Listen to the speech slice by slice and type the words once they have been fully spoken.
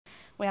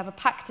We have a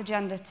packed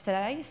agenda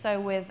today, so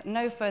with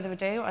no further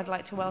ado, I'd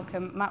like to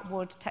welcome Matt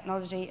Wood,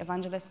 Technology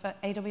Evangelist for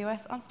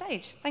AWS, on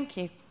stage. Thank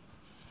you.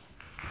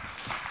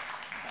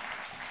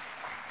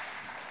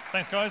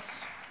 Thanks,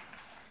 guys.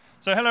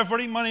 So hello,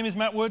 everybody. My name is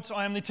Matt Wood.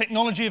 I am the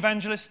Technology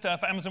Evangelist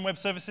for Amazon Web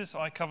Services.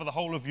 I cover the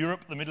whole of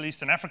Europe, the Middle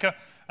East, and Africa.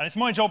 And it's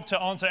my job to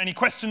answer any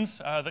questions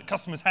that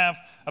customers have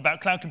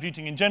about cloud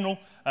computing in general,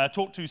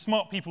 talk to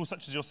smart people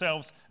such as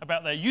yourselves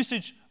about their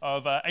usage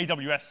of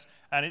AWS.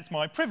 And it's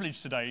my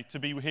privilege today to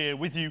be here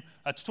with you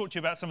to talk to you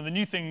about some of the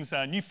new things,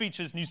 new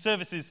features, new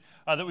services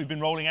that we've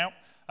been rolling out.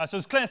 So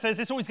as Claire says,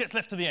 this always gets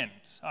left to the end.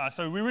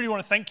 So we really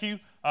want to thank you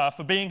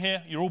for being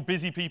here. You're all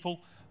busy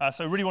people.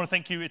 So I really want to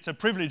thank you. It's a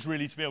privilege,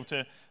 really, to be able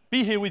to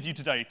be here with you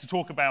today to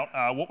talk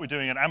about what we're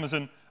doing at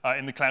Amazon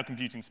in the cloud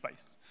computing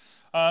space.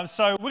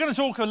 So we're going to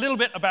talk a little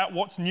bit about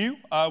what's new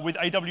with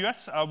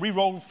AWS. We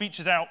roll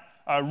features out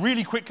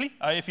really quickly,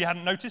 if you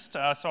hadn't noticed.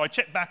 So I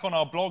checked back on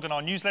our blog and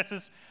our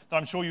newsletters that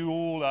I'm sure you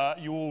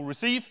all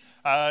receive.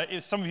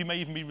 Some of you may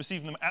even be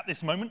receiving them at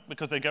this moment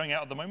because they're going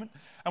out at the moment.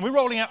 And we're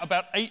rolling out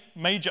about 8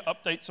 major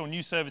updates on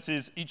new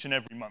services each and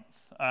every month.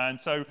 And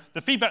so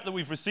the feedback that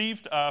we've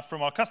received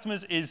from our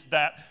customers is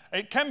that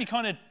it can be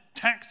kind of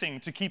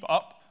taxing to keep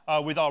up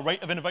with our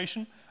rate of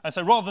innovation. And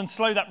so rather than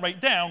slow that rate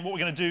down, what we're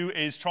going to do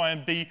is try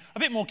and be a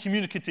bit more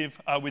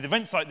communicative with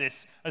events like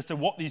this as to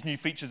what these new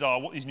features are,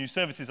 what these new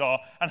services are,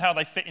 and how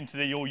they fit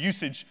into your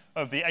usage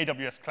of the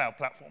AWS cloud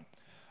platform.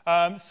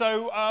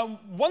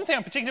 One thing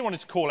I particularly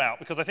wanted to call out,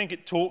 because I think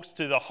it talks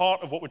to the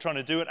heart of what we're trying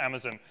to do at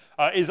Amazon,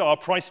 is our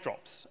price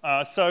drops.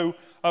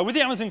 With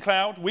the Amazon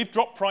cloud, we've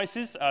dropped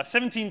prices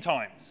 17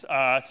 times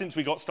since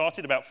we got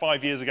started about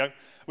 5 years ago,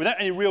 without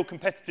any real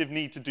competitive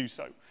need to do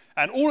so.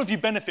 And all of you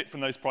benefit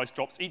from those price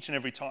drops each and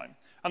every time.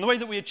 And the way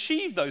that we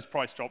achieve those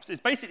price drops is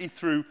basically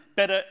through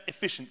better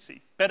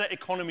efficiency, better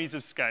economies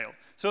of scale.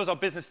 So as our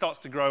business starts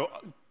to grow,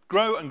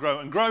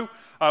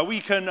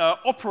 we can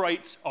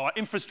operate our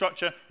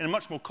infrastructure in a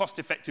much more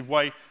cost-effective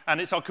way,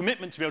 and it's our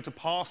commitment to be able to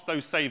pass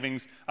those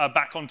savings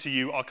back onto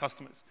you, our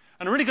customers.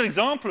 And a really good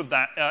example of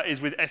that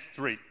is with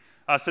S3.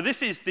 So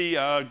this is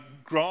the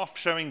graph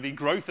showing the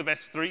growth of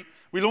S3.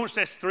 We launched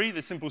S3,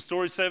 the simple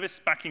storage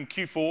service, back in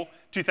Q4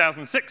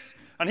 2006.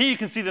 And here you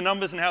can see the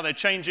numbers and how they're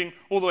changing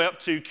all the way up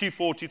to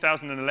Q4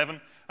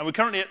 2011. And we're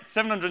currently at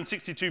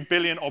 762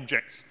 billion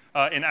objects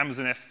in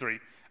Amazon S3.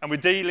 And we're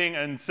dealing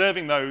and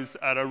serving those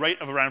at a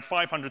rate of around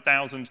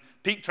 500,000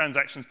 peak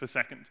transactions per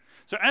second.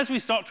 So as we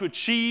start to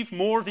achieve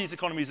more of these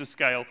economies of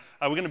scale,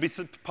 we're going to be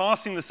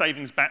passing the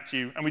savings back to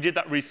you. And we did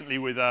that recently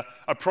with a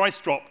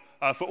price drop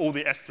for all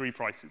the S3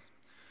 prices.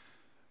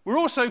 We're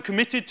also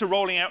committed to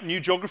rolling out new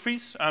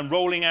geographies and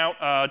rolling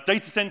out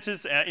data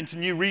centers into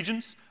new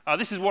regions.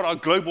 This is what our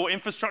global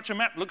infrastructure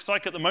map looks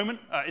like at the moment.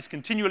 It's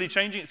continually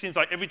changing. It seems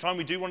like every time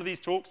we do one of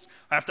these talks,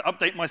 I have to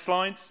update my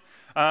slides.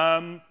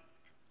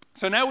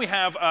 So now we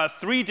have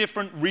 3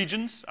 different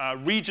regions.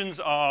 Regions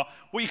are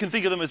what you can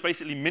think of them as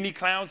basically mini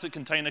clouds that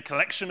contain a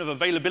collection of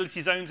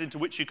availability zones into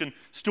which you can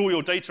store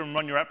your data and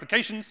run your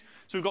applications.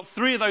 So we've got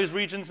 3 of those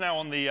regions now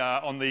on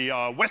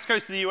the west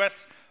coast of the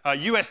US,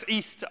 US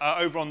East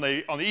over on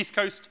the East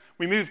Coast.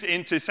 We moved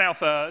into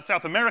South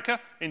America,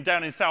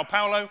 down in Sao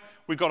Paulo.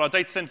 We've got our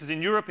data centers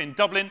in Europe, in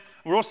Dublin.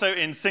 We're also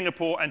in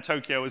Singapore and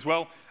Tokyo as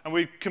well. And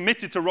we're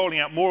committed to rolling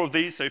out more of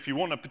these. So if you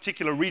want a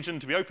particular region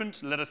to be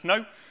opened, let us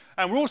know.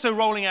 And we're also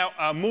rolling out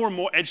more and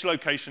more edge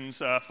locations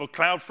for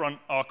CloudFront,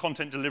 our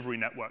content delivery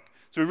network.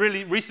 So we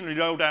really recently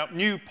rolled out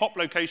new POP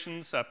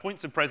locations,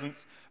 points of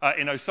presence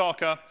in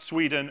Osaka,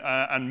 Sweden,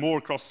 and more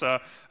across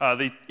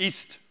the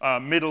east,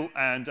 middle,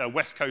 and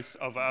west coasts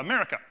of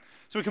America.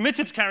 So we're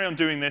committed to carry on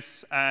doing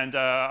this, and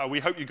we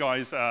hope you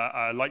guys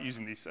like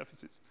using these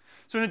services.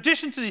 So in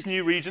addition to these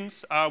new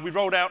regions, we've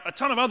rolled out a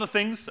ton of other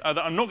things that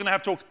I'm not going to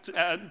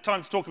have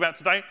time to talk about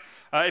today.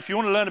 If you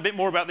want to learn a bit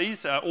more about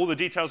these, all the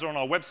details are on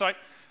our website.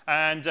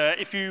 And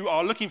if you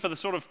are looking for the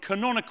sort of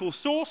canonical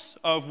source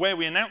of where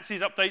we announce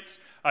these updates,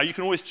 you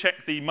can always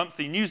check the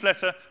monthly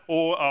newsletter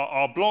or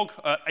our blog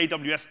at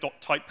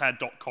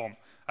aws.typepad.com.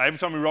 Every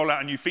time we roll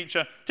out a new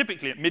feature,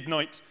 typically at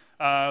midnight,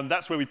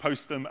 that's where we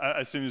post them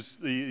as soon as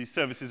the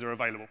services are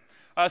available.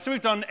 So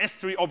we've done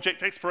S3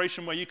 object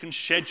exploration, where you can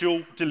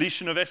schedule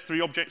deletion of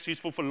S3 objects,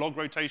 useful for log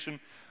rotation.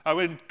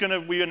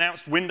 We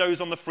announced Windows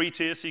on the free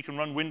tier, so you can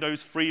run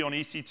Windows free on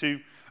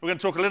EC2. We're going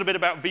to talk a little bit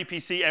about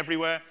VPC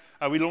everywhere.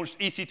 We launched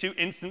EC2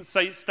 instance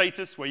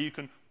status, where you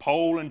can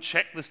poll and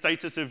check the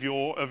status of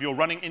your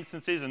running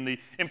instances and the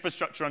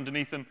infrastructure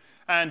underneath them.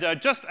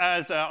 And just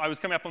as I was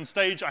coming up on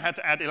stage, I had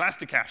to add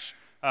Elasticache,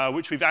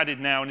 which we've added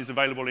now and is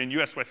available in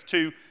US West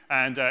 2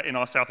 and in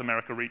our South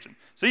America region.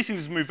 So these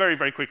things move very,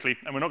 very quickly,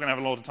 and we're not going to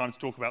have a lot of time to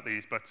talk about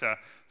these, but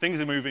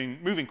things are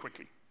moving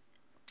quickly.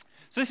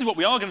 So this is what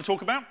we are going to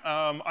talk about.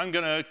 I'm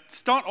going to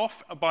start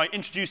off by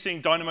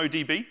introducing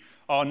DynamoDB,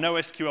 our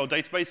NoSQL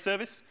database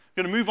service.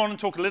 We're going to move on and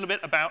talk a little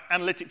bit about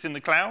analytics in the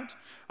cloud.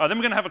 Then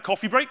we're going to have a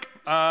coffee break.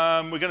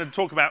 We're going to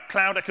talk about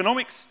cloud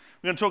economics.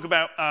 We're going to talk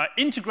about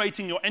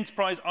integrating your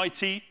enterprise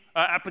IT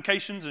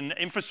applications and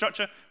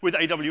infrastructure with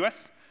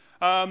AWS.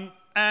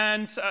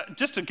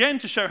 Just again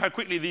to show how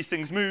quickly these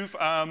things move,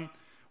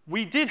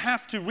 we did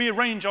have to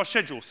rearrange our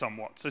schedule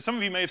somewhat. So some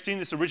of you may have seen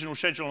this original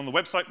schedule on the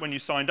website when you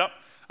signed up.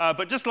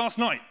 But just last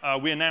night,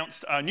 we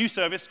announced a new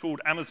service called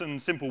Amazon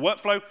Simple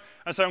Workflow.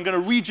 And so I'm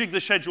going to rejig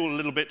the schedule a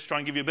little bit to try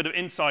and give you a bit of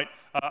insight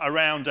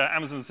around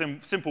Amazon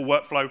Simple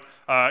Workflow.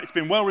 It's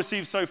been well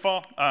received so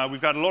far.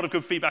 We've had a lot of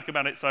good feedback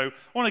about it. So I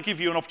want to give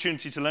you an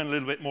opportunity to learn a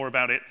little bit more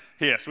about it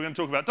here. So we're going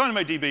to talk about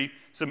DynamoDB,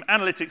 some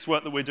analytics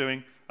work that we're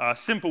doing,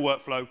 Simple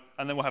Workflow,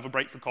 and then we'll have a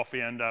break for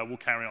coffee, and we'll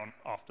carry on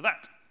after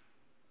that.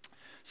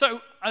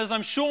 So, as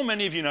I'm sure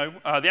many of you know,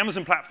 the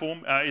Amazon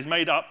platform is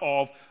made up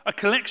of a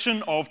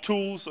collection of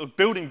tools, of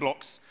building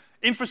blocks,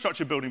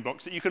 infrastructure building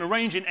blocks that you can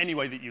arrange in any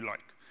way that you like.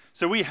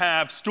 So we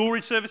have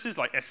storage services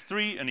like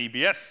S3 and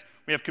EBS.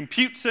 We have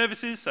compute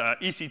services,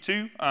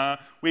 EC2.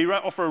 We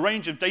offer a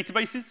range of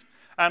databases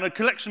and a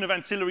collection of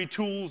ancillary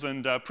tools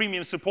and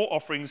premium support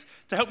offerings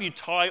to help you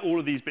tie all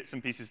of these bits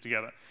and pieces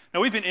together. Now,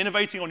 we've been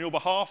innovating on your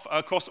behalf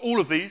across all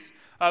of these,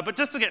 but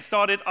just to get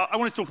started, I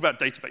want to talk about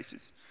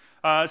databases.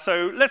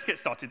 So let's get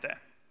started there.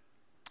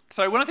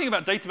 So when I think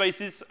about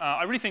databases,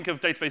 I really think of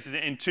databases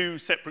in two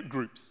separate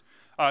groups.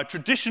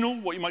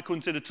 Traditional, what you might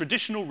consider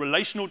traditional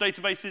relational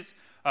databases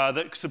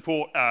that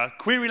support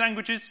query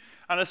languages,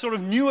 and a sort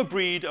of newer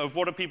breed of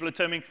what people are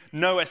terming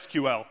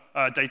NoSQL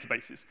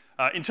databases.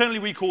 Internally,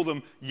 we call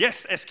them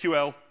Yes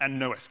SQL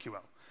and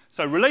NoSQL.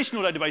 So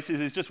relational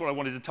databases is just what I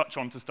wanted to touch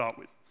on to start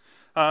with.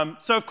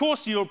 So of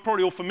course, you're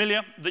probably all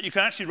familiar that you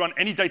can actually run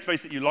any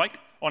database that you like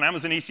on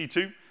Amazon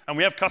EC2. And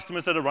we have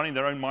customers that are running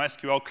their own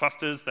MySQL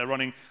clusters. They're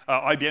running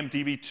IBM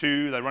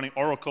DB2. They're running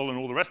Oracle and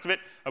all the rest of it,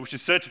 which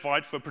is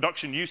certified for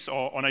production use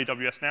on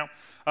AWS now.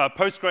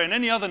 Postgre and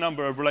any other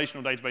number of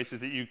relational databases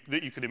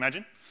that you could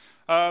imagine.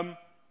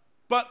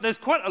 But there's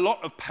quite a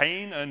lot of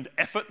pain and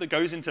effort that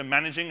goes into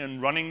managing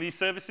and running these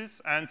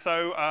services. And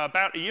so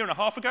about a year and a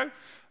half ago,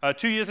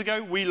 2 years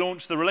ago, we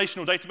launched the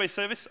Relational Database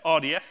Service,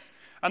 RDS.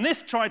 And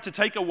this tried to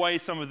take away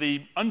some of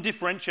the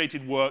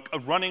undifferentiated work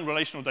of running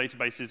relational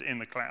databases in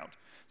the cloud.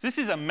 So this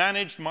is a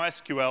managed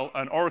MySQL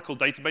and Oracle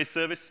database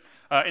service.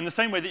 In the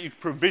same way that you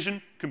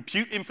provision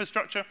compute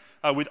infrastructure,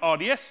 with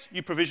RDS,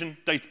 you provision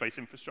database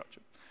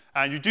infrastructure.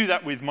 And you do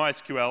that with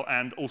MySQL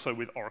and also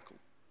with Oracle.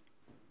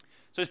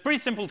 So it's pretty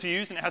simple to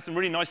use, and it has some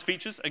really nice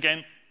features.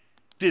 Again,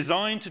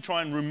 designed to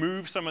try and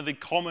remove some of the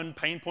common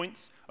pain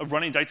points of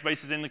running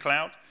databases in the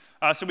cloud.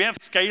 So we have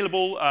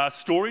scalable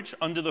storage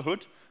under the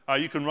hood.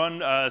 You can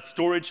run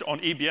storage on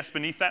EBS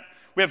beneath that.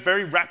 We have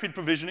very rapid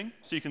provisioning,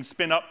 so you can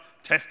spin up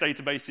test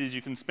databases,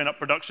 you can spin up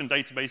production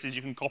databases,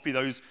 you can copy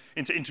those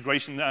into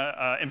integration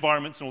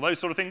environments and all those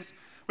sort of things.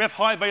 We have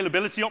high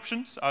availability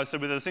options, so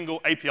with a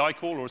single API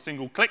call or a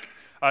single click,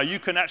 you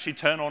can actually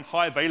turn on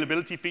high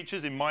availability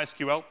features in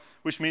MySQL,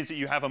 which means that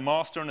you have a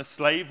master and a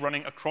slave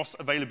running across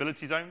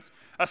availability zones.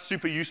 That's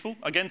super useful.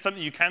 Again,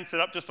 something you can set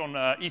up just on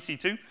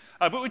EC2,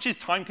 but which is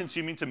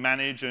time-consuming to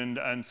manage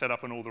and set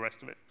up and all the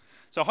rest of it.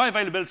 So high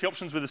availability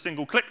options with a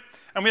single click,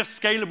 and we have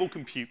scalable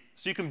compute.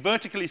 So you can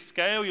vertically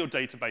scale your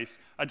database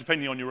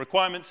depending on your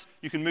requirements.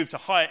 You can move to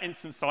higher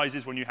instance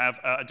sizes when you have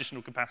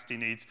additional capacity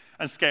needs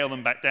and scale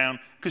them back down.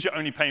 Because you're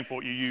only paying for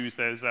what you use,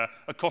 there's a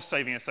cost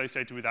saving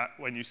associated with that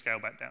when you scale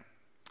back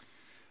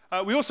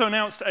down. We also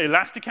announced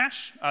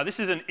Elasticache. This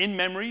is an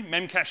in-memory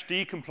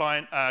Memcached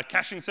compliant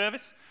caching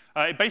service.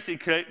 It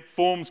basically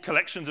forms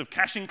collections of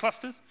caching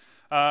clusters.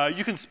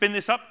 You can spin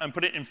this up and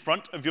put it in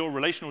front of your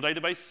relational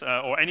database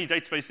or any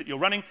database that you're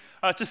running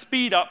to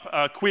speed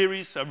up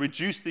queries,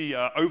 reduce the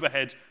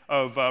overhead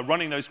of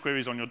running those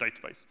queries on your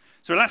database.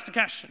 So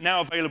Elasticache now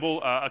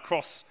available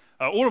across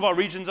all of our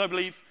regions, I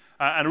believe,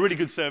 and a really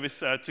good service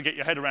to get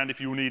your head around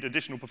if you need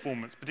additional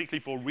performance,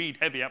 particularly for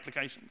read-heavy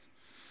applications.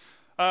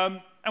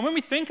 And when we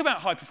think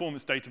about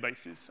high-performance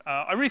databases,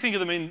 I really think of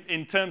them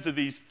in terms of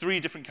these three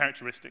different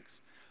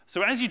characteristics.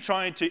 So as you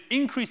try to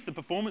increase the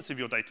performance of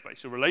your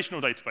database, your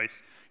relational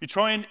database, you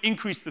try and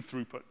increase the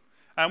throughput.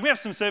 And we have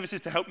some services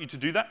to help you to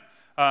do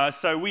that.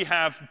 So we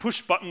have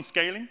push-button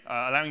scaling,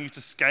 allowing you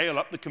to scale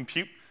up the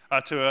compute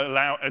to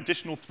allow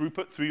additional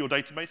throughput through your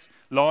database,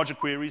 larger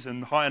queries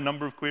and higher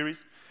number of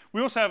queries.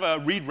 We also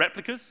have read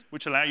replicas,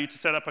 which allow you to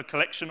set up a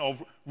collection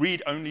of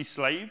read-only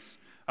slaves.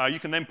 You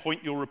can then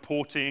point your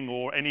reporting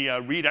or any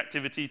read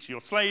activity to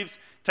your slaves,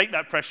 take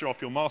that pressure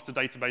off your master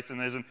database, and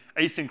there's an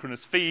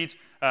asynchronous feed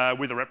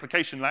with a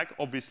replication lag,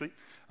 obviously,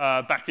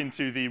 back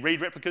into the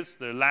read replicas.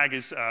 The lag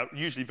is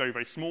usually very,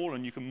 very small,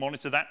 and you can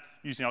monitor that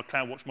using our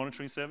CloudWatch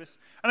monitoring service.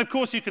 And of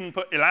course, you can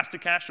put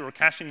Elasticache or a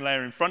caching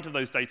layer in front of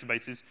those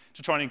databases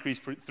to try and increase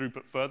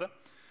throughput further.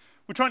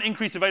 We're trying to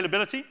increase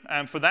availability,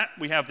 and for that,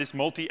 we have this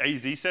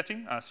multi-AZ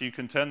setting, so you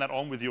can turn that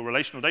on with your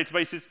relational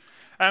databases.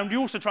 And we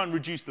also try and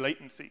reduce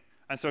latency.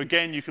 And so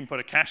again, you can put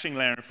a caching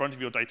layer in front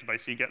of your database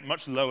so you get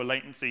much lower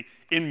latency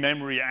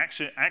in-memory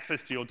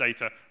access to your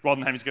data rather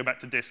than having to go back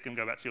to disk and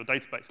go back to your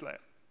database layer.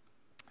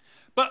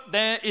 But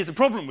there is a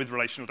problem with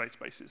relational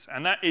databases,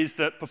 and that is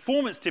that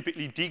performance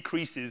typically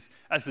decreases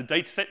as the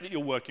data set that you're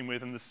working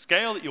with and the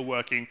scale that you're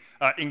working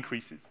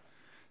increases.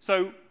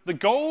 So the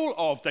goal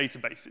of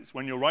databases,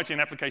 when you're writing an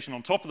application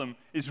on top of them,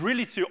 is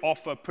really to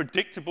offer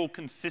predictable,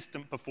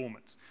 consistent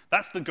performance.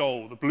 That's the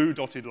goal, the blue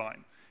dotted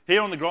line.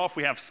 Here on the graph,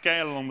 we have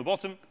scale along the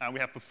bottom, and we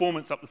have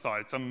performance up the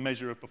side, some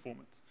measure of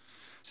performance.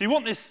 So you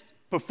want this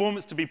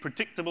performance to be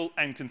predictable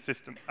and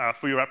consistent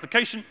for your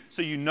application,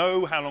 so you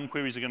know how long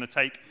queries are going to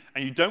take,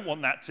 and you don't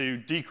want that to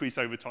decrease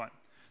over time.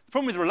 The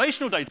problem with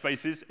relational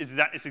databases is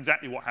that it's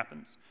exactly what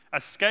happens.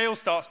 As scale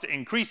starts to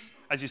increase,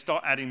 as you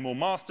start adding more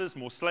masters,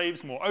 more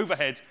slaves, more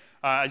overhead,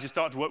 as you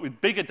start to work with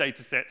bigger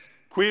data sets,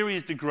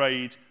 queries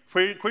degrade,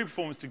 query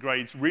performance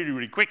degrades really,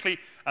 really quickly,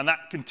 and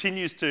that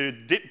continues to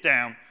dip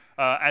down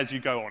as you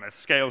go on, as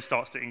scale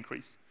starts to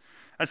increase.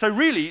 And so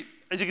really,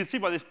 as you can see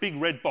by this big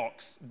red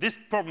box, this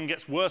problem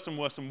gets worse and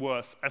worse and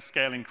worse as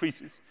scale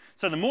increases.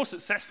 So the more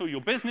successful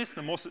your business,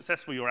 the more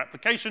successful your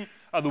application,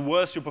 the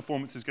worse your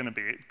performance is going to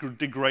be. It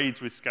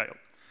degrades with scale.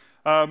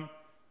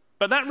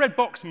 But that red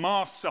box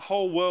masks a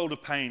whole world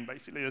of pain,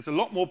 basically. There's a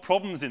lot more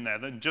problems in there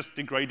than just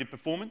degraded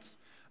performance,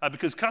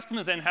 because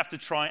customers then have to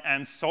try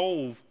and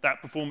solve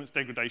that performance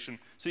degradation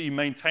so you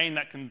maintain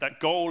that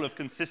goal of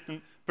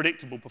consistent,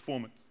 predictable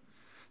performance.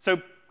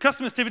 So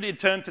customers typically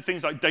turn to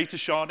things like data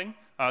sharding,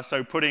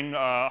 so putting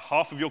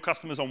half of your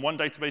customers on one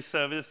database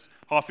service,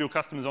 half of your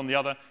customers on the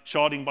other,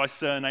 sharding by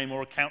surname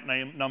or account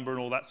name, number, and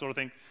all that sort of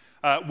thing.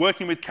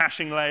 Working with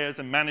caching layers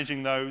and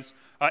managing those.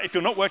 If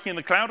you're not working in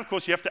the cloud, of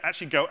course, you have to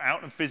actually go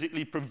out and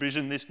physically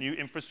provision this new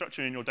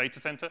infrastructure in your data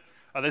center.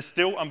 There's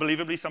still,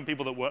 unbelievably, some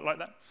people that work like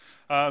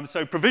that.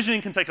 So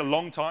provisioning can take a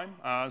long time.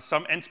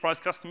 Some enterprise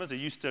customers are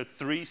used to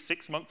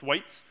 3-6-month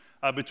waits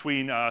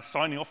between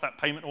signing off that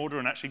payment order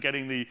and actually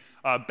getting the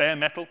bare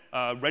metal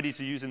ready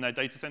to use in their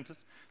data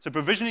centers. So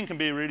provisioning can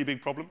be a really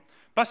big problem.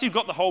 Plus, you've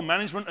got the whole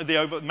management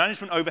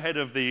overhead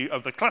of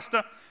the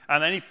cluster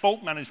and any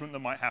fault management that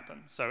might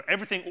happen. So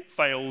everything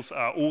fails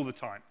all the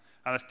time.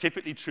 And that's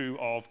typically true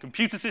of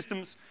computer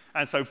systems.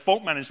 And so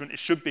fault management, it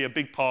should be a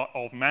big part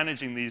of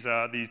managing these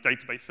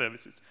database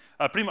services,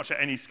 pretty much at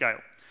any scale.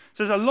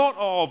 So there's a lot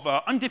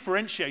of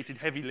undifferentiated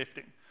heavy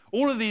lifting.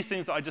 All of these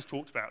things that I just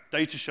talked about,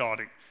 data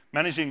sharding,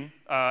 managing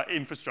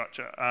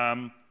infrastructure,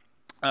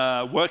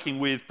 working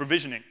with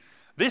provisioning,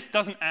 this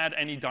doesn't add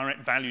any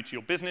direct value to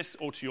your business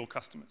or to your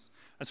customers.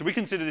 And so we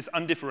consider this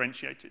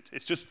undifferentiated.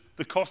 It's just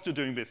the cost of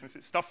doing business.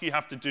 It's stuff you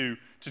have to do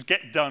to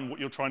get done what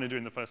you're trying to do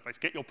in the first place,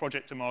 get your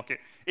project to market,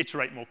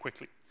 iterate more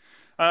quickly.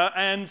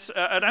 And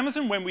at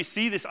Amazon, when we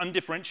see this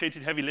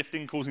undifferentiated heavy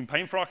lifting causing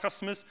pain for our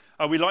customers,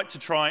 we like to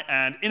try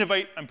and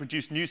innovate and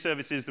produce new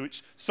services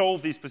which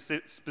solve these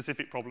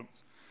specific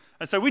problems.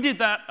 And so we did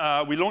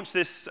that. We launched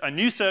this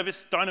new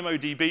service,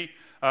 DynamoDB,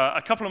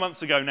 a couple of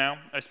months ago now.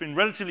 It's been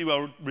relatively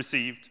well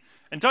received.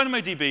 And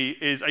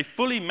DynamoDB is a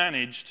fully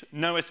managed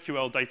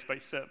NoSQL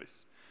database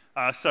service.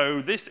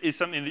 So this is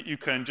something that you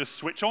can just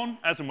switch on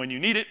as and when you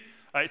need it.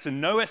 It's a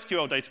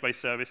NoSQL database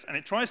service, and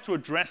it tries to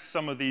address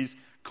some of these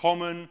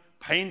common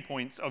pain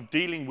points of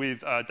dealing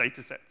with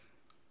data sets.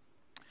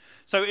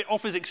 So it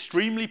offers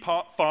extremely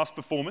fast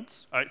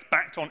performance. It's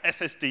backed on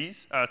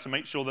SSDs to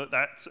make sure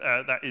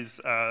that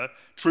is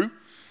true.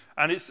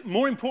 And it's,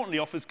 more importantly,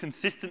 offers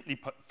consistently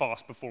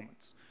fast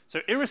performance. So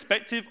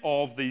irrespective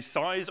of the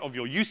size of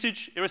your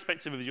usage,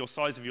 irrespective of your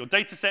size of your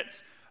data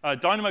sets,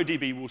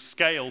 DynamoDB will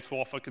scale to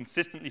offer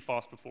consistently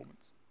fast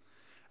performance.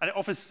 And it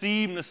offers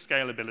seamless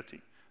scalability.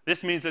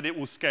 This means that it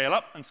will scale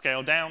up and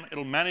scale down.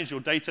 It'll manage your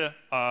data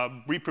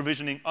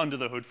reprovisioning under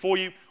the hood for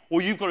you.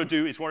 All you've got to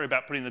do is worry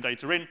about putting the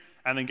data in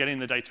and then getting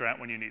the data out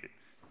when you need it.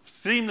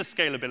 Seamless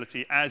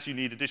scalability as you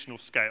need additional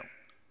scale.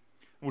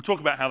 And we'll talk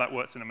about how that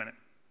works in a minute.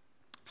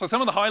 So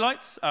some of the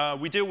highlights,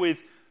 we deal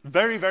with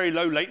very, very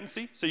low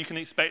latency. So you can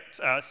expect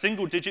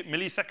single-digit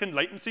millisecond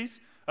latencies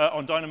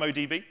on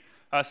DynamoDB.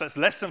 So that's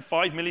less than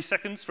 5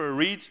 milliseconds for a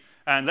read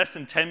and less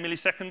than 10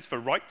 milliseconds for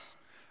writes.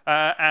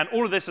 And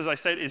all of this, as I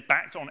said, is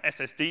backed on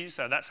SSDs.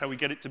 That's how we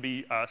get it to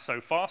be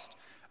so fast.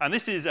 And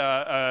this is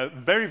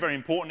very, very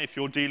important if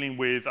you're dealing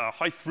with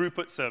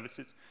high-throughput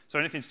services. So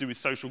anything to do with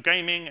social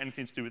gaming,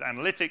 anything to do with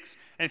analytics,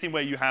 anything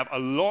where you have a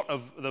lot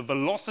of the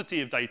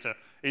velocity of data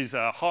is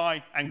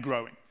high and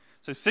growing.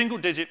 So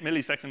single-digit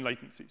millisecond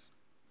latencies.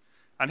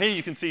 And here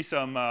you can see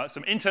some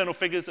internal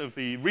figures of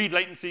the read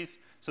latencies.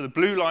 So the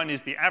blue line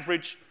is the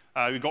average.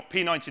 We've got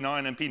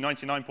P99 and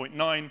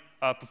P99.9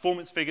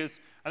 performance figures.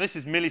 And this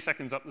is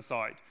milliseconds up the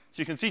side.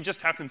 So you can see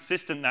just how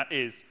consistent that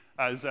is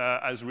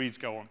as reads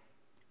go on.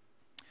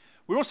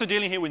 We're also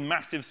dealing here with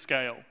massive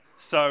scale.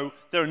 So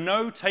there are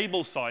no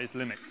table size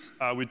limits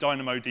with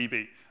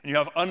DynamoDB. And you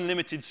have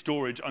unlimited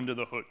storage under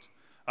the hood.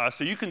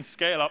 So you can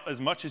scale up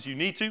as much as you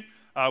need to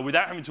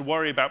without having to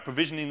worry about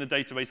provisioning the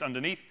database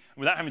underneath, and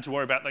without having to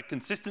worry about that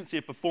consistency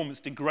of performance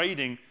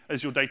degrading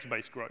as your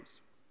database grows.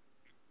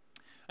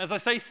 As I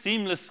say,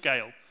 seamless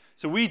scale.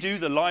 So we do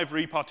the live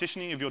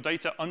repartitioning of your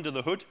data under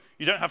the hood.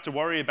 You don't have to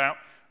worry about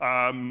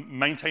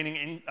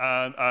maintaining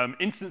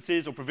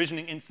instances or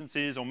provisioning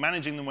instances or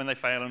managing them when they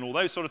fail and all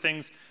those sort of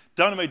things.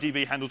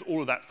 DynamoDB handles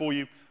all of that for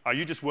you.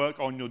 You just work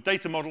on your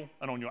data model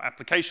and on your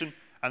application,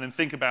 and then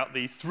think about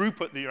the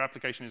throughput that your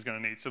application is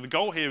going to need. So the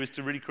goal here is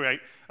to really create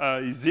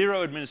a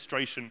zero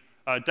administration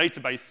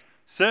database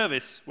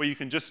service where you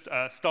can just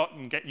start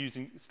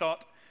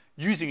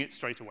using it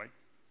straight away.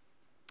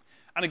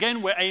 And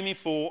again, we're aiming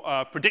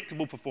for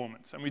predictable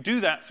performance, and we do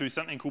that through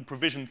something called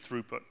provision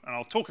throughput. And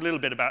I'll talk a little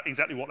bit about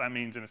exactly what that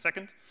means in a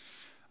second.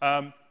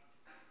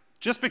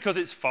 Just because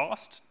it's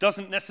fast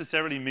doesn't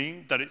necessarily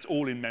mean that it's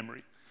all in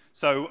memory.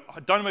 So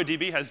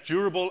DynamoDB has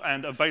durable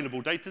and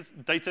available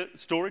data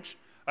storage.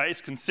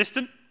 It's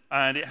consistent,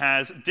 and it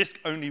has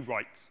disk-only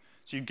writes.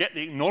 So you get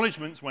the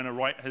acknowledgements when a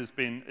write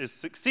is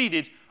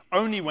succeeded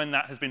only when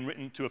that has been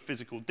written to a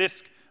physical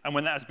disk and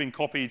when that has been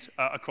copied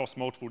across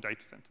multiple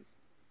data centers.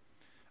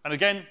 And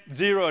again,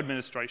 zero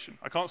administration.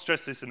 I can't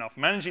stress this enough.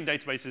 Managing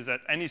databases at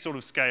any sort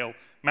of scale,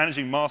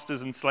 managing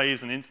masters and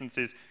slaves and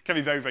instances can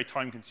be very, very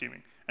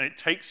time-consuming. And it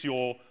takes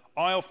your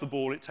eye off the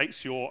ball. It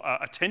takes your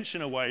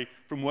attention away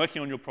from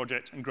working on your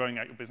project and growing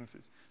out your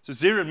businesses. So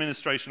zero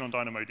administration on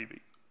DynamoDB.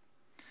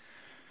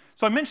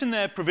 So I mentioned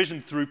there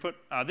provision throughput.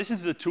 This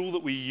is the tool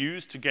that we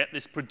use to get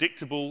this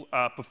predictable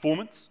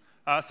performance.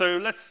 So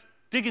let's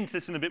dig into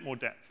this in a bit more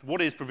depth.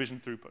 What is provision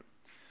throughput?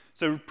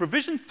 So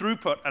provision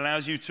throughput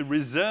allows you to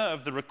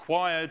reserve the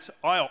required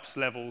IOPS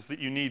levels that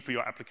you need for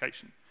your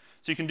application.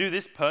 So you can do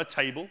this per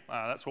table.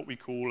 That's what we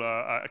call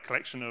a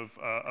collection of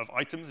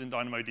items in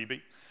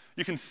DynamoDB.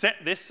 You can set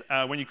this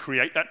when you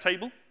create that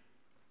table.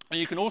 And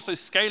you can also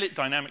scale it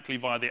dynamically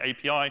via the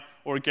API,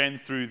 or again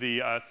through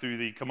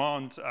the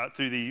command,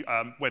 through the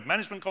web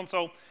management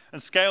console,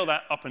 and scale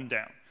that up and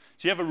down.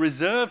 So you have a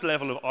reserved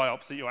level of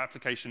IOPS that your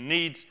application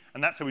needs,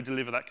 and that's how we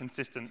deliver that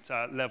consistent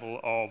level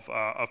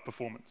of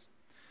performance.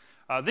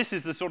 This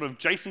is the sort of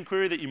JSON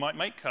query that you might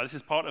make. This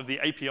is part of the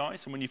API.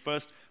 So when you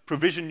first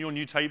provision your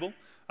new table,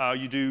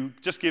 you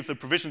just give the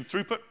provision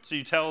throughput. So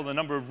you tell the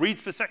number of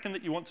reads per second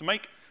that you want to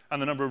make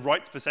and the number of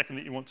writes per second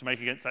that you want to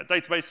make against that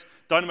database.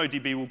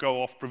 DynamoDB will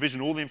go off, provision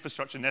all the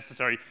infrastructure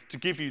necessary to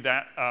give you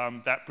that,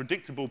 that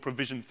predictable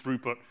provision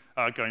throughput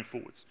going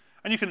forwards.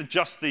 And you can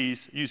adjust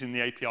these using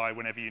the API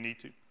whenever you need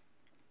to.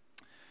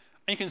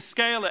 And you can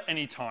scale at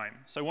any time.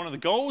 So one of the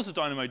goals of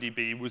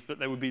DynamoDB was that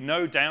there would be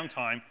no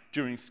downtime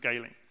during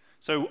scaling.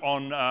 So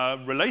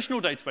on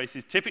relational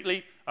databases,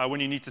 typically, when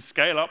you need to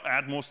scale up,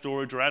 add more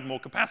storage, or add more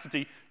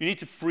capacity, you need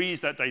to freeze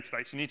that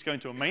database. You need to go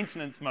into a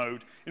maintenance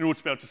mode in order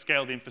to be able to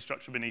scale the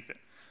infrastructure beneath it.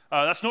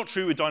 That's not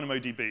true with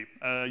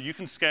DynamoDB. You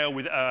can scale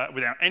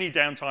without any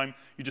downtime.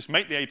 You just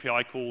make the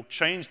API call,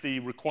 change the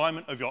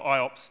requirement of your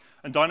IOPS,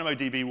 and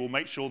DynamoDB will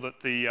make sure that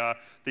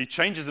the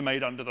changes are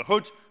made under the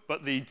hood,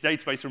 but the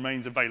database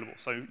remains available.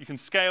 So you can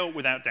scale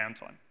without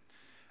downtime.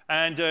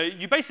 And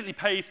you basically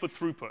pay for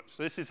throughput.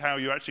 So this is how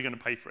you're actually going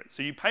to pay for it.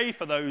 So you pay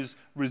for those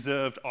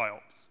reserved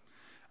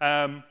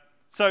IOPS.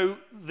 So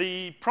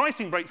the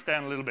pricing breaks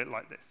down a little bit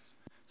like this.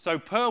 So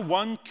per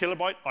 1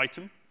 kilobyte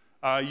item,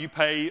 you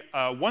pay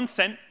 1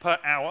 cent per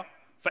hour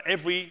for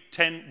every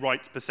 10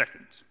 writes per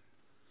second.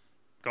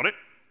 Got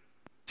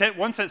it?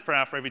 1 cent per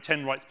hour for every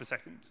 10 writes per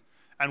second.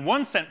 And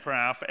 1 cent per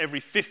hour for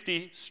every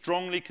 50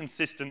 strongly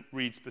consistent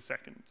reads per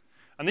second.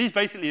 And these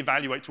basically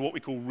evaluate to what we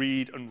call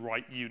read and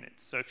write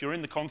units. So if you're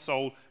in the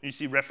console and you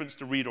see reference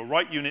to read or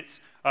write units,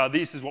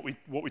 this is what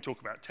we talk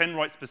about. 10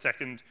 writes per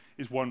second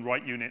is 1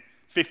 write unit.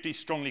 50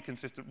 strongly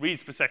consistent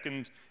reads per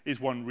second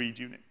is 1 read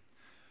unit.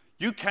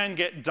 You can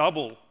get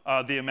double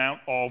the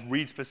amount of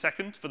reads per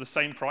second for the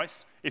same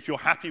price if you're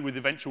happy with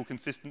eventual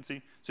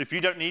consistency. So if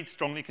you don't need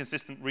strongly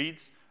consistent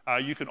reads,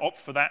 you can opt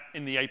for that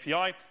in the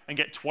API and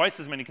get twice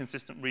as many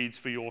consistent reads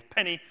for your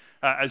penny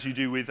as you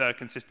do with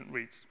inconsistent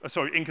reads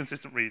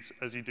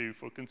as you do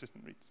for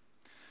consistent reads.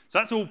 So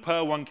that's all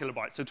per 1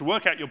 kilobyte. So to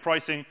work out your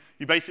pricing,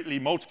 you basically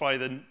multiply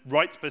the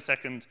writes per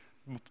second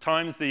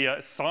times the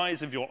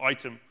size of your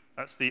item.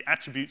 That's the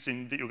attributes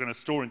that you're going to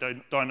store in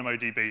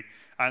DynamoDB,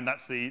 and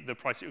that's the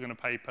price that you're going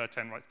to pay per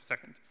 10 writes per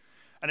second.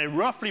 And it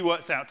roughly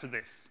works out to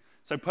this.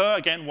 So per,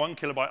 again, 1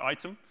 kilobyte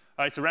item,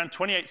 it's around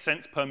 28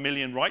 cents per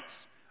million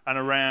writes, and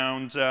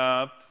around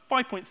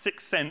 5.6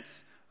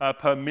 cents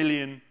per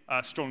million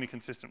strongly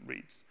consistent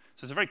reads.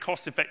 So it's a very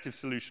cost-effective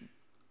solution.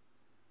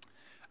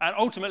 And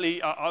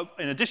ultimately,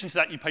 in addition to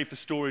that, you pay for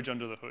storage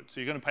under the hood. So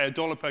you're going to pay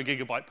 $1 per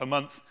gigabyte per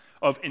month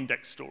of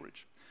index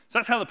storage. So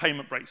that's how the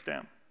payment breaks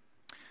down.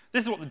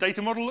 This is what the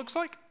data model looks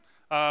like.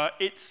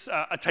 It's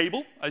a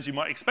table, as you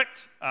might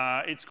expect.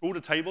 It's called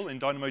a table in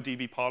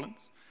DynamoDB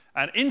parlance.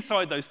 And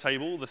inside those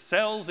tables, the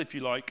cells, if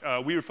you like,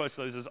 we refer to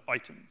those as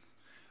items.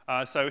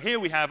 So here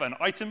we have an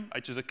item,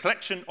 which is a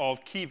collection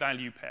of key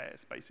value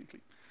pairs, basically.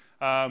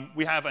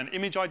 We have an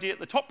image ID at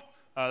the top.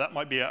 That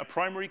might be a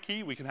primary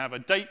key. We can have a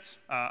date,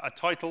 a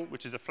title,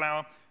 which is a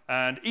flower.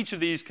 And each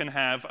of these can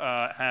have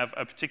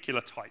a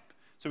particular type.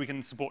 So we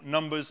can support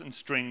numbers and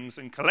strings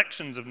and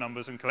collections of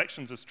numbers and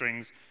collections of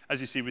strings,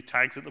 as you see with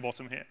tags at the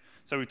bottom here.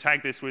 So we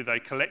tag this with a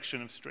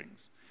collection of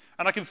strings.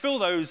 And I can fill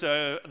those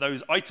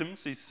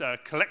items, these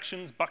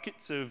collections,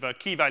 buckets of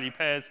key value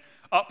pairs,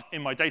 up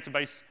in my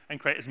database and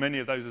create as many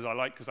of those as I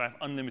like because I have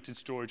unlimited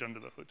storage under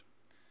the hood.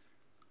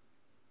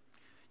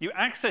 You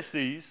access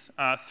these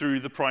through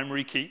the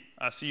primary key.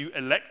 So you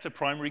elect a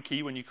primary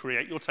key when you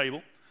create your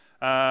table.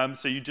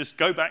 So you just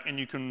go back and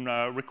you can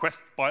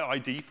request by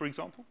ID, for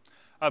example.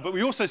 But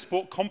we also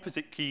support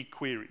composite key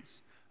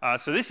queries.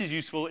 So this is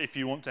useful if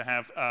you want to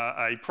have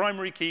a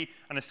primary key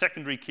and a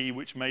secondary key,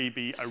 which may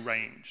be a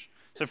range.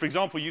 So for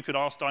example, you could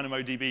ask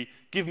DynamoDB,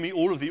 give me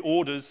all of the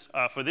orders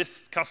for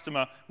this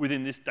customer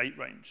within this date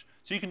range.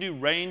 So you can do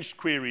ranged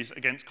queries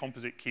against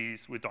composite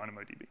keys with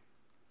DynamoDB.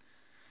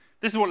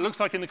 This is what it looks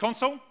like in the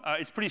console.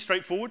 It's pretty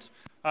straightforward.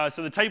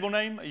 So the table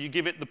name, you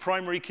give it the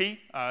primary key.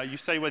 You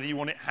say whether you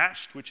want it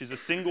hashed, which is a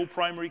single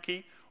primary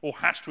key, or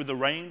hashed with a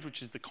range,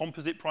 which is the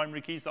composite primary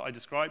keys that I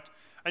described.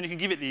 And you can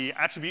give it the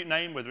attribute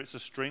name, whether it's a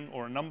string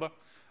or a number.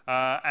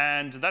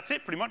 And that's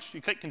it, pretty much.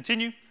 You click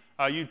Continue.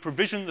 You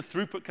provision the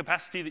throughput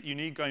capacity that you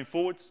need going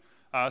forwards.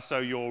 So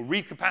your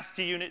read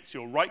capacity units,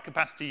 your write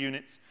capacity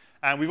units.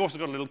 And we've also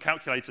got a little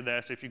calculator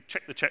there, so if you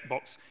check the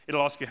checkbox,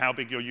 it'll ask you how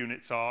big your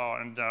units are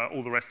and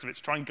all the rest of it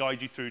to try and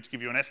guide you through to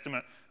give you an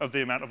estimate of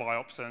the amount of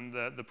IOPS and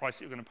the price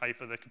that you're going to pay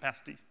for the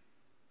capacity.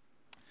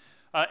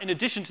 In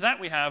addition to that,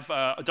 we have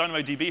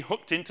DynamoDB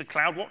hooked into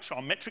CloudWatch,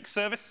 our metrics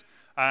service.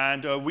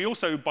 And we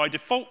also, by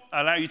default,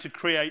 allow you to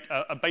create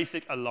a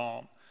basic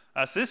alarm.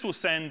 So this will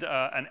send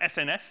an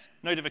SNS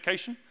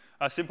notification,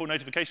 a simple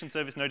notification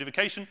service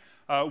notification,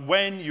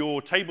 when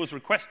your table's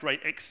request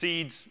rate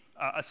exceeds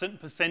a certain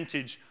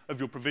percentage of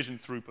your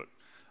provisioned throughput.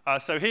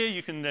 So here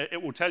you can,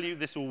 it will tell you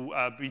this will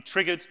be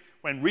triggered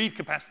when read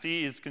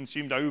capacity is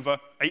consumed over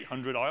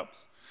 800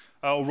 IOPS,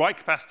 or write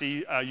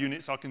capacity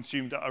units are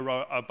consumed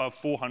above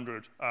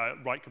 400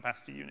 write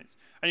capacity units.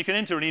 And you can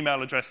enter an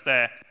email address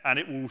there, and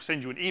it will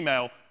send you an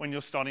email when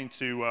you're starting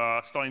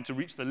to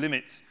reach the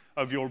limits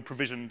of your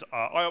provisioned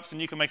IOPS,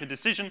 and you can make a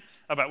decision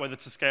about whether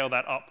to scale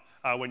that up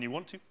when you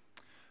want to.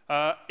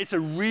 It's a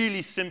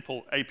really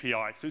simple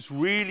API, so it's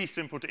really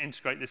simple to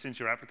integrate this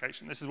into your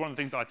application. This is one of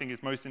the things that I think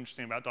is most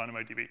interesting about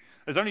DynamoDB.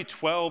 There's only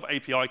 12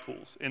 API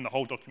calls in the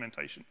whole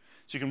documentation.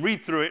 So you can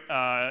read through it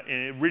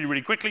really,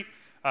 really quickly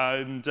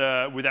and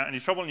without any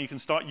trouble, and you can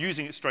start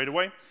using it straight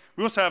away.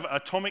 We also have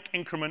atomic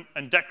increment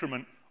and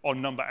decrement on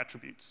number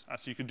attributes,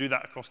 so you can do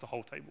that across the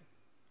whole table.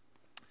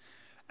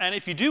 And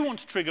if you do want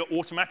to trigger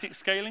automatic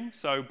scaling,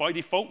 so by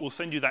default, we'll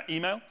send you that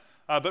email.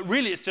 But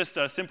really, it's just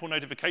a simple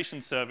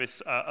notification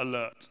service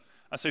alert.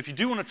 So if you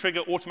do want to trigger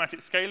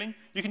automatic scaling,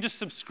 you can just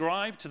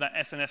subscribe to that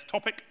SNS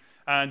topic,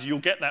 and you'll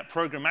get that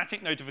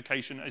programmatic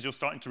notification as you're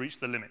starting to reach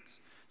the limits.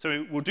 So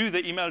it will do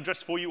the email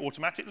address for you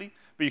automatically,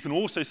 but you can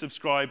also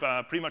subscribe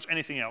pretty much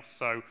anything else.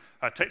 So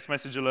text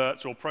message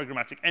alerts or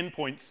programmatic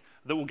endpoints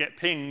that will get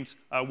pinged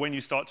when you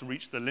start to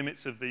reach the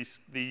limits of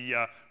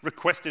the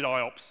requested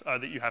IOPS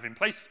that you have in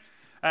place.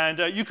 And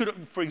you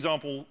could, for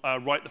example,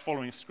 write the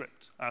following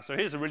script. So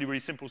here's a really, really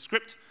simple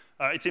script.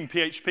 It's in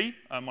PHP.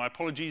 My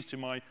apologies to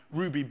my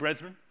Ruby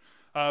brethren.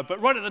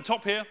 But right at the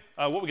top here,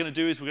 what we're going to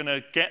do is we're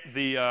going to get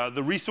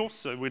the resource.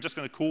 So we're just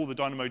going to call the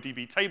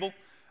DynamoDB table.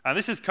 And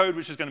this is code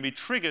which is going to be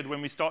triggered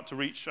when we start to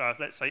reach,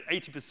 let's say,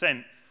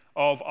 80%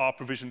 of our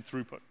provisioned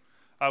throughput.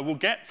 We'll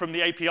get from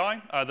the API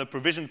the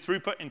provisioned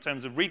throughput in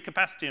terms of read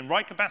capacity and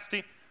write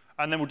capacity,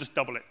 and then we'll just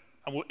double it.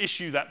 And we'll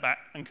issue that back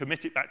and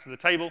commit it back to the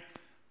table.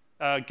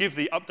 Give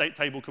the update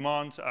table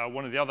command,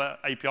 one of the other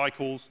API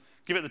calls,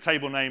 give it the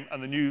table name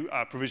and the new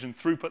provisioned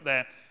throughput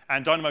there,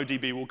 and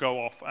DynamoDB will go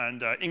off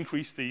and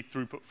increase the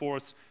throughput for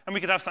us. And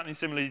we could have something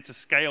similar to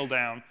scale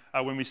down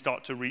when we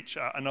start to reach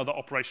another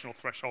operational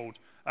threshold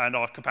and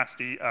our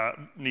capacity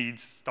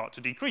needs start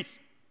to decrease.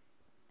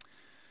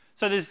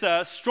 So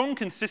there's strong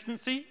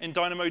consistency in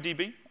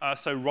DynamoDB.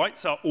 So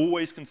writes are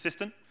always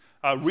consistent.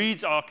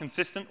 Reads are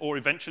consistent or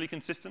eventually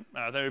consistent.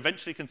 They're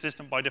eventually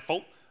consistent by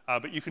default.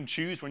 But you can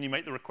choose when you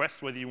make the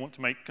request whether you want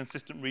to make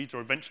consistent reads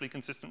or eventually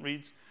consistent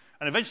reads.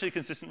 And eventually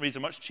consistent reads are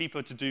much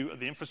cheaper to do at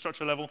the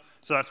infrastructure level,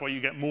 so that's why you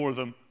get more of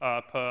them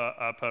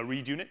per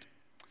read unit.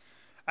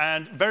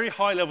 And very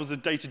high levels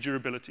of data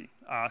durability.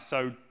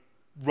 So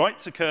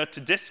writes occur to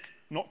disk,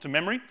 not to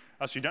memory,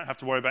 so you don't have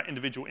to worry about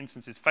individual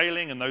instances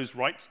failing and those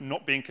writes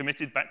not being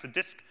committed back to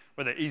disk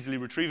where they're easily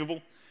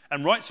retrievable.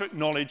 And writes are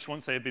acknowledged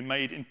once they have been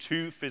made in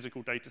 2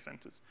 physical data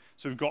centers.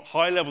 So we've got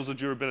high levels of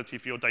durability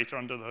for your data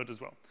under the hood as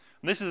well.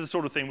 And this is the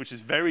sort of thing which is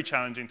very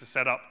challenging to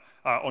set up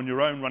on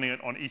your own, running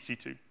it on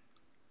EC2.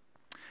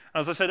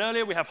 As I said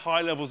earlier, we have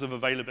high levels of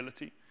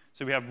availability.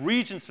 So we have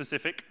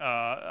region-specific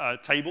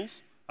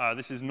tables.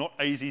 This is not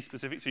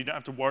AZ-specific, so you don't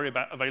have to worry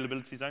about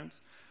availability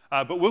zones.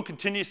 But we'll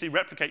continuously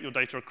replicate your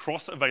data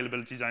across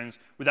availability zones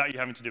without you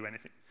having to do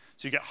anything.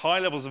 So you get high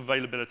levels of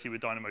availability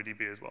with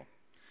DynamoDB as well.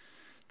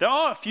 There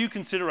are a few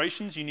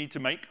considerations you need to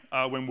make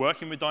when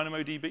working with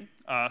DynamoDB.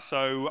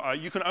 So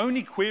you can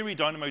only query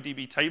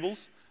DynamoDB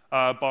tables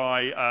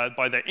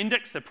by their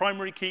index, their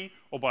primary key,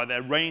 or by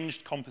their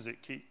ranged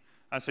composite key.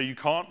 And so you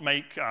can't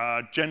make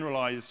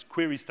generalized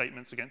query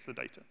statements against the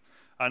data.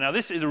 Now,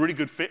 this is a really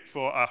good fit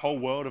for a whole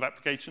world of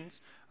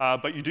applications,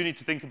 but you do need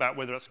to think about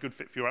whether that's a good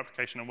fit for your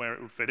application and where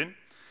it would fit in.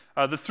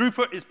 The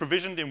throughput is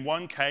provisioned in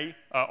 1K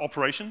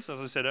operations, as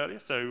I said earlier.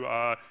 So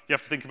you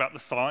have to think about the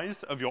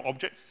size of your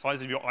objects, the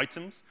size of your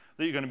items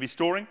that you're going to be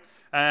storing.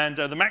 And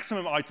the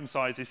maximum item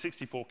size is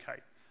 64K.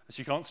 So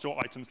you can't store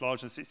items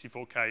larger than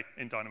 64K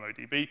in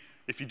DynamoDB.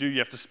 If you do, you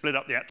have to split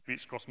up the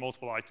attributes across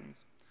multiple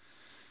items.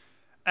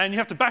 And you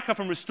have to back up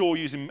and restore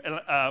using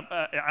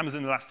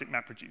Amazon Elastic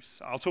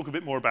MapReduce. I'll talk a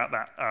bit more about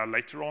that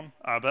later on,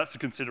 but that's a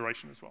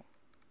consideration as well.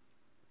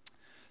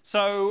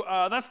 So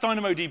that's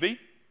DynamoDB.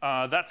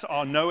 That's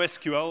our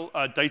NoSQL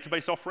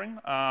database offering.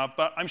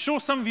 But I'm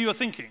sure some of you are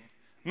thinking,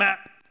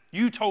 Matt,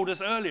 you told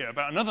us earlier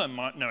about another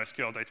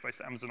NoSQL database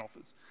that Amazon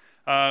offers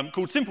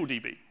called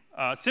SimpleDB.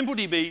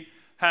 SimpleDB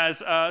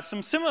has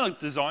some similar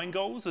design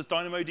goals as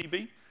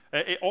DynamoDB.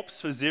 It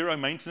opts for zero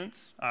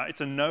maintenance. It's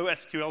a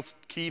NoSQL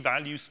key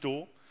value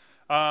store.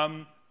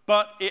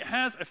 But it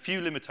has a few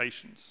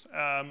limitations.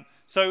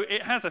 So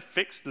it has a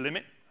fixed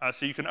limit.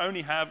 So you can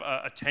only have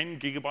a 10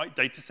 gigabyte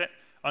data set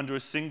under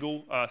a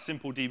single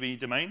SimpleDB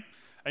domain.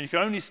 And you can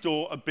only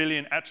store 1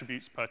 billion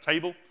attributes per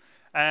table.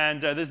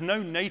 And there's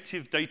no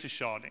native data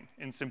sharding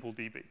in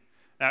SimpleDB.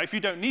 Now, if you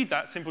don't need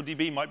that,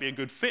 SimpleDB might be a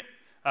good fit.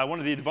 One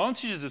of the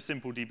advantages of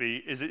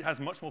SimpleDB is it has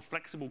much more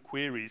flexible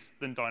queries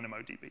than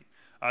DynamoDB.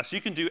 So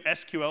you can do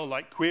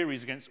SQL-like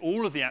queries against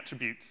all of the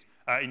attributes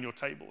in your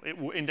table. It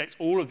will index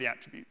all of the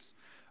attributes.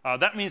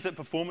 That means that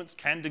performance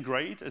can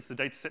degrade as the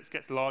data set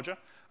gets larger.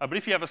 But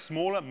if you have a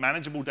smaller,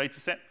 manageable data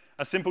set,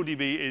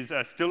 SimpleDB is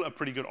still a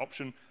pretty good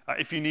option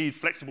if you need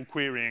flexible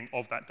querying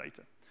of that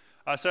data.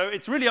 So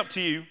it's really up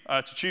to you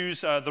to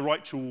choose the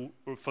right tool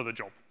for the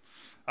job.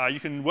 You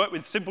can work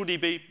with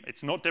SimpleDB.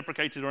 It's not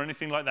deprecated or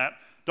anything like that.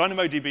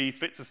 DynamoDB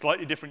fits a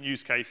slightly different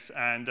use case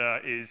and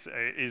is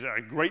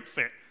a great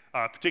fit,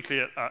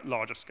 particularly at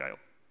larger scale.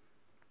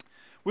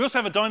 We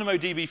also have a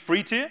DynamoDB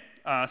free tier.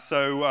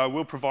 So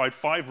we'll provide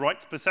 5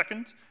 writes per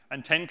second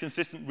and 10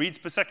 consistent reads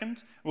per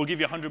second. We'll give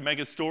you 100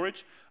 megas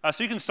storage.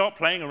 So you can start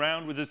playing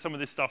around with some of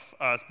this stuff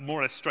more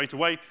or less straight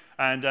away.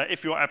 And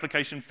if your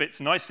application fits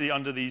nicely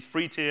under these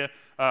free tier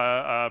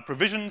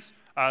provisions,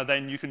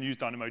 then you can use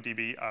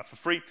DynamoDB for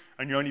free.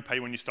 And you only pay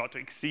when you start to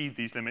exceed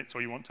these limits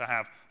or you want to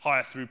have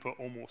higher throughput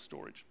or more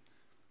storage.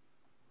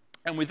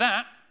 And with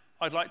that,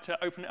 I'd like to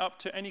open it up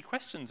to any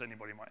questions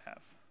anybody might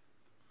have.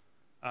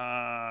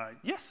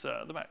 Yes, sir,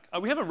 at the back.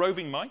 We have a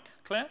roving mic.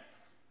 Claire?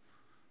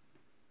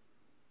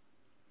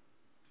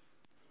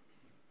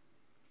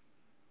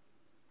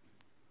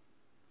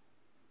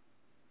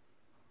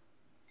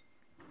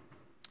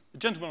 The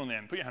gentleman on the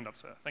end. Put your hand up,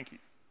 sir. Thank you.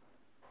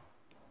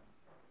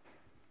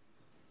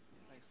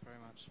 Thanks very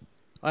much.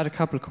 I had a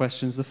couple of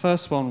questions. The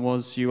first one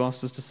was you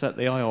asked us to set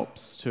the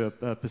IOPS to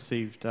a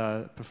perceived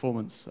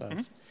performance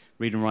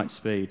read and write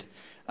speed,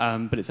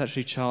 but it's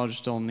actually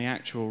charged on the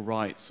actual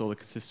writes or the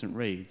consistent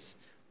reads.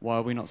 Why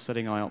are we not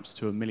setting IOPS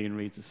to 1 million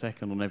reads a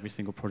second on every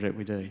single project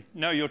we do?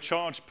 No, you're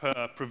charged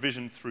per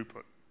provision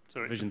throughput.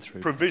 So it's a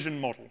provision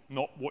model,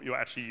 not what you're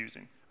actually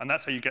using. And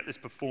that's how you get this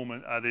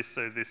performance,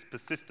 this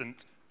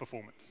persistent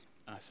performance.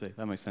 I see,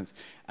 that makes sense.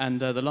 And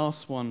the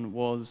last one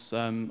was,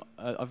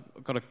 I've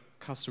got a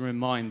customer in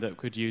mind that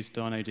could use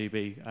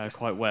DynamoDB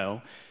quite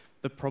well.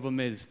 The problem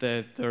is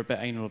they're a bit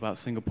anal about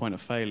single point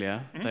of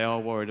failure. Mm-hmm. They are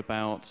worried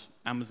about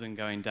Amazon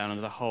going down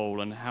into the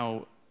hole, and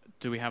how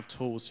do we have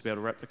tools to be able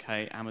to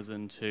replicate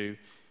Amazon to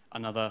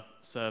another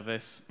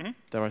service,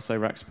 dare I say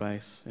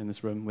Rackspace, in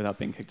this room without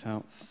being kicked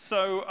out?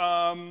 So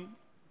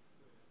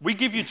we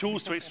give you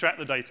tools to extract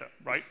the data,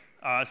 right?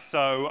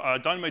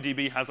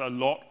 DynamoDB has a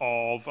lot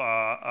of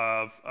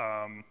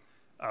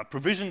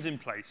provisions in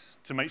place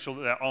to make sure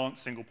that there aren't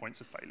single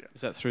points of failure.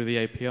 Is that through the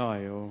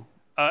API or?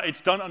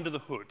 It's done under the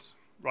hood,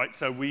 right?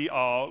 So we're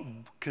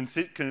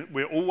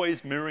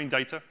always mirroring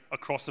data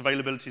across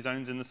availability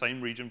zones in the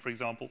same region, for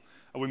example.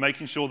 And we're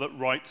making sure that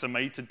writes are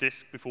made to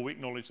disk before we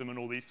acknowledge them and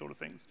all these sort of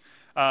things.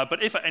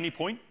 But if at any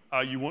point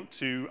you want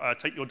to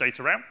take your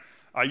data out,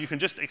 you can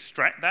just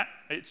extract that.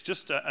 It's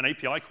just an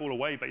API call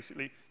away,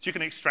 basically. So you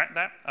can extract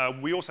that.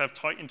 We also have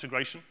tight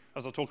integration,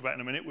 as I'll talk about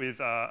in a minute, with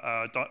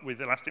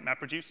Elastic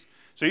MapReduce.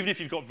 So even if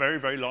you've got very,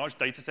 very large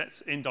data sets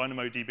in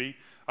DynamoDB,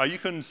 you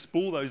can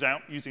spool those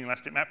out using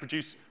Elastic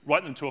MapReduce,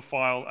 write them to a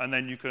file, and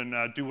then you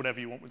can do whatever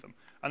you want with them.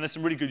 And there's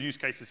some really good use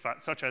cases for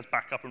that, such as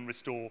backup and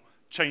restore,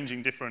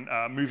 changing different,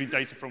 moving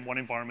data from one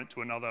environment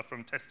to another,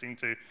 from testing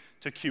to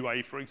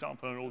QA, for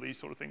example, and all these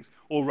sort of things,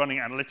 or running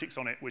analytics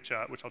on it, which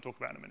I'll talk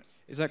about in a minute.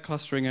 Is that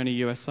clustering only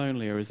US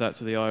only, or is that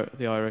to the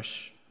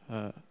Irish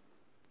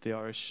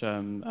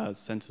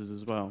centers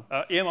as well?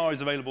 EMR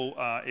is available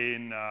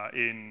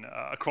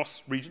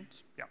across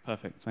regions. Yeah.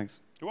 Perfect.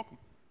 Thanks. You're welcome.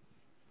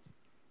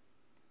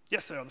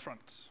 Yes, sir, on the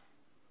front.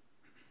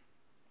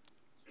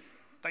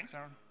 Thanks,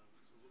 Aaron.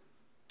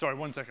 Sorry,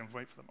 1 second.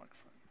 Wait for the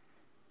microphone.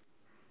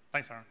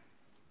 Thanks, Aaron.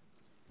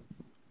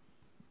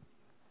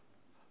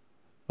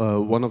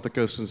 One of the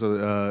questions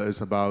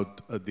is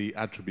about the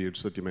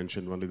attributes that you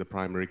mentioned, only the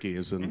primary key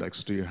is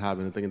indexed. Do you have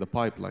anything in the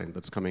pipeline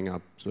that's coming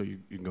up? So are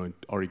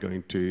you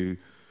going to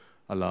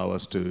allow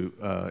us to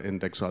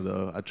index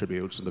other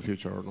attributes in the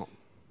future or not?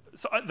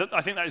 So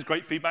I think that is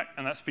great feedback,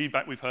 and that's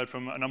feedback we've heard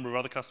from a number of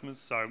other customers.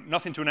 So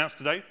nothing to announce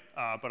today,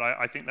 but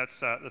I think that's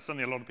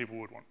something a lot of people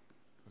would want.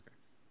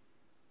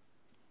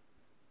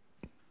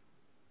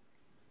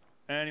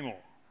 Okay. Any more?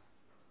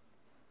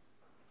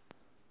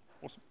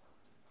 Awesome.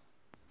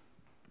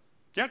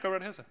 Yeah, go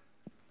right ahead, sir.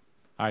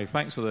 Hi,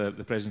 thanks for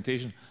the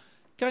presentation.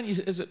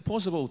 Is it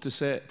possible to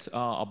set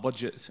a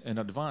budget in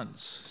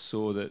advance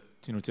so that,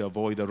 to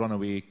avoid a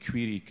runaway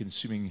query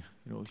consuming,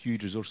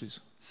 huge resources?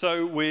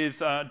 So with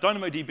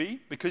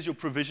DynamoDB, because you're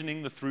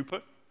provisioning the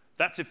throughput,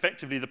 that's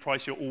effectively the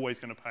price you're always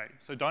going to pay.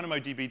 So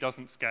DynamoDB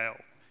doesn't scale.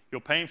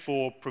 You're paying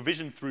for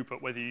provisioned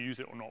throughput whether you use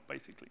it or not,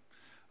 basically.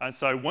 And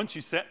so once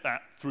you set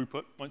that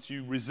throughput, once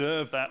you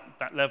reserve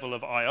that level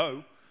of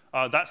I/O,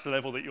 that's the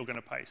level that you're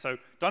going to pay. So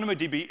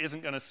DynamoDB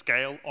isn't going to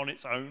scale on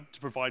its own to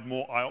provide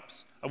more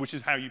IOPS, which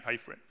is how you pay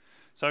for it.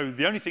 So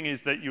the only thing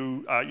is that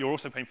you're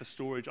also paying for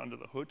storage under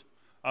the hood.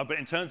 But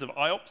in terms of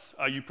IOPS,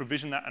 you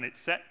provision that and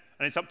it's set.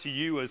 And it's up to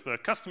you as the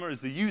customer,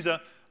 as the user,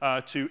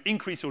 to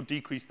increase or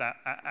decrease that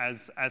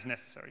as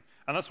necessary.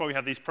 And that's why we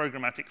have these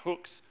programmatic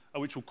hooks,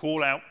 which will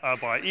call out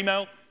via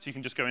email, so you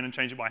can just go in and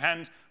change it by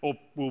hand, or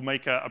we'll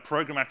make a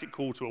programmatic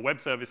call to a web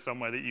service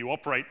somewhere that you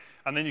operate,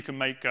 and then you can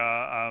make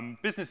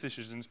business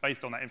decisions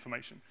based on that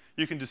information.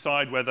 You can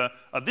decide whether,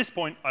 at this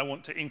point, I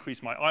want to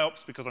increase my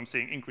IOPS because I'm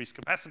seeing increased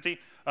capacity,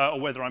 or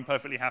whether I'm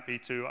perfectly happy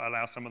to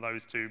allow some of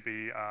those to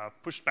be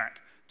pushed back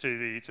to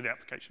the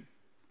application.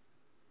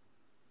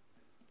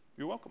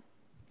 You're welcome.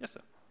 Yes,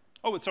 sir.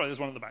 Oh, sorry, there's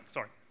one at the back.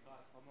 Sorry.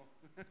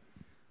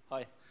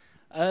 Hi.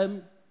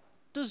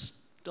 Does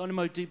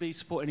DynamoDB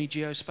support any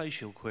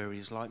geospatial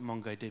queries like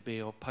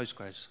MongoDB or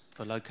Postgres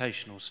for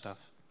locational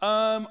stuff?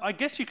 I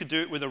guess you could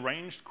do it with a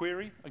ranged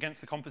query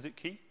against the composite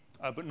key,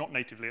 but not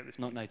natively at this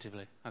point. Not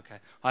natively. OK.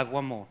 I have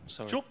one more.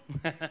 Sorry. Sure.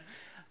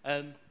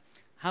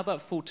 How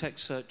about full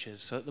text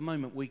searches? So at the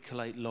moment, we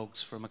collate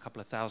logs from a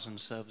couple of thousand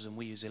servers, and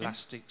we use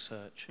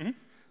Elasticsearch.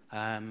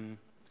 Mm-hmm.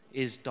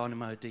 Is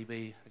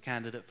DynamoDB a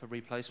candidate for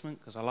replacement?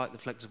 Because I like the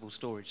flexible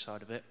storage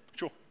side of it.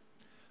 Sure.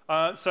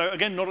 So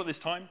again, not at this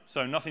time,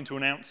 so nothing to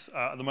announce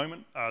at the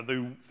moment.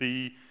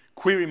 The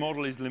query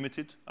model is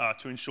limited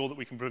to ensure that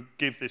we can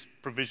give this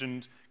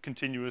provisioned,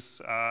 continuous,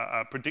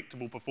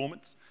 predictable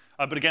performance.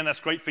 But again,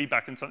 that's great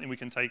feedback and something we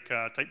can take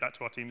back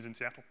to our teams in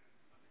Seattle.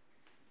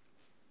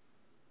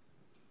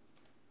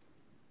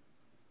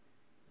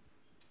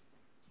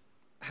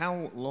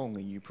 How long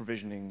are you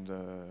provisioning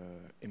the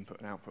input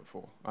and output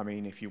for? I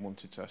mean, if you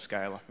wanted to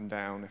scale up and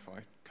down, if I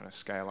kind of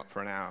scale up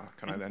for an hour,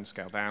 can I then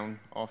scale down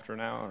after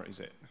an hour, or is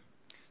it?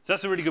 So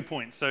that's a really good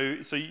point. So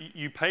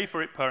you pay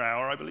for it per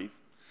hour, I believe.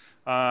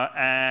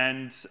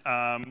 And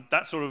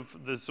that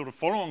the sort of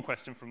follow-on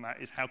question from that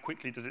is how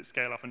quickly does it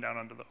scale up and down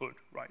under the hood,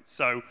 right?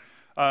 So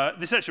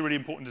this is actually a really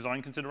important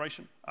design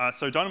consideration.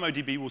 So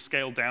DynamoDB will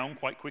scale down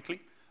quite quickly.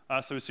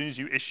 So as soon as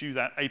you issue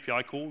that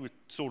API call, we're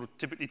sort of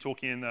typically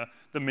talking in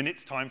the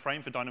minutes time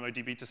frame for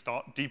DynamoDB to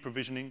start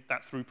deprovisioning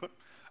that throughput.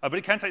 But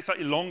it can take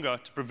slightly longer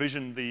to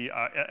provision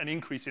an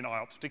increase in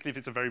IOPS, particularly if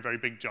it's a very, very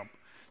big jump.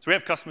 So we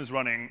have customers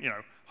running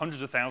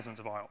hundreds of thousands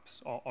of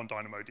IOPS on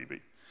DynamoDB.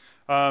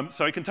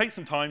 So it can take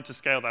some time to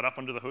scale that up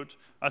under the hood.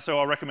 So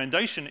our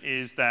recommendation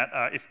is that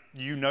if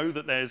you know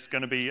that there's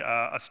going to be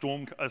a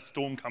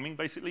storm coming,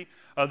 basically,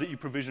 that you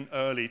provision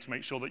early to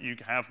make sure that you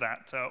have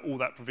all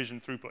that provision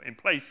throughput in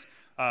place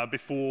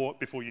before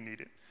you need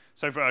it.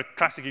 So for a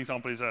classic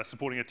example is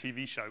supporting a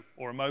TV show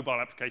or a mobile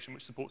application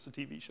which supports a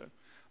TV show.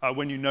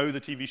 When you know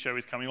the TV show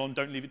is coming on,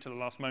 don't leave it to the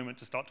last moment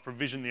to start to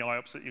provision the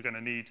IOPS that you're going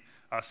to need.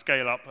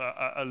 Scale up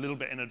a little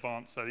bit in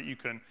advance so that you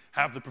can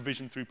have the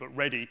provision throughput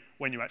ready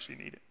when you actually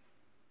need it.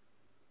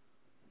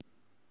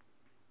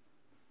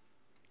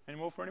 Any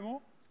more for any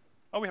more?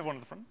 Oh, we have one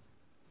at the front.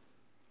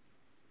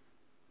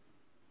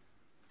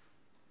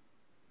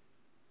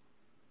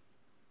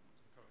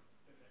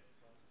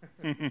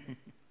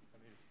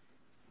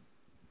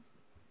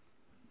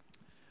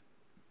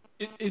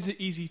 Is it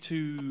easy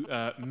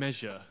to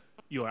measure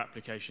your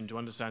application to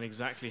understand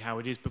exactly how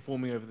it is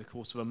performing over the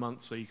course of a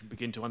month, so you can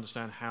begin to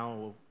understand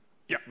how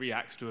it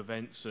reacts to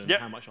events and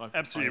how much I've...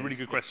 Absolutely, a really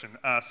good question.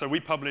 So we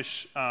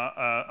publish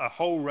a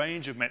whole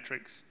range of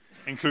metrics,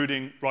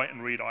 including write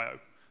and read I/O.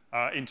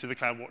 Into the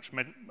CloudWatch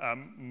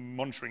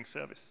monitoring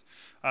service.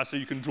 So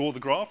you can draw the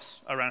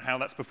graphs around how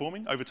that's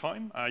performing over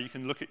time. You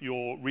can look at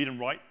your read and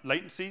write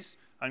latencies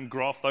and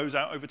graph those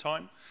out over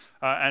time.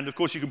 And of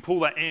course, you can pull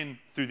that in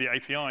through the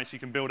API, so you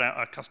can build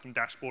out a custom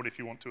dashboard if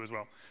you want to as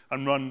well,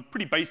 and run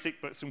pretty basic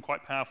but some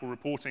quite powerful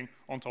reporting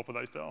on top of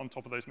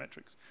those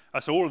metrics.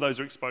 So all of those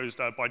are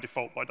exposed by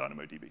default by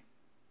DynamoDB.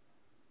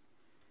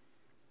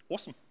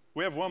 Awesome.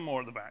 We have one more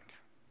at the back.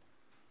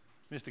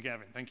 Mr.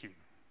 Gavin, thank you.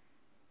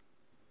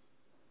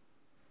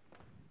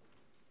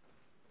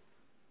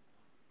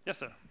 Yes,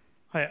 sir.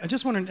 Hi, I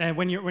just wondered,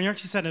 when you're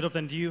actually setting it up,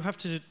 then do you have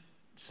to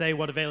say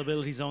what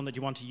availability zone that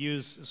you want to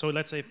use? So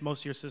let's say if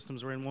most of your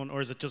systems were in one, or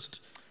is it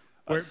just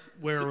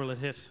where will it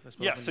hit? I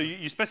suppose, yeah, so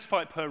you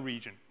specify it per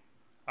region.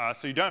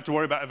 So you don't have to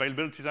worry about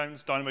availability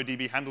zones.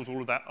 DynamoDB handles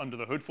all of that under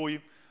the hood for you.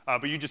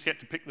 But you just get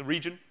to pick the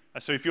region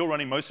So if you're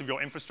running most of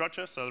your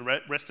infrastructure, so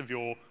the rest of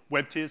your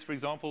web tiers, for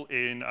example,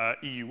 in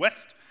EU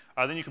West,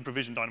 then you can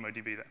provision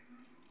DynamoDB there.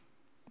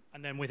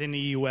 And then within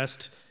EU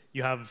West,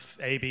 you have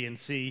A, B, and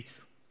C.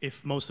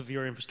 If most of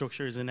your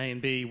infrastructure is in A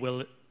and B,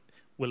 will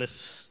it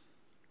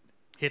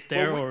hit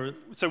there? Or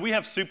so we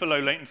have super low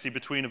latency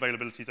between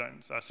availability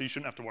zones, so you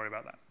shouldn't have to worry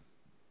about that.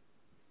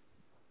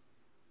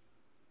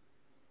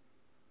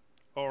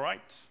 All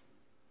right.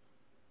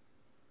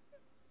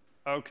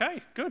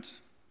 OK, good.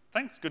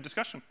 Thanks, good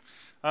discussion.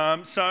 So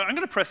I'm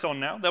going to press on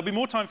now. There'll be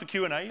more time for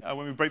Q&A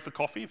when we break for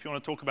coffee. If you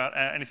want to talk about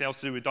anything else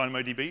to do with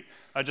DynamoDB,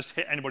 just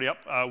hit anybody up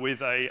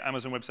with a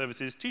Amazon Web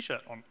Services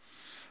t-shirt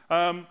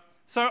on.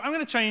 So I'm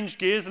going to change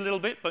gears a little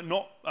bit, but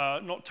not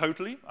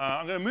totally.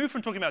 I'm going to move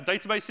from talking about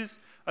databases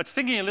to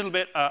thinking a little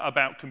bit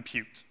about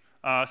compute.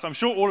 So I'm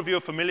sure all of you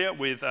are familiar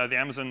with the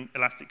Amazon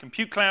Elastic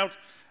Compute Cloud.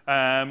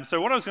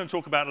 So what I was going to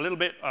talk about a little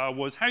bit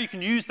was how you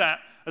can use that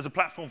as a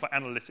platform for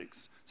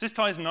analytics. So this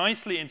ties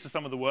nicely into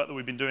some of the work that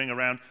we've been doing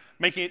around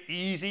making it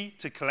easy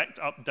to collect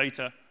up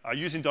data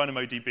using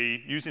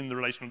DynamoDB, using the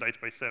relational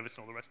database service,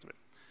 and all the rest of it.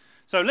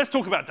 So let's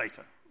talk about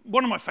data,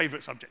 one of my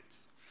favorite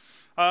subjects.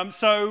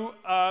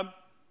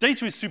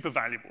 Data is super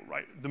valuable,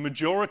 right? The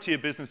majority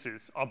of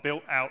businesses are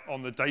built out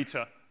on the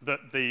data that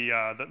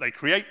they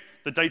create,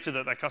 the data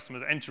that their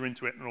customers enter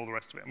into it, and all the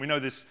rest of it. And we know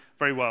this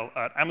very well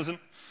at Amazon.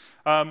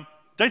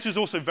 Data is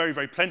also very,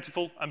 very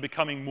plentiful and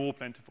becoming more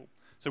plentiful.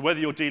 So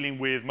whether you're dealing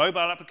with mobile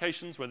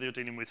applications, whether you're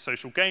dealing with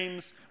social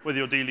games, whether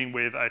you're dealing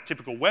with a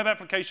typical web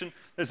application,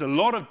 there's a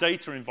lot of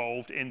data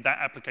involved in that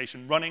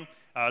application running,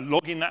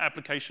 logging that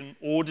application,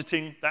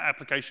 auditing that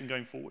application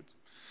going forwards.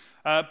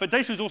 But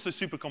data is also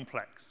super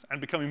complex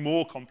and becoming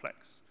more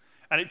complex.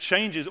 And it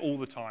changes all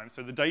the time.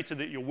 So the data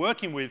that you're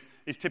working with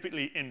is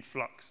typically in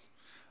flux.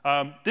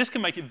 This can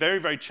make it very,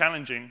 very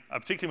challenging,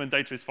 particularly when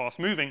data is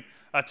fast-moving,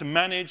 to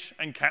manage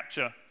and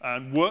capture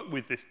and work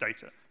with this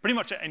data, pretty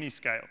much at any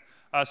scale.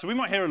 So we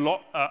might hear a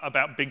lot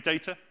about big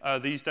data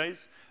these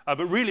days.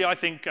 But really, I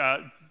think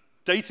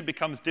data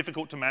becomes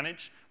difficult to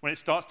manage when it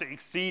starts to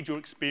exceed your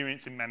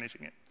experience in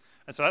managing it.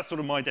 And so that's sort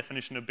of my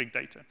definition of big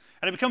data.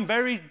 And it becomes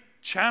very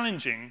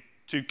challenging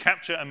to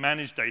capture and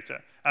manage data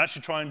and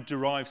actually try and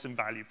derive some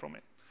value from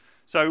it.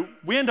 So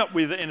we end up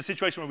in a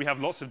situation where we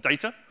have lots of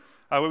data,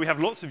 where we have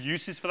lots of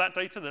uses for that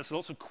data. There's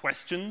lots of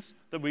questions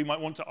that we might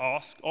want to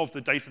ask of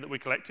the data that we're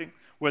collecting,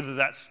 whether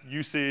that's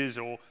uses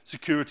or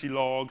security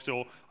logs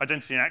or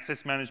identity and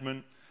access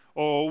management.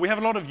 Or we have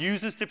a lot of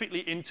users,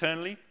 typically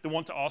internally, that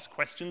want to ask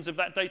questions of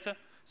that data.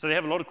 So they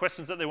have a lot of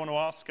questions that they want to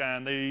ask,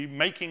 and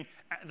making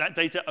that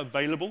data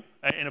available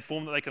in a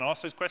form that they can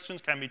ask those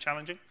questions can be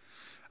challenging.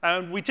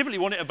 And we typically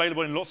want it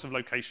available in lots of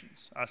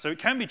locations. So it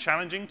can be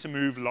challenging to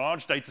move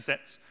large data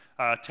sets,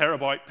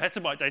 terabyte,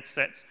 petabyte data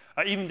sets,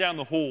 even down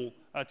the hall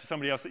to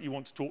somebody else that you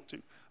want to talk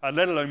to,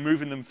 let alone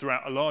moving them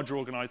throughout a larger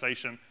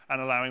organization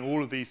and allowing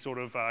all of these sort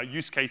of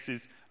use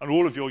cases and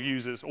all of your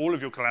users, all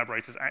of your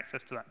collaborators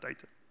access to that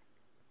data.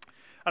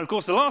 And of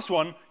course, the last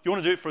one, you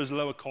want to do it for as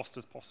low a cost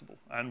as possible.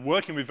 And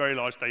working with very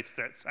large data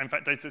sets, in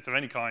fact, data sets of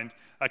any kind,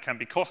 can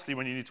be costly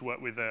when you need to work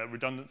with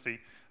redundancy.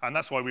 And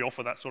that's why we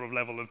offer that sort of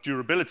level of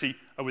durability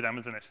with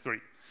Amazon S3.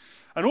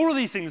 And all of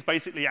these things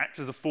basically act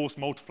as a force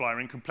multiplier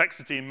in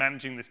complexity in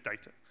managing this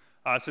data.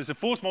 So it's a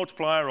force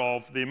multiplier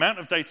of the amount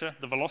of data,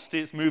 the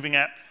velocity it's moving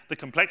at, the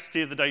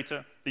complexity of the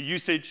data, the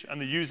usage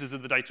and the users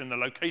of the data, and the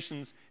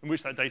locations in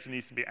which that data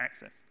needs to be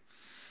accessed.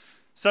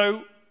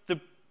 So the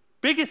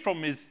biggest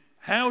problem is,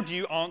 how do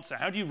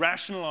you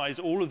rationalize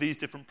all of these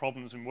different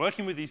problems in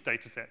working with these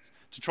data sets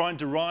to try and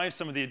derive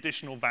some of the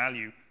additional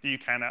value that you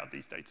can out of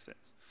these data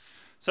sets?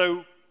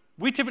 So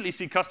we typically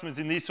see customers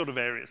in these sort of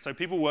areas. So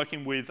people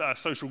working with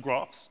social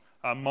graphs,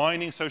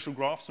 mining social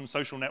graphs from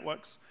social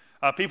networks,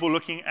 people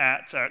looking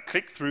at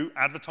click-through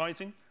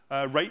advertising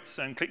rates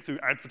and click-through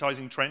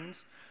advertising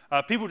trends,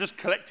 people just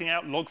collecting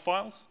out log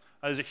files.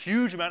 There's a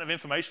huge amount of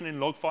information in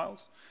log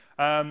files.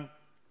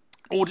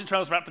 Audit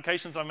trails of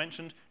applications I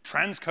mentioned,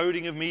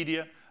 transcoding of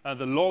media,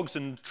 the logs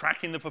and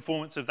tracking the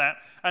performance of that,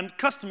 and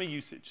customer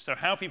usage, so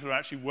how people are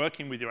actually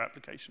working with your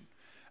application.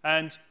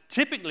 And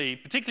typically,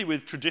 particularly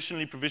with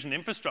traditionally provisioned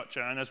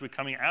infrastructure, and as we're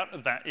coming out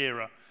of that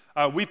era,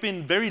 we've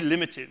been very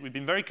limited, we've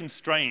been very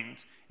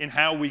constrained in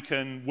how we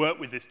can work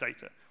with this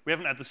data. We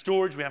haven't had the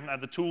storage, we haven't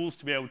had the tools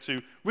to be able to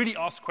really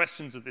ask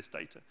questions of this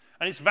data.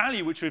 And its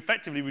value, which we've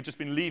just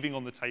been leaving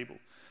on the table.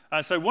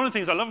 So one of the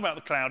things I love about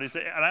the cloud is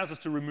that it allows us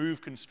to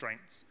remove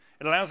constraints.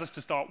 It allows us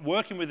to start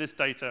working with this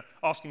data,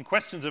 asking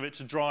questions of it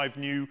to drive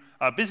new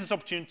business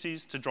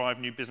opportunities, to drive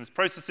new business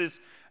processes.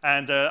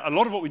 And a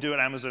lot of what we do at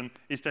Amazon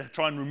is to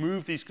try and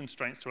remove these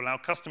constraints to allow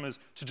customers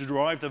to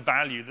derive the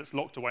value that's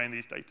locked away in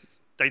these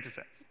data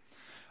sets.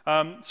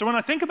 So when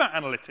I think about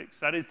analytics,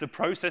 that is the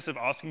process of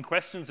asking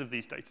questions of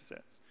these data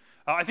sets.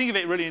 I think of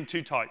it really in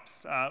two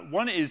types.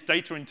 One is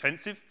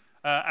data-intensive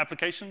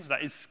applications,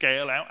 that is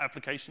scale-out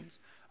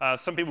applications.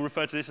 Some people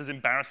refer to this as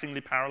embarrassingly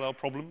parallel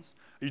problems.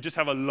 You just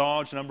have a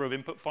large number of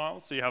input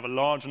files, so you have a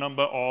large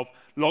number of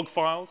log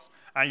files,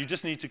 and you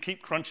just need to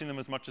keep crunching them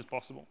as much as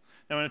possible.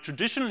 Now, in a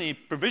traditionally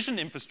provisioned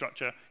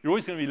infrastructure, you're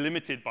always going to be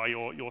limited by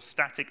your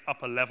static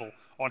upper level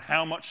on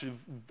how much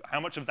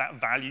of that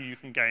value you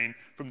can gain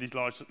from these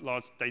large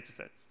data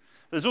sets.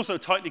 There's also a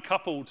tightly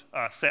coupled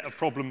set of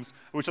problems,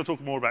 which I'll talk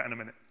more about in a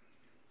minute.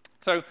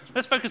 So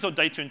let's focus on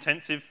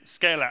data-intensive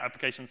scale-out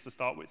applications to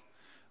start with.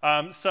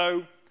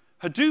 So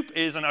Hadoop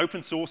is an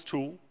open source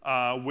tool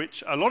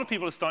which a lot of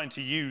people are starting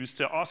to use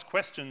to ask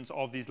questions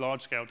of these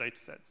large-scale data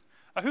sets.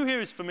 Who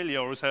here is familiar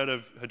or has heard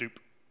of Hadoop?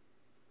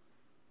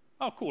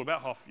 Oh, cool,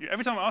 about half of you.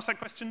 Every time I ask that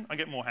question, I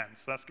get more hands,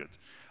 so that's good.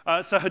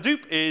 So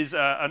Hadoop is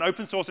an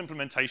open source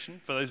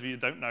implementation, for those of you who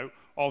don't know,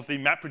 of the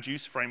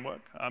MapReduce framework.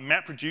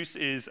 MapReduce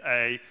is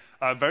a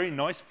very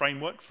nice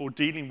framework for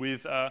dealing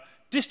with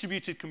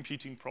distributed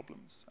computing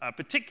problems,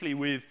 particularly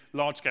with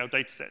large-scale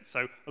data sets,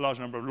 so a large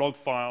number of log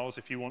files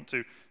if you want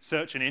to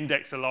search and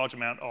index a large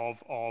amount of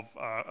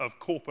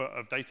corpora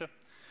of data.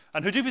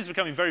 And Hadoop is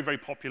becoming very, very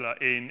popular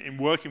in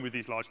working with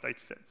these large data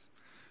sets.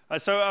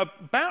 So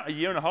about a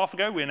year and a half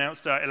ago, we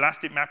announced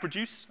Elastic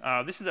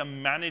MapReduce. This is a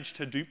managed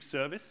Hadoop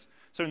service.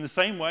 So in the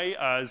same way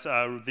as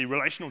the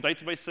relational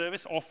database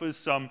service offers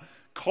some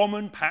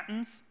common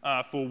patterns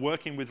for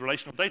working with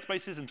relational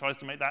databases and tries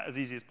to make that as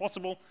easy as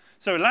possible,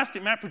 so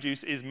Elastic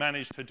MapReduce is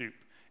managed Hadoop.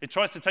 It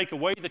tries to take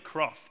away the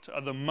cruft,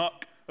 the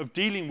muck of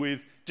dealing with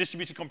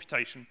distributed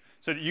computation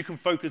so that you can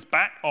focus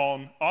back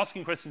on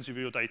asking questions of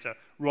your data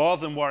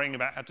rather than worrying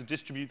about how to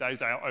distribute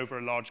those out over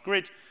a large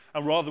grid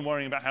and rather than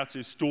worrying about how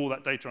to store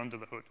that data under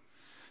the hood.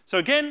 So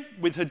again,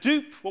 with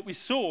Hadoop, what we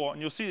saw,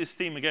 and you'll see this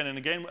theme again and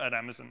again at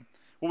Amazon,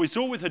 what we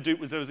saw with Hadoop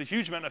was there was a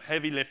huge amount of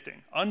heavy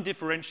lifting,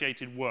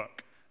 undifferentiated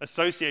work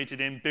associated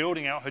in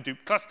building out Hadoop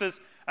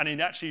clusters and in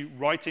actually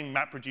writing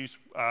MapReduce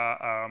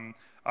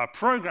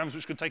programs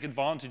which could take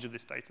advantage of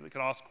this data, that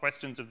could ask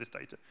questions of this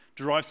data,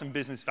 derive some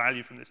business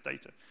value from this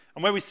data.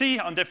 And where we see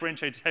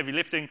undifferentiated heavy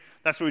lifting,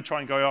 that's where we try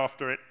and go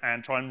after it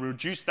and try and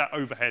reduce that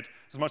overhead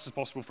as much as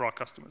possible for our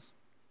customers.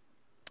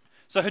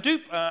 So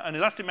Hadoop and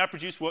Elastic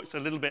MapReduce works a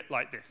little bit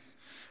like this.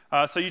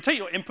 So you take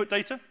your input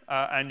data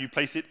and you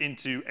place it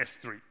into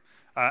S3.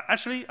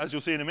 Actually, as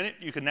you'll see in a minute,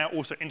 you can now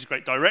also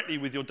integrate directly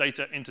with your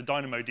data into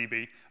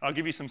DynamoDB. I'll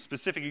give you some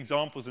specific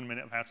examples in a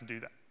minute of how to do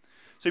that.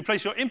 So you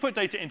place your input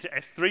data into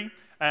S3,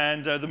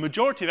 and the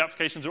majority of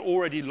applications are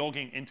already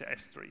logging into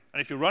S3. And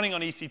if you're running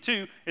on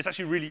EC2, it's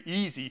actually really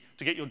easy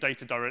to get your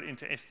data directly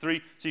into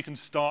S3, so you can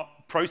start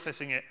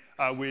processing it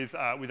with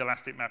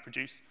Elastic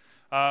MapReduce.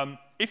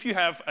 If you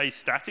have a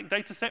static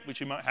data set, which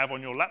you might have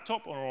on your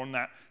laptop or on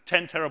that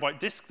 10 terabyte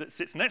disk that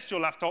sits next to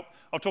your laptop,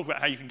 I'll talk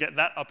about how you can get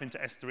that up into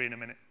S3 in a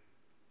minute.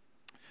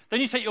 Then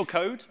you take your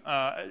code.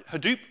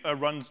 Hadoop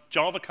runs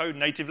Java code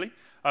natively,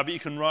 but you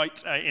can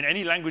write in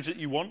any language that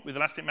you want with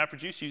Elastic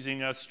MapReduce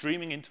using a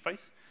streaming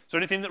interface. So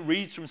anything that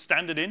reads from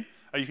standard in,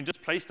 you can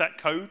just place that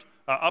code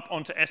up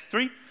onto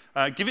S3,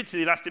 give it to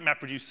the Elastic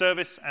MapReduce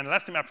service, and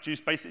Elastic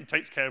MapReduce basically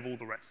takes care of all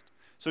the rest.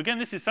 So again,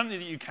 this is something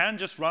that you can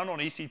just run on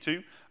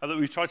EC2 that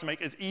we've tried to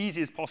make as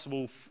easy as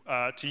possible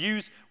to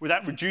use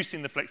without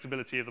reducing the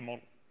flexibility of the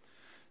model.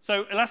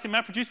 So Elastic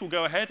MapReduce will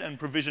go ahead and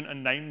provision a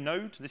name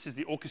node. This is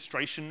the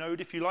orchestration node,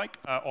 if you like,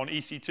 on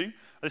EC2.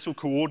 This will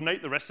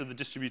coordinate the rest of the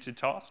distributed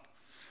task.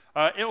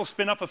 It will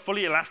spin up a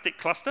fully elastic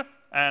cluster,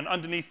 and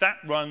underneath that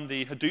run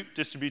the Hadoop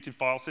distributed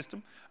file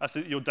system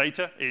so that your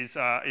data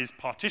is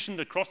partitioned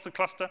across the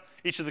cluster.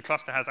 Each of the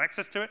cluster has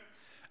access to it.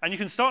 And you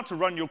can start to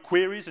run your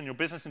queries and your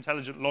business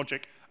intelligent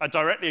logic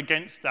directly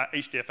against that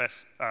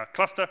HDFS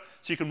cluster.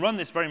 So you can run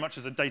this very much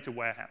as a data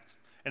warehouse.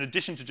 In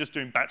addition to just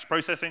doing batch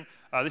processing,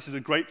 this is a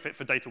great fit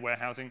for data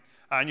warehousing.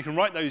 And you can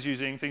write those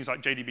using things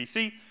like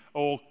JDBC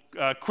or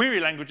query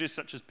languages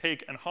such as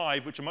Pig and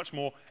Hive, which are much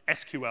more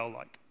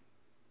SQL-like.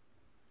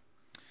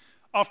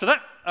 After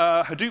that,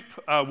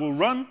 Hadoop will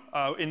run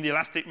in the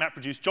Elastic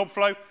MapReduce job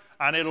flow,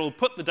 and it'll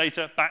put the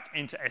data back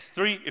into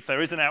S3 if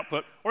there is an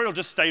output, or it'll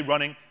just stay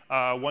running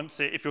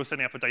if you're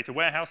setting up a data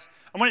warehouse.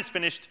 And when it's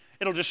finished,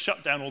 it'll just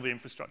shut down all the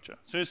infrastructure.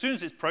 So as soon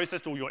as it's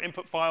processed all your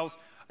input files,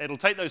 it'll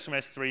take those from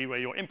S3 where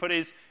your input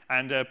is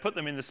and put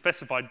them in the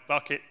specified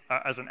bucket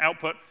as an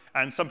output.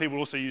 And some people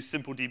also use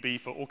SimpleDB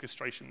for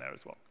orchestration there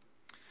as well.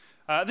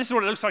 This is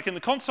what it looks like in the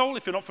console.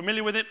 If you're not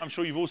familiar with it, I'm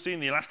sure you've all seen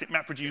the Elastic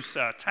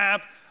MapReduce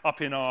tab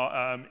up in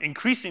our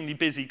increasingly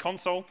busy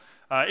console.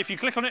 If you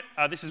click on it,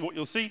 this is what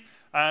you'll see.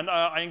 And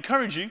I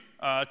encourage you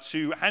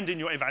to hand in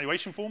your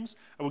evaluation forms.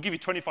 We'll give you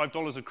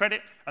 $25 of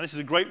credit. And this is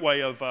a great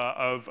way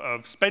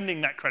of spending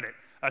that credit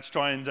to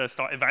try and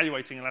start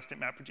evaluating Elastic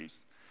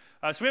MapReduce.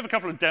 So we have a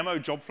couple of demo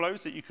job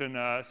flows that you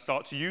can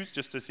start to use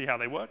just to see how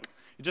they work.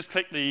 You just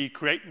click the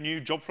Create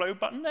New Job Flow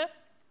button there.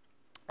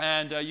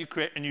 And you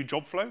create a new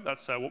job flow.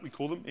 That's what we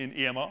call them in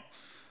EMR.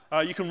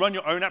 You can run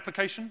your own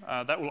application.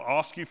 That will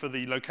ask you for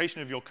the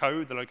location of your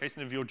code, the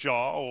location of your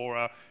jar,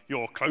 or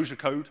your closure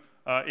code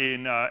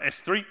in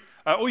S3.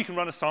 Or you can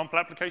run a sample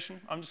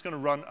application. I'm just going to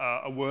run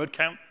a word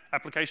count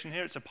application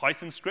here. It's a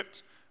Python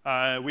script.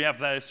 We have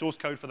the source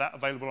code for that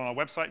available on our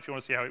website if you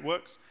want to see how it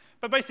works.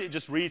 But basically, it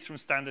just reads from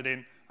standard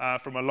in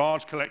from a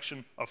large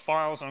collection of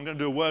files. And I'm going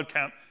to do a word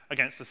count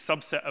against a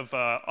subset of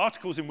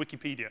articles in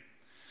Wikipedia.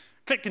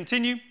 Click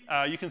Continue.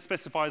 You can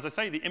specify, as I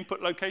say, the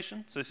input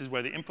location. So this is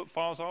where the input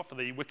files are for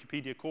the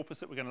Wikipedia corpus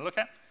that we're going to look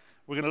at.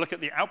 We're going to look at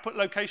the output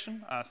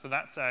location. So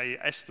that's a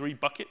S3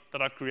 bucket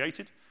that I've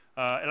created.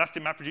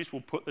 Elastic MapReduce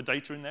will put the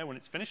data in there when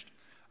it's finished.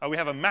 We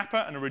have a mapper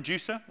and a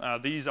reducer.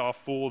 These are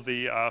for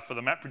the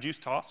MapReduce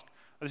task.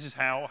 This is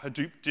how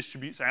Hadoop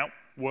distributes out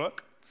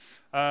work.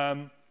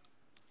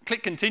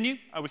 Click Continue.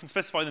 We can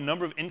specify the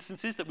number of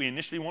instances that we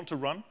initially want to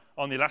run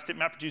on the Elastic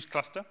MapReduce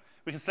cluster.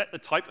 We can select the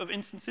type of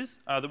instances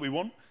that we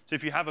want. So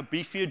if you have a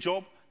beefier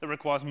job that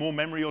requires more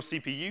memory or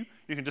CPU,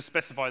 you can just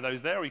specify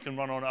those there, or you can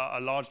run on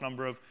a large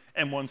number of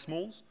M1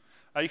 smalls.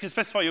 You can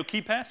specify your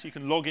key pair, so you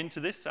can log into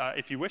this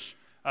if you wish,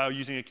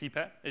 using a key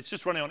pair. It's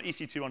just running on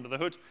EC2 under the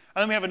hood.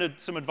 And then we have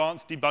some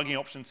advanced debugging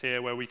options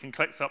here where we can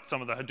collect up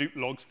some of the Hadoop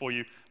logs for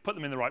you, put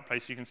them in the right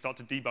place so you can start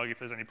to debug if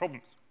there's any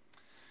problems.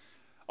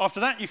 After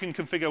that, you can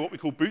configure what we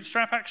call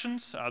bootstrap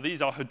actions.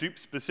 These are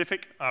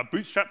Hadoop-specific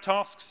bootstrap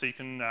tasks, so you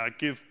can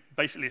give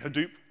basically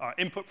Hadoop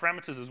input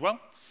parameters as well.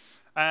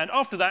 And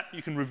after that,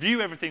 you can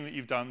review everything that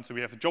you've done. So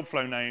we have a job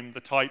flow name, the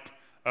type,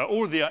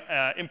 all of the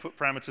input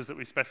parameters that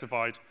we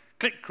specified.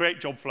 Click Create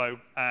Job Flow,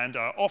 and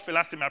off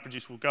Elastic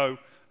MapReduce will go,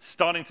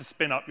 starting to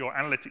spin up your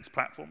analytics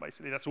platform,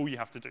 basically. That's all you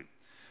have to do.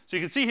 So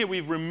you can see here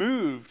we've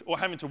removed or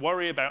having to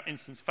worry about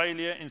instance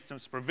failure,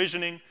 instance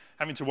provisioning,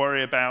 having to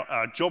worry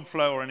about job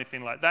flow or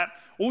anything like that.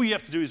 All you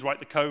have to do is write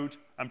the code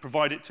and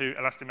provide it to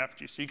Elastic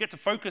MapReduce. So you get to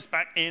focus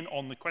back in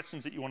on the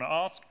questions that you want to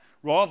ask,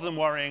 rather than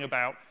worrying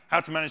about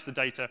how to manage the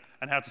data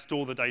and how to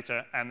store the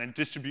data and then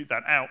distribute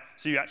that out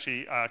so you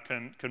actually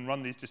can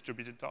run these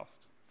distributed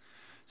tasks.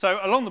 So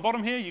along the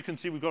bottom here, you can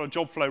see we've got a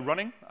job flow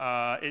running.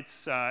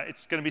 It's going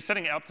to be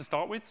setting it up to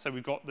start with. So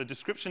we've got the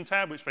description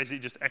tab, which basically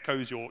just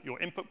echoes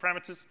your input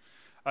parameters.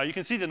 You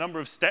can see the number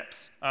of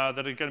steps that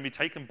are going to be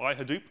taken by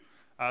Hadoop.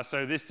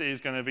 So this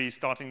is going to be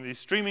starting the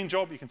streaming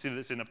job. You can see that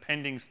it's in a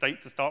pending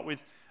state to start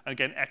with. And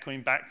again,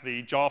 echoing back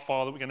the jar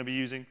file that we're going to be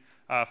using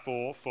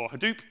for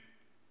Hadoop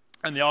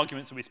and the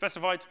arguments that we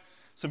specified.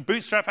 Some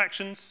bootstrap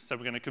actions, so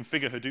we're going to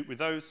configure Hadoop with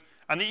those,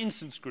 and the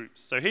instance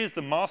groups. So here's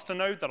the master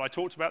node that I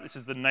talked about. This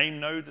is the name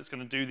node that's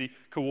going to do the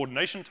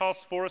coordination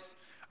tasks for us.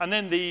 And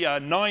then the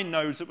 9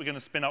 nodes that we're going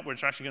to spin up,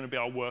 which are actually going to be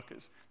our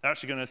workers. They're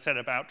actually going to set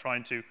about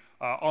trying to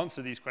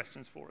answer these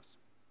questions for us.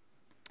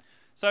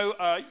 So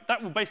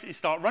that will basically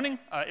start running.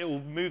 It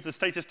will move the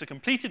status to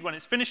completed when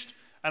it's finished.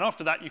 And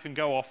after that, you can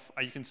go off.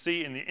 You can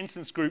see in the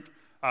instance group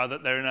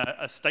that they're in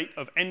a state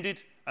of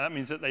ended, and that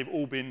means that they've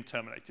all been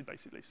terminated,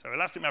 basically. So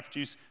Elastic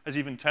MapReduce has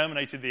even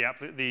terminated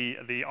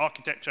the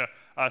architecture,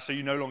 so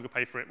you no longer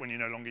pay for it when you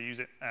no longer use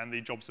it, and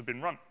the jobs have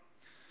been run.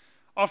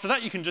 After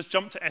that, you can just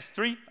jump to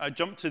S3,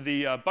 jump to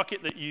the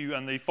bucket that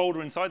and the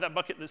folder inside that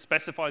bucket that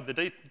specified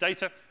the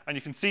data, and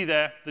you can see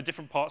there the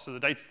different parts of the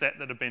data set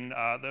that have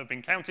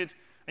been counted,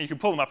 and you can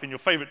pull them up in your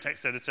favorite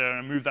text editor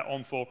and move that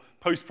on for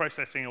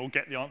post-processing or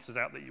get the answers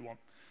out that you want.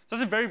 So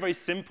that's a very, very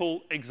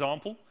simple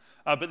example.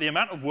 But the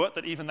amount of work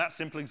that even that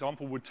simple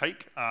example would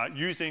take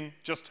using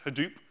just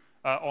Hadoop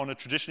on a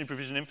traditionally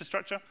provisioned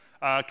infrastructure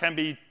can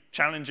be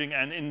challenging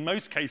and, in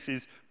most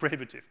cases,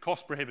 prohibitive,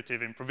 cost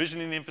prohibitive in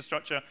provisioning the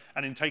infrastructure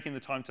and in taking the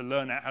time to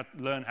learn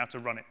how to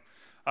run it.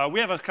 We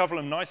have a couple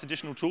of nice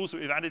additional tools that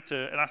we've added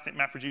to Elastic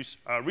MapReduce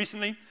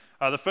recently.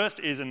 The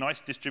first is a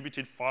nice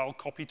distributed file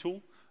copy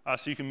tool,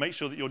 so you can make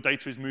sure that your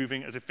data is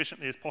moving as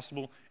efficiently as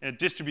possible in a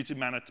distributed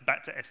manner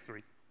back to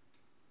S3.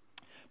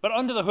 But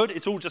under the hood,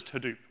 it's all just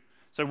Hadoop.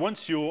 So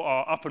once you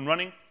are up and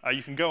running,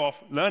 you can go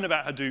off, learn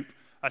about Hadoop,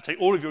 take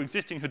all of your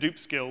existing Hadoop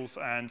skills,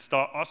 and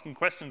start asking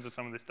questions of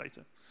some of this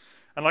data.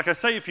 And like I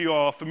say, if you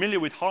are familiar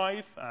with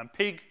Hive,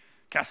 Pig,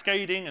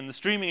 cascading, and the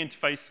streaming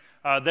interface,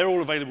 they're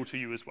all available to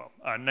you as well,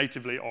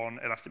 natively on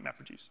Elastic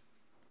MapReduce.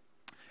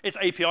 It's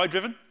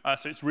API-driven,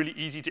 so it's really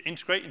easy to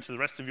integrate into the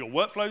rest of your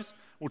workflows.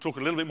 We'll talk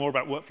a little bit more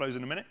about workflows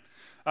in a minute.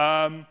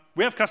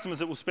 We have customers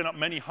that will spin up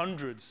many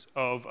hundreds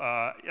of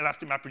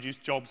Elastic MapReduce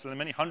jobs and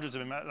many hundreds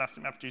of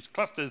Elastic MapReduce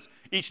clusters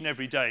each and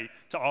every day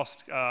to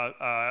ask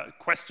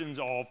questions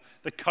of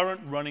the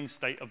current running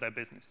state of their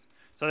business.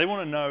 So they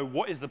want to know,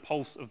 what is the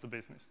pulse of the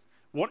business?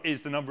 What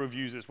is the number of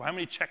users? Well, how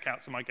many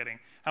checkouts am I getting?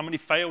 How many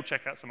failed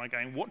checkouts am I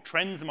getting? What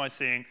trends am I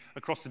seeing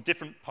across the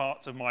different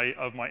parts of my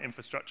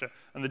infrastructure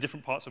and the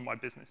different parts of my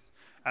business?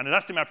 And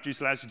Elastic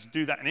MapReduce allows you to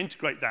do that and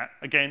integrate that,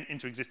 again,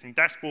 into existing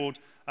dashboard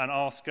and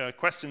ask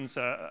questions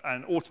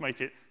and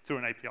automate it through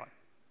an API.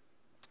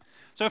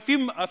 So a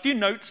few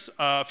notes,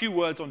 a few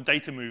words on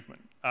data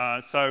movement.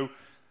 So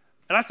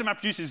Elastic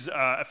MapReduce is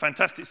a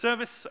fantastic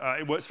service.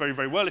 It works very,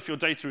 very well if your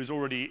data is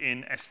already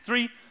in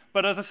S3.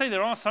 But as I say,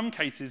 there are some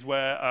cases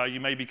where you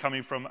may be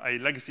coming from a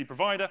legacy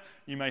provider.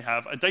 You may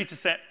have a data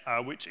set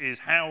which is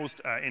housed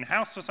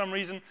in-house for some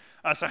reason.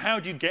 So how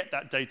do you get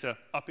that data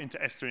up into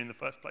S3 in the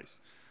first place?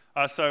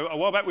 So a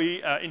while back,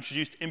 we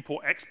introduced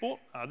import-export.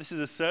 This is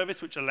a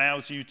service which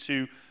allows you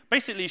to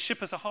basically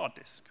ship us a hard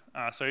disk.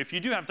 So if you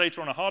do have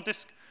data on a hard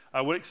disk,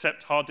 we'll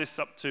accept hard disks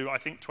up to, I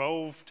think,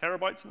 12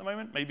 terabytes at the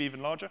moment, maybe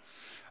even larger.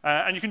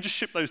 And you can just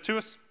ship those to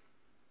us.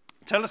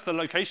 Tell us the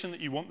location that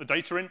you want the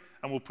data in,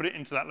 and we'll put it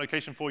into that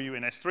location for you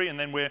in S3, and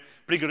then we're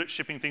pretty good at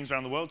shipping things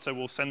around the world, so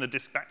we'll send the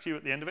disk back to you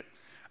at the end of it.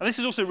 And this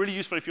is also really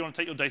useful if you want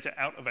to take your data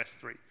out of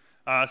S3.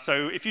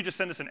 So if you just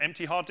send us an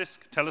empty hard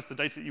disk, tell us the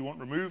data that you want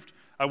removed,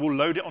 we'll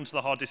load it onto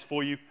the hard disk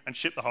for you and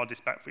ship the hard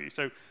disk back for you.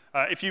 So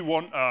if you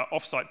want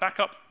off-site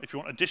backup, if you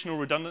want additional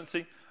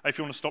redundancy, if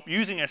you want to stop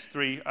using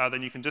S3,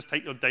 then you can just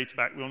take your data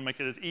back. We want to make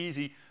it as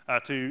easy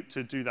to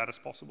do that as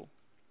possible.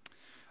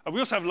 We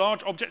also have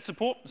large object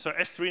support. So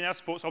S3 now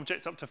supports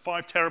objects up to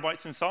 5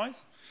 terabytes in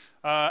size.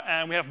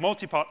 And we have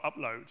multi-part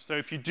upload. So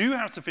if you do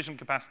have sufficient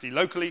capacity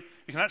locally,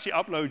 you can actually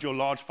upload your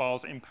large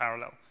files in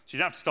parallel. So you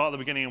don't have to start at the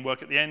beginning and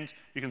work at the end.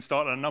 You can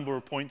start at a number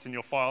of points in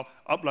your file,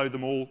 upload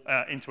them all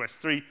into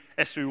S3.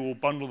 S3 will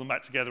bundle them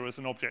back together as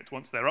an object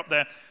once they're up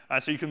there.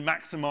 So you can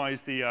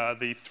maximize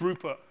the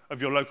throughput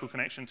of your local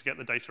connection to get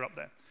the data up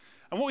there.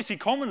 And what we see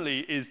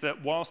commonly is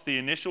that whilst the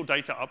initial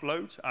data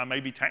upload may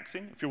be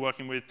taxing, if you're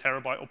working with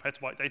terabyte or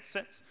petabyte data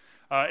sets,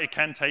 it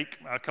can take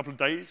a couple of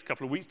days, a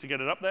couple of weeks to get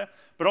it up there.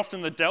 But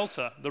often the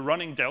delta, the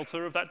running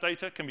delta of that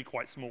data can be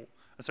quite small.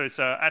 And so it's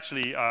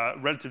actually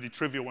relatively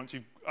trivial once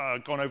you've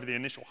gone over the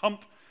initial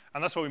hump.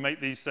 And that's why we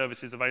make these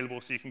services available,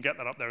 so you can get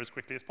that up there as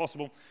quickly as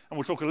possible. And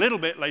we'll talk a little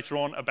bit later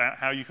on about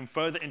how you can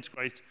further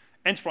integrate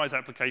enterprise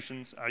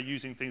applications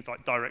using things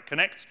like Direct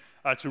Connect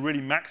to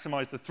really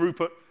maximize the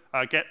throughput,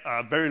 get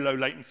very low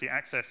latency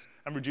access,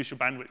 and reduce your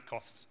bandwidth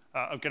costs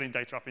of getting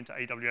data up into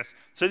AWS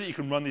so that you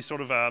can run these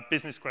sort of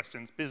business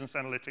questions, business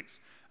analytics,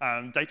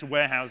 data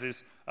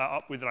warehouses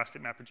up with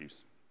Elastic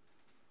MapReduce.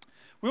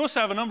 We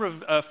also have a number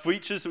of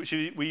features which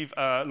we've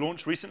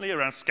launched recently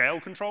around scale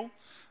control.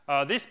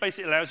 This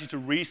basically allows you to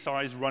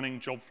resize running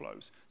job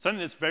flows, something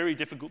that's very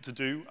difficult to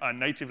do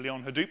natively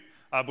on Hadoop,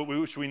 but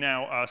which we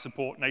now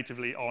support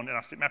natively on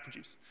Elastic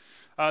MapReduce.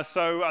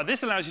 So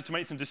this allows you to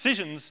make some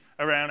decisions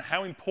around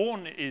how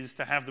important it is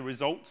to have the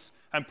results,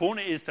 how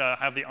important it is to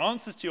have the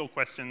answers to your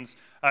questions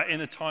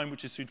in a time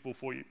which is suitable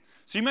for you.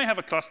 So you may have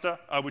a cluster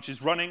which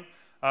is running,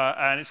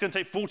 and it's going to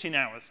take 14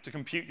 hours to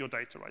compute your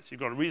data, right? So you've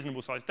got a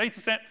reasonable sized data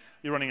set,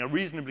 you're running a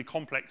reasonably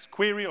complex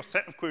query or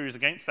set of queries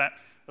against that,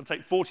 it'll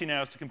take 14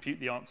 hours to compute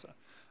the answer.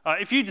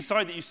 If you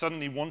decide that you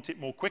suddenly want it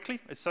more quickly,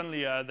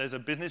 suddenly there's a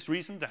business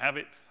reason to have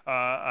it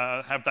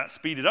have that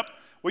speeded up,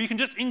 well, you can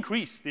just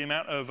increase the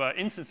amount of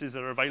instances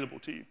that are available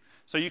to you.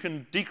 So you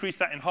can decrease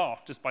that in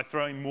half just by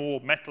throwing more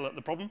metal at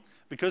the problem.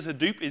 Because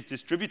Hadoop is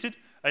distributed,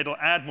 it'll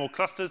add more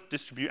clusters,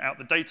 distribute out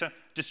the data,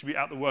 distribute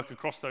out the work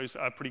across those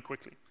pretty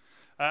quickly.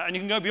 And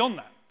you can go beyond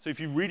that. So if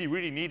you really,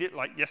 really need it,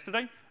 like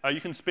yesterday,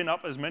 you can spin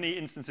up as many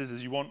instances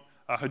as you want.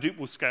 Hadoop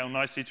will scale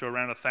nicely to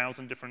around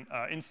 1,000 different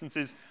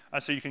instances,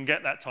 so you can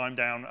get that time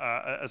down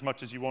as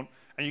much as you want,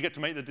 and you get to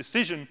make the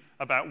decision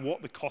about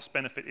what the cost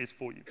benefit is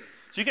for you.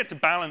 So you get to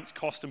balance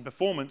cost and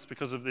performance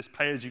because of this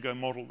pay-as-you-go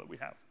model that we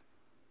have.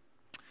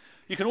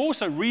 You can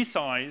also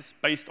resize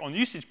based on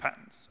usage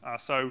patterns.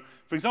 So,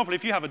 for example,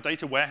 if you have a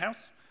data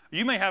warehouse,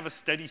 you may have a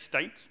steady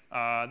state.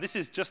 This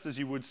is just as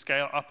you would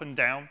scale up and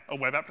down a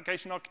web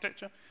application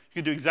architecture.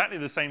 You can do exactly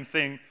the same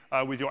thing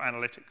with your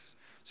analytics.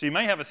 So you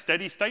may have a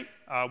steady state,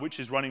 which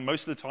is running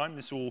most of the time.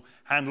 This will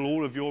handle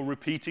all of your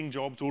repeating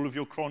jobs, all of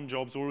your cron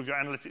jobs, all of your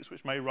analytics,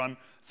 which may run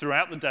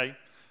throughout the day.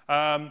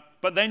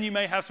 But then you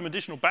may have some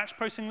additional batch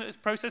processing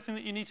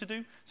that you need to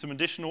do, some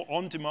additional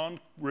on-demand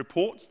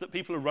reports that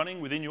people are running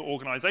within your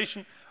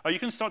organization. You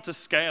can start to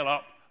scale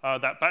up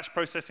that batch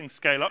processing,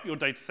 scale up your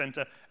data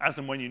center as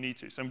and when you need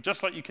to. So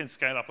just like you can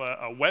scale up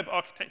a web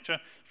architecture,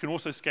 you can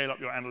also scale up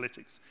your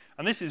analytics.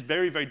 And this is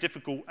very, very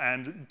difficult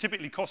and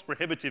typically cost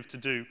prohibitive to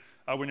do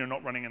when you're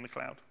not running in the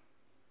cloud.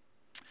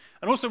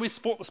 And also we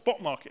support the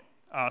spot market.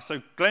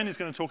 So Glenn is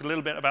going to talk a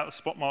little bit about the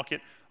spot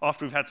market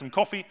after we've had some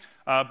coffee.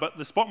 But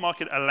the spot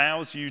market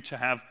allows you to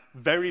have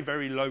very,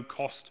 very low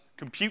cost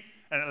compute,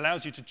 and it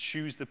allows you to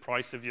choose the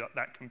price of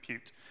that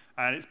compute.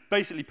 And it's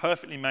basically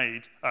perfectly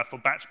made for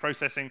batch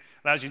processing. It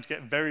allows you to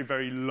get very,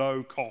 very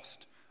low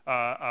cost,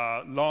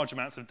 large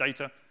amounts of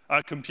data,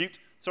 compute,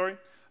 sorry.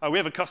 We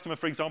have a customer,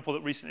 for example,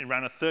 that recently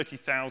ran a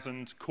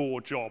 30,000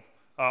 core job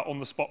on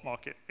the spot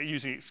market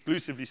using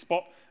exclusively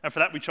spot. And for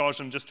that, we charge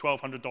them just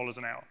 $1,200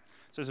 an hour.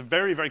 So it's a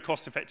very, very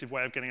cost-effective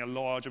way of getting a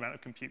large amount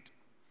of compute.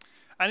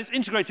 And it's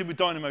integrated with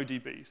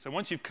DynamoDB. So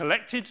once you've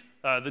collected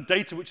the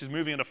data which is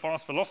moving at a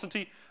fast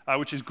velocity,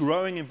 which is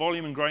growing in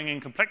volume and growing in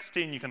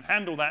complexity, and you can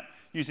handle that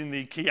using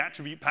the key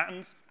attribute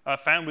patterns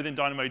found within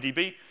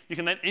DynamoDB, you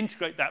can then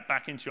integrate that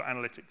back into your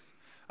analytics.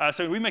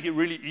 So we make it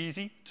really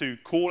easy to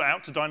call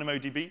out to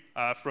DynamoDB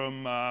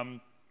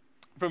from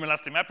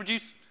Elastic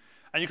MapReduce.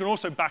 And you can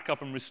also back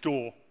up and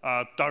restore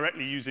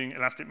directly using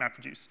Elastic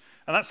MapReduce.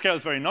 And that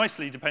scales very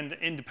nicely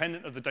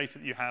independent of the data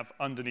that you have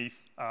underneath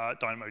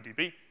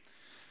DynamoDB.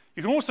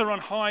 You can also run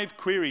Hive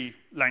query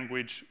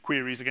language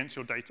queries against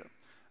your data.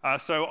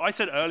 So I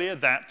said earlier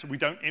that we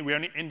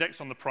only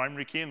index on the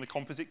primary key and the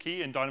composite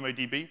key in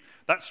DynamoDB.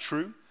 That's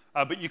true.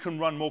 But you can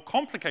run more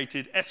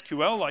complicated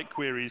SQL-like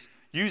queries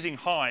using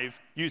Hive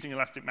using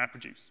Elastic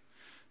MapReduce.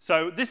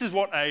 So this is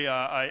what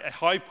a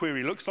Hive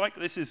query looks like.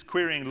 This is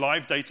querying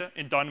live data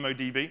in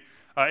DynamoDB.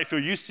 If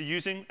you're used to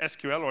using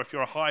SQL or if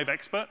you're a Hive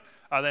expert,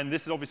 then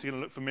this is obviously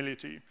going to look familiar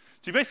to you.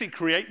 So you basically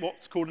create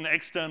what's called an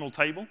external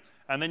table,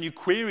 and then you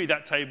query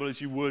that table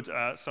as you would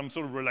some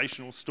sort of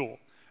relational store.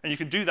 And you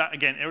can do that,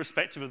 again,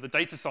 irrespective of the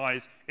data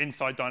size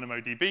inside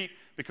DynamoDB,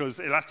 because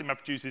Elastic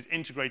MapReduce is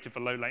integrated for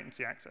low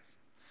latency access.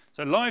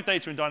 So live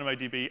data in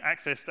DynamoDB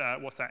accessed,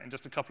 in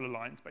just a couple of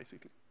lines,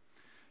 basically.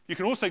 You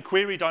can also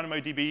query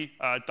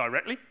DynamoDB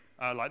directly,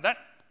 like that.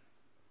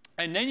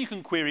 And then you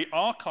can query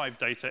archive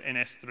data in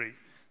S3.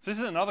 So this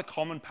is another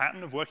common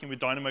pattern of working with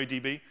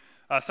DynamoDB.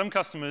 Some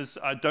customers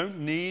don't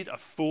need a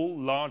full,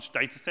 large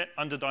data set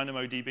under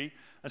DynamoDB.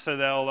 And so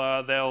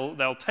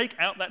they'll take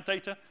out that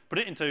data, put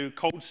it into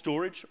cold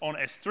storage on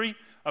S3,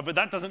 but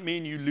that doesn't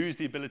mean you lose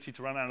the ability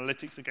to run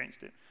analytics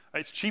against it.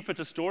 It's cheaper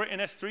to store it in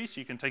S3, so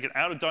you can take it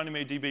out of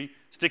DynamoDB,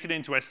 stick it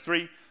into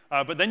S3,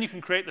 but then you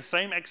can create the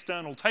same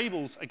external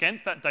tables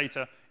against that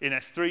data in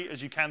S3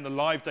 as you can the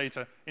live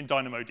data in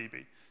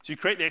DynamoDB. So you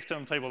create the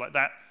external table like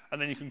that,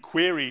 and then you can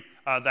query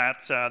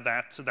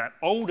that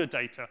older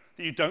data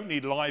that you don't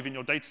need live in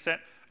your data set.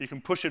 You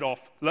can push it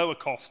off, lower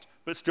cost,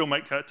 but still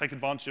take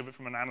advantage of it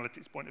from an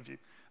analytics point of view.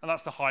 And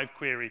that's the Hive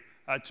query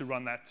to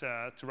run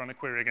a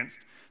query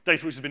against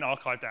data which has been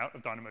archived out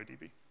of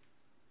DynamoDB.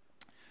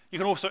 You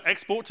can also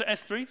export to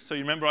S3. So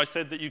you remember I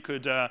said that you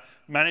could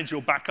manage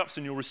your backups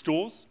and your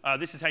restores.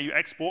 This is how you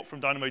export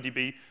from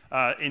DynamoDB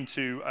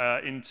into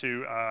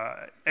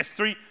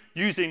S3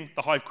 using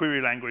the Hive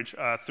query language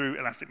through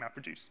Elastic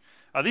MapReduce.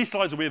 These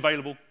slides will be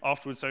available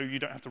afterwards, so you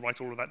don't have to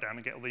write all of that down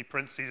and get all the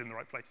parentheses in the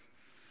right place.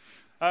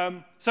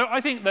 So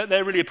I think that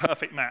they're really a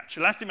perfect match.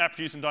 Elastic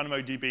MapReduce and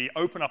DynamoDB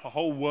open up a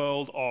whole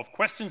world of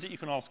questions that you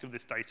can ask of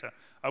this data,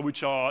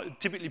 which are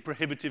typically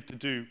prohibitive to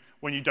do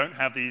when you don't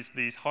have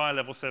these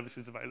higher-level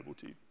services available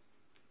to you.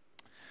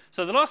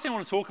 So the last thing I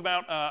want to talk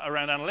about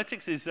around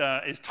analytics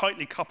is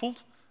tightly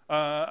coupled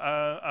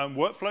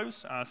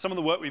workflows. Some of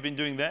the work we've been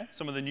doing there,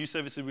 some of the new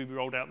services we've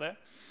rolled out there.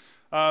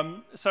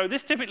 So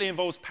this typically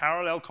involves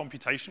parallel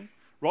computation,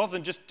 rather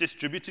than just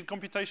distributed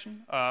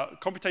computation,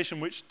 computation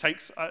which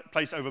takes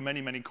place over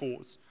many, many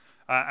cores,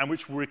 and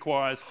which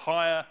requires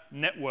higher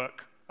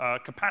network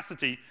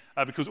capacity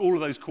because all of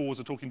those cores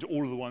are talking to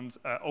all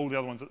the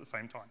other ones at the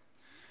same time.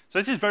 So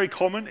this is very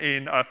common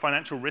in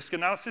financial risk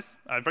analysis,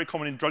 very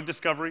common in drug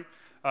discovery.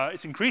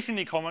 It's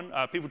increasingly common,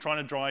 people trying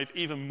to drive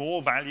even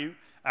more value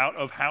out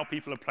of how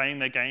people are playing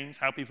their games,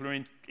 how people are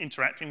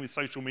interacting with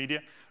social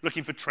media,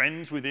 looking for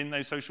trends within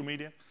those social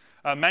media.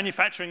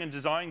 Manufacturing and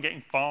design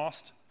getting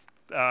fast,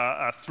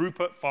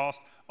 throughput,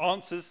 fast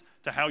answers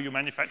to how your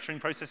manufacturing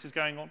process is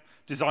going on,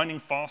 designing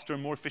faster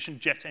and more efficient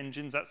jet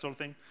engines, that sort of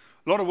thing.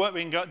 A lot of work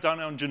being done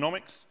on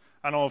genomics,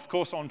 and of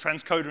course on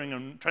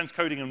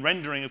transcoding and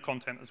rendering of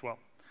content as well.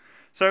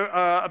 So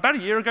about a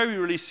year ago, we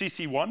released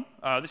CC1.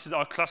 This is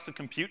our cluster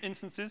compute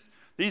instances.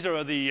 These are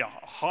at the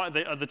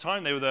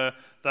time, they were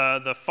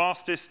the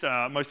fastest,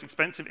 most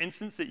expensive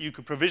instance that you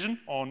could provision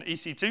on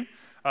EC2.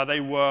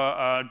 They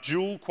were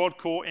dual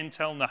quad-core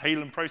Intel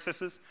Nehalem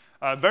processors,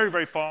 very,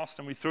 very fast,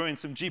 and we threw in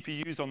some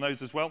GPUs on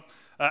those as well.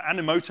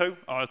 Animoto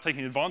are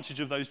taking advantage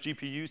of those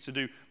GPUs to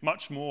do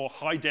much more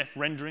high-def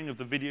rendering of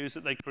the videos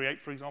that they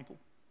create, for example.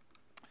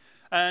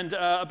 And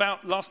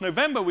about last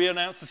November, we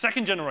announced the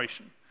second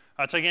generation,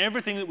 taking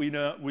everything that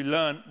we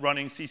learned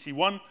running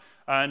CC1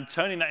 and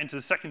turning that into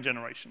the second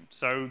generation.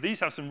 So these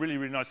have some really,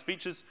 really nice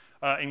features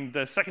in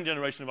the second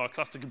generation of our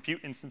cluster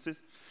compute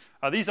instances.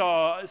 These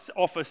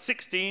offer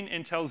 16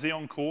 Intel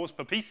Xeon cores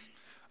per piece.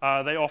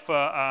 They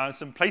offer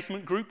some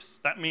placement groups.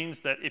 That means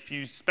that if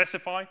you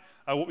specify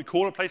what we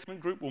call a placement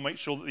group, we'll make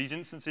sure that these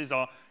instances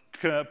are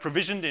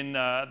provisioned in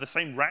the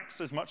same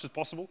racks as much as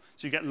possible,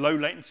 so you get low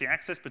latency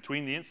access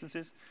between the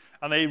instances.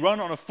 And they run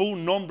on a full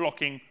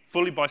non-blocking,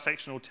 fully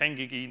bisectional 10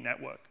 gig E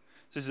network.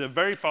 So this is a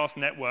very fast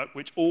network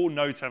which all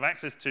nodes have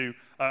access to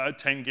at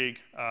 10 gig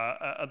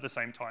at the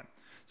same time.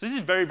 So this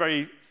is very,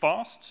 very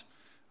fast,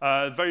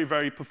 very,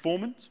 very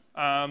performant.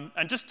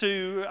 And just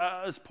to,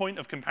 as a point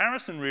of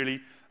comparison, really,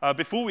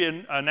 before we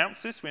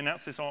announced this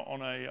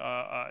on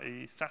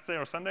a Saturday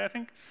or Sunday, I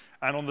think.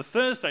 And on the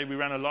Thursday, we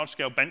ran a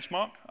large-scale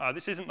benchmark.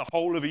 This isn't the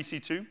whole of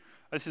EC2.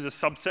 This is a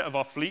subset of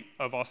our fleet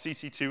of our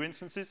CC2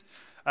 instances.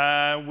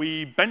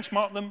 We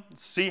benchmarked them,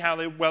 see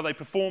how well they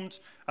performed,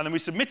 and then we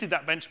submitted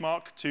that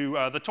benchmark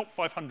to the top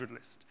 500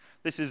 list.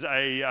 This is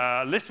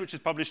a list which is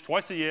published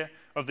twice a year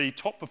of the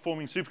top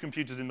performing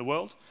supercomputers in the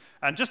world.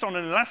 And just on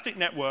an elastic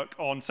network,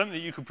 on something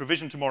that you could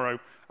provision tomorrow,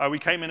 we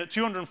came in at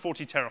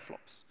 240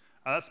 teraflops.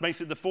 That makes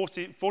it the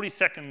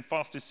 42nd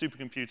fastest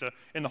supercomputer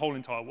in the whole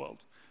entire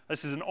world.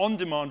 This is an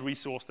on-demand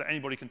resource that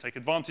anybody can take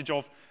advantage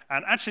of.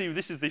 And actually,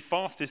 this is the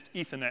fastest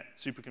Ethernet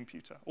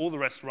supercomputer. All the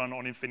rest run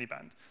on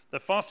InfiniBand. The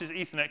fastest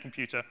Ethernet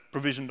computer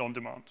provisioned on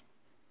demand.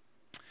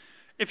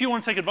 If you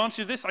want to take advantage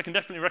of this, I can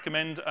definitely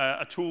recommend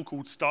a tool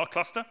called Star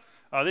Cluster.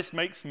 This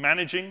makes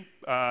managing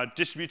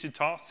distributed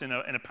tasks in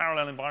a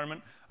parallel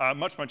environment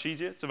much, much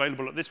easier. It's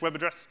available at this web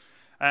address.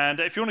 And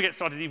if you want to get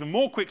started even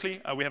more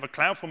quickly, we have a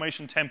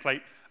CloudFormation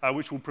template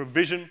which will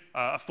provision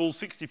a full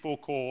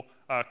 64-core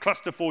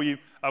cluster for you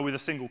with a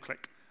single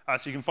click.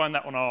 So you can find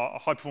that on our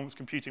high-performance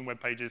computing web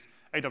pages,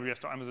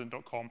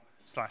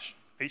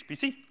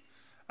 aws.amazon.com/HPC.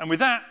 And with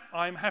that,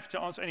 I'm happy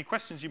to answer any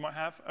questions you might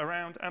have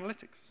around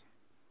analytics.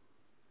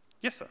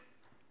 Yes, sir.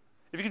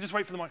 If you could just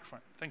wait for the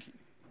microphone. Thank you.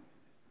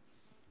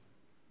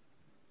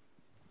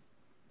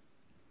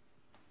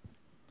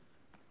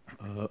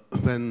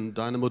 When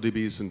DynamoDB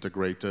is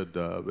integrated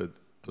with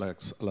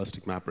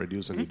Elastic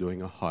MapReduce and you're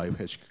doing a Hive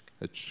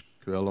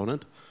HQL on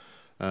it,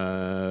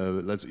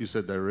 you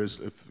said there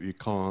is, if you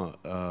can't,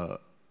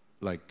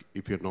 like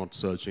if you're not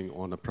searching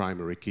on a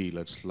primary key,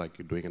 like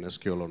you're doing an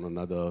SQL on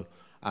another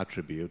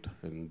attribute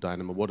in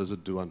Dynamo, what does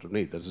it do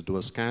underneath? Does it do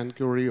a scan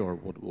query, or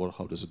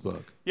how does it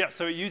work? Yeah,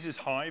 so it uses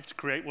Hive to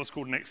create what's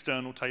called an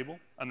external table,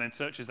 and then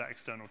searches that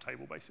external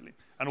table, basically.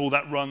 And all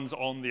that runs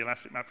on the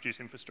Elastic MapReduce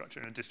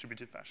infrastructure in a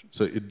distributed fashion.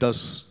 So it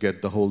does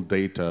get the whole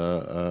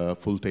data,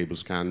 full table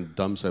scan,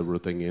 dumps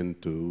everything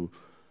into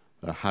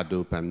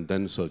Hadoop, and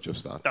then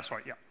searches that? That's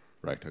right, yeah.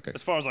 Right, okay.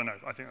 As far as I know,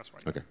 I think that's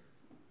right. Okay.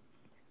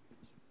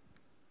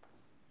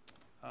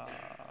 I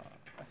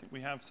think we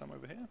have some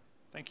over here.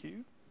 Thank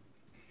you.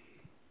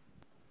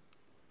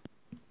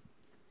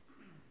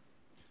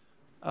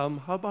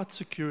 How about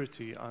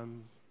security?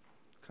 I'm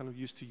kind of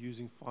used to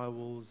using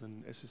firewalls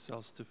and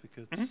SSL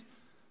certificates.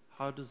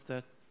 How does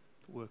that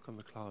work on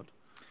the cloud?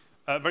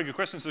 Very good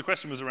question. So the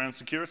question was around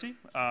security.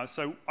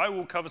 So I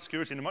will cover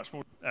security in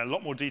a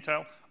lot more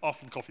detail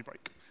after the coffee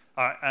break,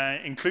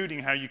 including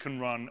how you can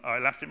run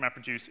Elastic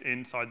MapReduce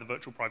inside the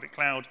virtual private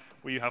cloud,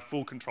 where you have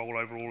full control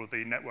over all of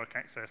the network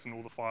access and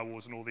all the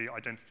firewalls and all the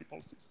identity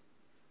policies.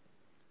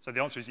 So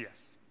the answer is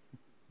yes.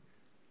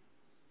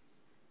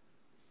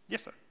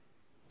 Yes, sir.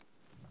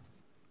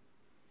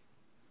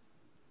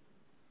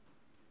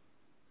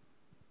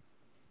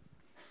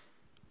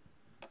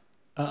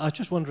 I was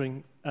just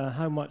wondering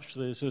how much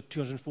the sort of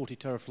 240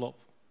 teraflop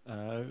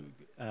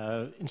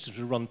instance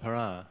would run per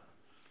hour.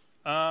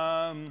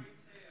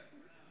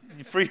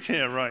 Free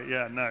tier, right,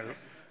 yeah, no.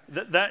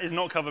 That is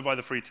not covered by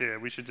the free tier.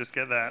 We should just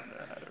get that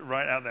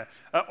right out there.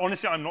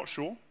 Honestly, I'm not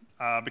sure,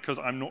 because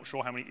I'm not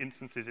sure how many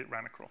instances it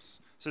ran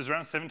across. So there's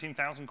around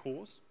 17,000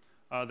 cores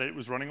that it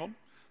was running on.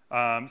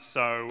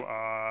 So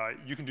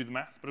you can do the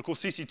math. But of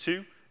course,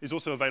 CC2 is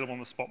also available on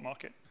the spot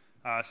market.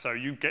 So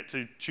you get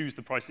to choose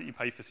the price that you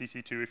pay for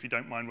CC2 if you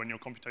don't mind when your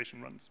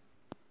computation runs.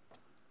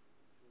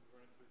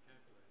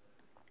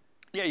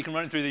 Yeah, you can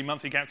run it through the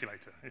monthly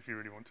calculator if you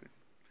really want to.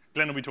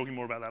 Glenn will be talking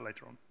more about that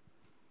later on.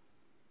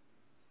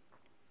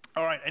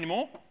 All right, any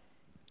more?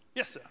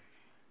 Yes, sir.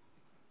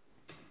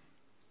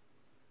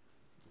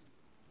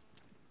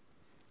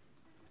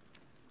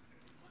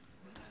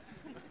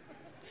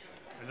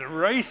 There's a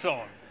race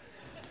on.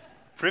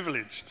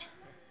 Privileged.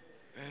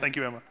 Thank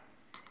you, Emma.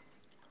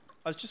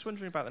 I was just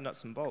wondering about the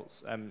nuts and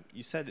bolts.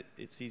 You said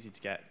it's easy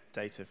to get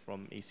data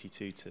from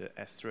EC2 to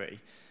S3,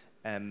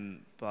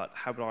 but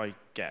how do I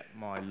get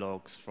my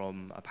logs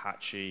from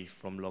Apache,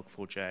 from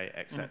Log4j,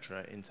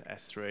 etc. into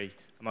S3?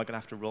 Am I going to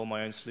have to roll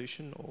my own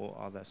solution, or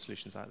are there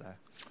solutions out there?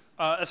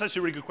 That's actually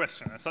a really good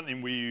question. That's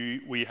something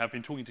we have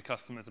been talking to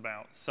customers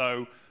about.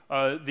 So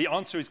the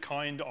answer is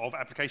kind of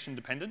application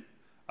dependent.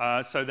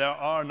 So there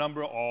are a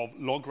number of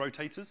log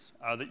rotators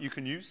that you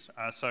can use.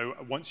 So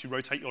once you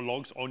rotate your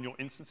logs on your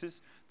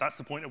instances, that's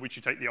the point at which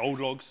you take the old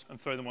logs and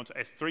throw them onto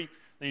S3.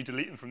 Then you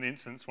delete them from the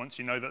instance once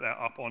you know that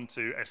they're up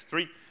onto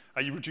S3.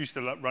 You reduce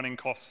the running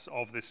costs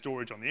of the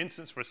storage on the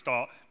instance for a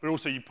start, but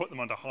also you put them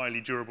under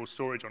highly durable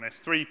storage on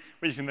S3,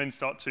 where you can then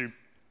start to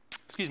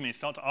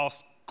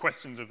ask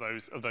questions of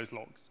those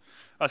logs.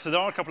 So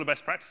there are a couple of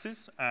best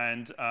practices,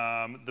 and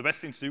the best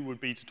thing to do would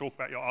be to talk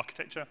about your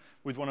architecture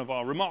with one of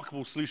our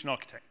remarkable solution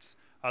architects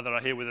that are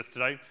here with us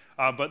today.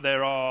 But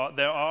there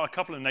are a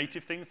couple of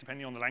native things,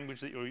 depending on the language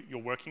that you're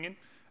working in,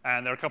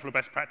 and there are a couple of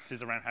best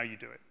practices around how you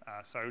do it.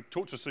 So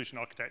talk to a solution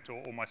architect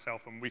or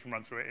myself, and we can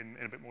run through it in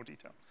a bit more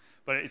detail.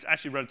 But it's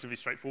actually relatively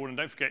straightforward, and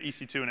don't forget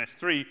EC2 and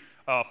S3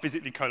 are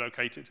physically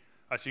co-located,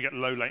 so you get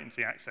low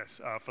latency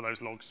access for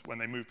those logs when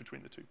they move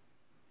between the two.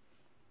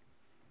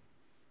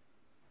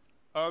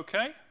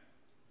 Okay.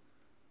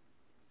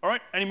 All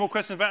right, any more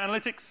questions about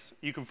analytics?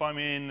 You can find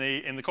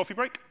me in the coffee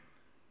break.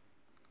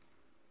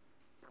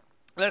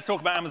 Let's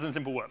talk about Amazon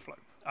Simple Workflow.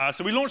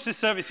 So we launched this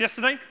service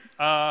yesterday.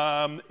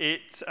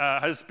 It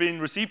has been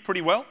received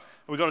pretty well.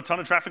 We got a ton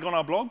of traffic on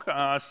our blog,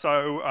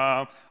 so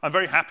I'm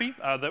very happy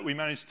that we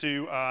managed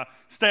to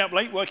stay up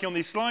late working on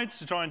these slides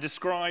to try and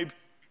describe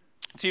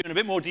to you in a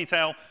bit more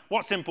detail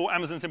what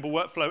Amazon Simple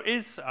Workflow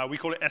is. We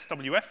call it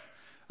SWF.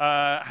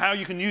 How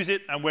you can use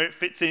it and where it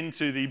fits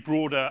into the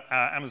broader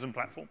Amazon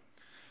platform.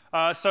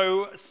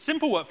 So Amazon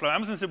Simple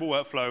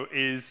Workflow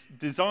is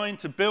designed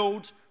to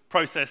build,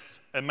 process,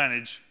 and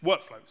manage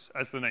workflows,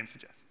 as the name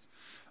suggests.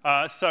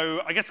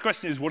 So I guess the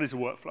question is, what is a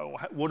workflow? Or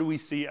what do we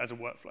see as a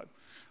workflow?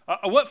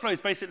 A workflow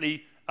is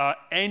basically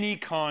any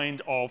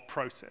kind of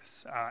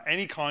process,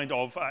 any kind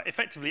of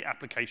effectively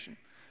application.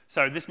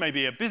 So this may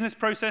be a business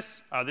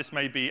process, this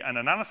may be an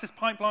analysis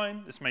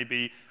pipeline, this may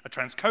be a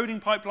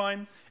transcoding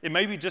pipeline, it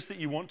may be just that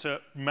you want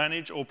to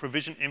manage or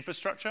provision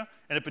infrastructure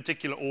in a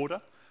particular order.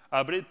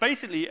 But it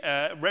basically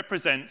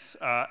represents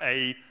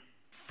a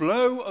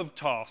flow of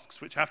tasks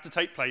which have to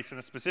take place in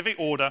a specific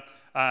order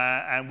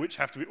and which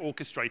have to be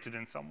orchestrated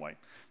in some way.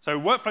 So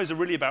workflows are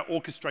really about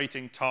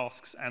orchestrating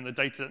tasks and the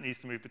data that needs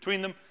to move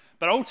between them.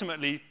 But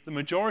ultimately, the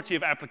majority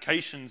of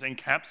applications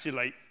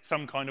encapsulate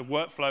some kind of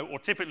workflow, or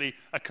typically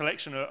a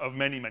collection of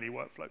many, many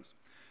workflows.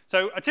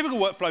 So a typical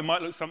workflow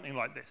might look something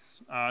like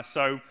this.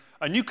 So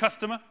a new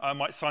customer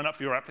might sign up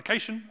for your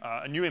application.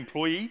 A new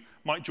employee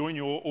might join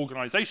your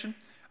organization.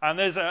 And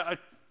there's a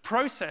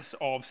process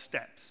of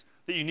steps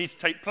that you need to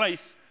take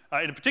place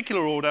in a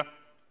particular order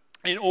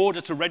in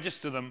order to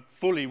register them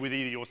fully with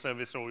either your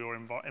service or your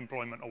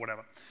employment or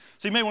whatever.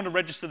 So you may want to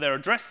register their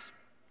address.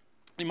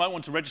 You might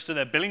want to register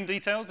their billing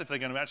details if they're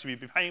going to actually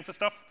be paying for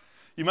stuff.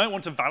 You might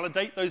want to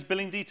validate those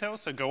billing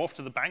details, so go off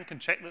to the bank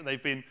and check that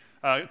they've been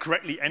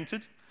correctly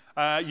entered.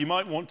 You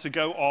might want to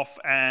go off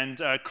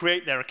and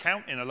create their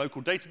account in a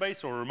local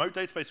database or a remote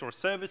database or a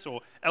service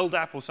or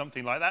LDAP or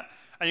something like that.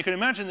 And you can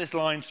imagine this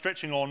line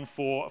stretching on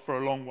for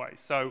a long way.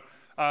 So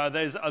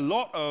there's a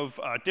lot of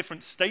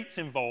different states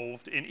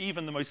involved in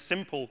even the most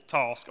simple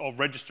task of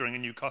registering a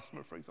new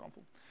customer, for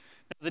example.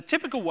 Now, the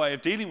typical way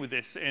of dealing with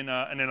this in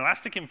an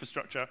elastic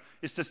infrastructure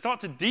is to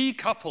start to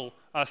decouple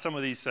some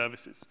of these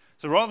services.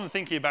 So rather than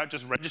thinking about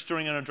just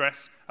registering an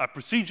address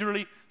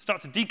procedurally,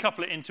 start to decouple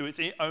it into its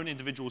own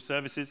individual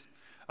services.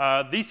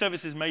 These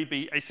services may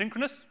be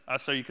asynchronous,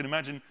 so you can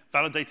imagine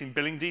validating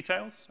billing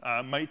details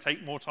may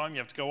take more time. You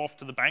have to go off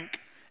to the bank.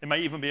 It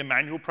may even be a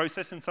manual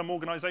process in some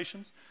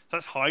organizations. So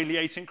that's highly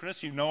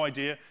asynchronous. You have no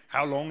idea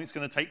how long it's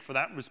going to take for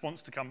that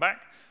response to come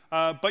back.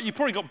 But you've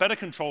probably got better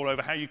control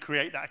over how you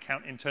create that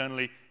account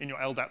internally in your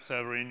LDAP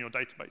server in your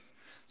database.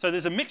 So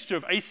there's a mixture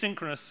of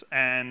asynchronous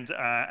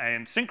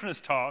and synchronous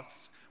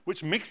tasks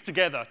which mix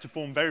together to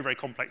form very, very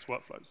complex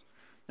workflows.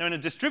 Now, in a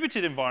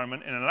distributed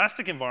environment, in an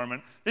elastic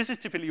environment, this is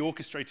typically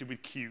orchestrated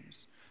with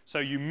queues. So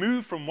you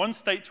move from one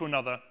state to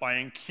another by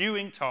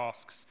enqueuing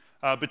tasks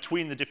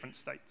between the different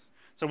states.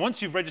 So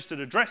once you've registered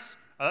address,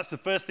 that's the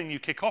first thing you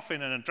kick off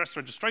in an address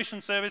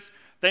registration service.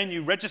 Then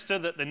you register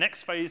that the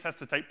next phase has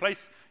to take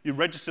place. You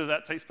register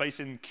that takes place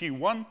in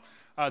Q1.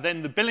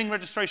 Then the billing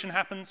registration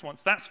happens.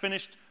 Once that's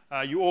finished,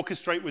 you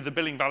orchestrate with the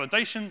billing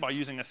validation by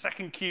using a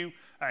second queue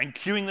and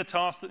queuing the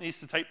task that needs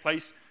to take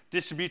place,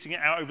 distributing it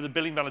out over the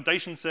billing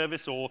validation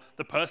service or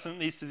the person that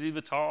needs to do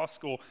the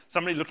task or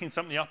somebody looking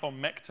something up on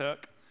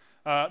MECTurk.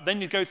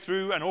 Then you go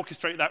through and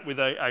orchestrate that with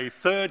a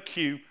third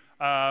queue,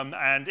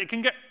 and it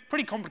can get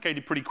pretty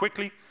complicated pretty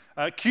quickly.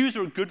 Queues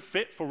are a good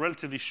fit for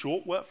relatively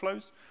short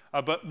workflows,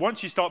 but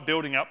once you start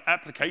building up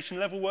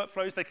application-level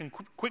workflows, they can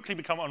quickly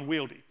become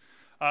unwieldy.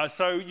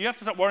 So you have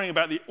to start worrying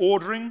about the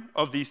ordering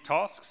of these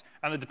tasks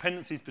and the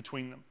dependencies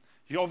between them.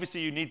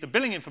 Obviously, you need the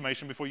billing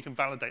information before you can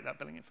validate that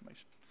billing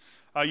information.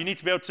 You need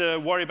to be able to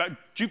worry about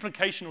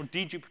duplication or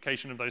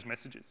deduplication of those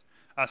messages.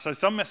 So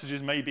some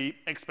messages may be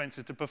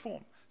expensive to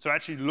perform. So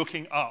actually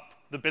looking up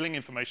the billing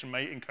information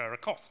may incur a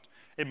cost.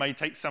 It may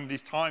take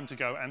somebody's time to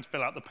go and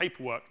fill out the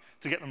paperwork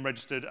to get them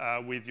registered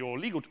with your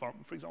legal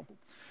department, for example.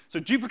 So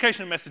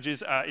duplication of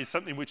messages is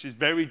something which is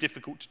very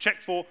difficult to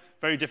check for,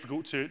 very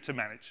difficult to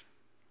manage.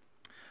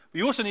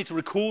 We also need to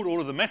record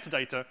all of the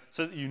metadata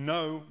so that you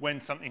know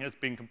when something has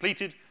been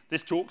completed.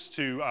 This talks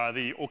to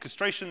the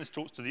orchestration, this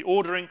talks to the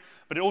ordering,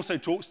 but it also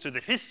talks to the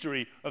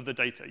history of the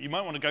data. You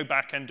might want to go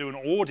back and do an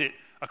audit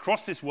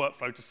across this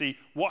workflow to see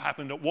what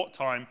happened at what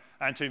time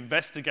and to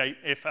investigate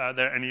if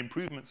there are any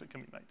improvements that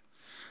can be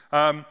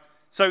made.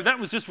 So that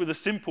was just with a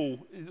simple,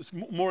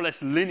 more or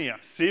less linear,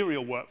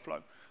 serial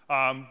workflow.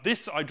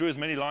 This I drew as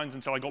many lines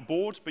until I got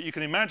bored, but you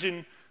can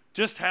imagine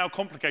just how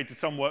complicated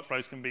some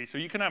workflows can be. So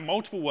you can have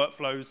multiple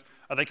workflows.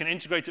 They can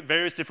integrate at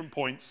various different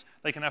points.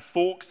 They can have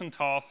forks and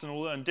tasks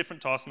and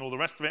different tasks and all the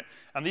rest of it.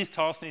 And these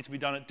tasks need to be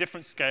done at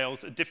different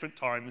scales, at different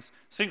times,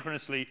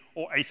 synchronously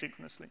or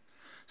asynchronously.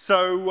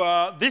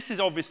 So this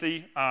is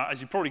obviously, as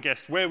you probably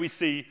guessed, where we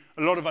see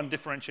a lot of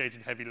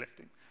undifferentiated heavy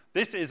lifting.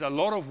 This is a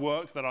lot of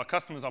work that our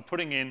customers are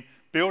putting in,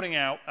 building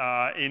out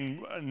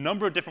in a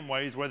number of different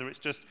ways, whether it's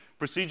just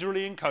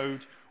procedurally in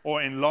code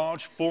or in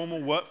large formal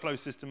workflow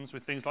systems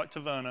with things like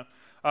Taverna.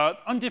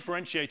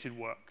 Undifferentiated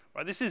work.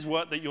 Right? This is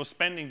work that you're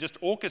spending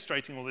just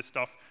orchestrating all this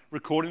stuff,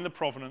 recording the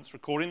provenance,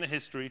 recording the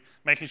history,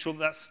 making sure that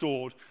that's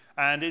stored,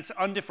 and it's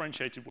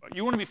undifferentiated work.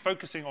 You want to be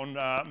focusing on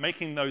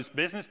making those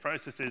business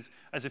processes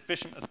as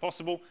efficient as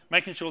possible,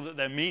 making sure that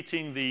they're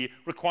meeting the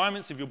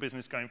requirements of your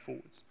business going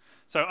forwards.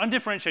 So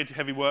undifferentiated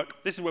heavy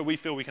work, this is where we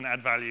feel we can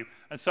add value.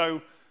 And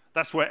so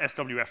that's where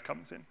SWF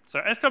comes in.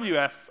 So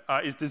SWF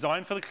is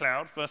designed for the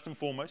cloud, first and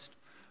foremost.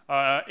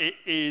 It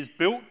is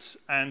built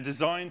and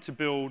designed to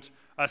build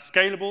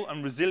scalable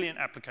and resilient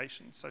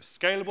applications, so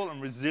scalable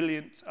and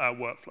resilient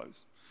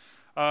workflows.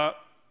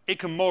 It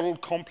can model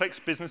complex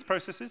business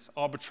processes,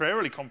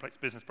 arbitrarily complex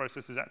business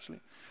processes,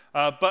 actually.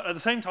 But at the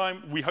same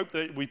time, we hope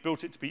that we've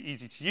built it to be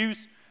easy to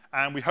use,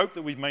 and we hope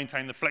that we've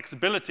maintained the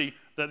flexibility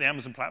that the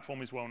Amazon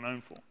platform is well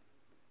known for.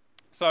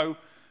 So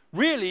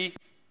really,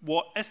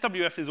 what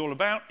SWF is all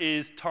about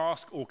is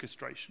task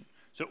orchestration.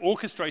 So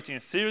orchestrating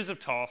a series of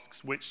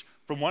tasks which,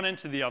 from one end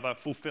to the other,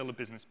 fulfill a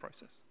business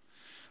process.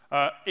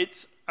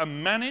 It's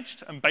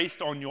managed and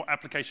based on your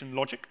application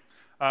logic.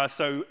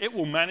 So it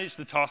will manage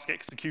the task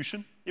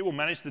execution. It will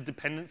manage the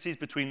dependencies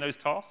between those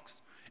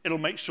tasks. It'll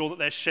make sure that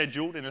they're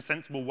scheduled in a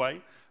sensible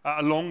way,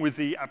 along with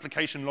the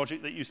application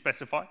logic that you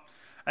specify.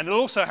 And it'll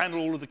also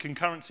handle all of the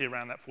concurrency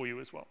around that for you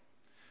as well.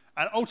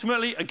 And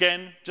ultimately,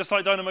 again, just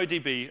like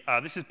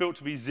DynamoDB, this is built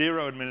to be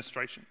zero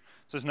administration.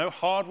 So there's no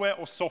hardware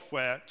or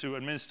software to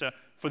administer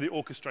for the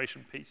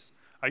orchestration piece.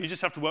 You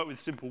just have to work with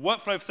simple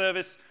workflow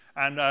service,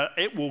 and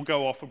it will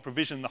go off and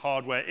provision the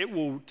hardware. It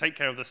will take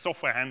care of the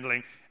software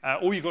handling.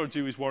 All you've got to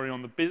do is worry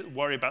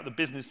about the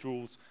business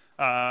rules.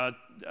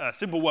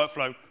 Simple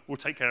workflow will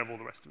take care of all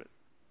the rest of it.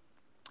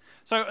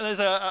 So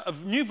there's a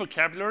new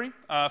vocabulary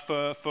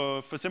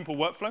for simple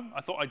workflow.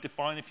 I thought I'd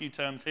define a few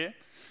terms here.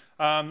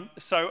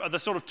 So at the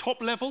sort of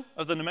top level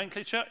of the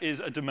nomenclature is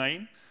a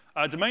domain.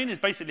 A domain is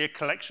basically a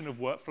collection of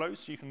workflows.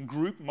 So you can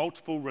group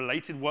multiple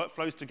related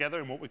workflows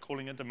together in what we're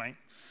calling a domain.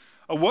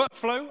 A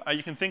workflow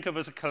you can think of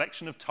as a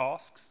collection of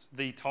tasks.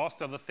 The tasks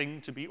are the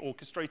thing to be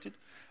orchestrated,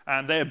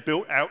 and they're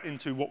built out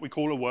into what we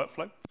call a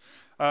workflow.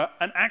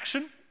 An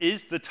action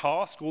is the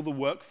task or the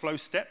workflow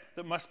step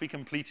that must be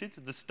completed,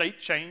 the state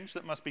change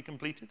that must be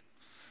completed.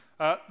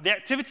 The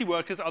activity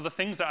workers are the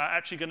things that are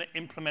actually going to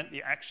implement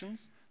the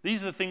actions.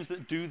 These are the things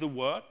that do the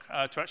work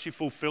to actually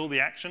fulfill the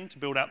action, to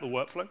build out the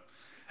workflow.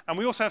 And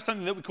we also have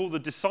something that we call the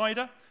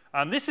decider.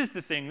 And this is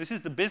the thing, this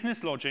is the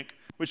business logic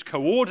which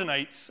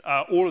coordinates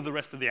all of the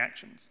rest of the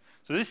actions.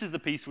 So this is the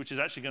piece which is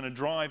actually going to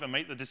drive and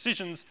make the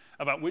decisions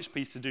about which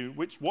piece to do,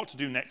 what to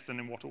do next and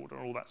in what order,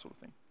 all that sort of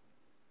thing.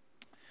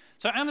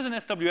 So Amazon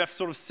SWF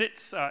sort of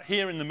sits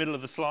here in the middle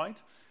of the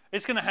slide.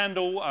 It's going to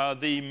handle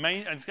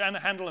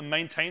and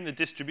maintain the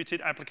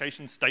distributed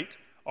application state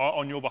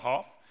on your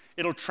behalf.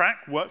 It'll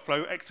track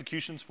workflow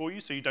executions for you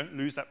so you don't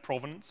lose that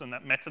provenance and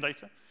that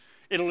metadata.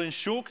 It'll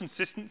ensure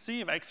consistency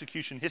of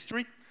execution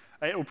history.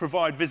 It will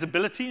provide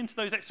visibility into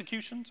those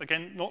executions.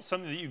 Again, not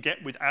something that you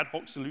get with ad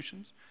hoc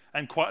solutions,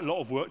 and quite a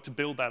lot of work to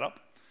build that up.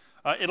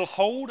 It'll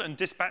hold and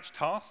dispatch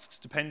tasks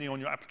depending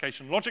on your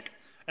application logic,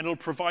 and it'll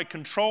provide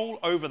control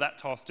over that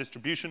task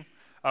distribution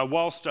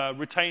whilst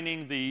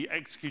retaining the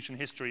execution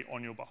history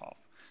on your behalf.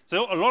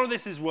 So a lot of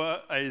this is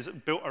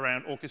built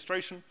around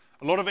orchestration.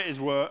 A lot of it is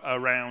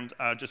around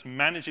just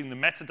managing the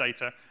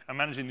metadata and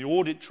managing the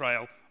audit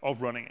trail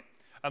of running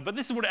it. But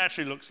this is what it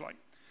actually looks like.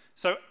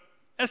 So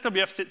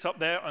SWF sits up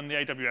there on the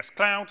AWS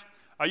cloud.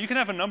 You can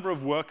have a number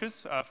of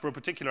workers for a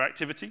particular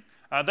activity.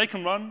 They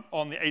can run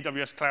on the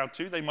AWS cloud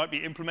too. They might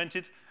be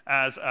implemented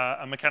as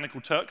a Mechanical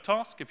Turk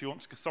task if you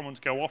want someone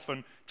to go off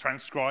and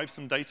transcribe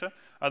some data.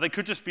 They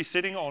could just be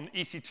sitting on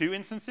EC2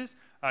 instances.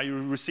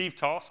 You receive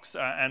tasks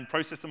and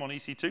process them on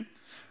EC2.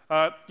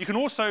 You can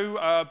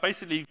also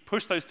basically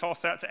push those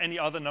tasks out to any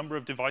other number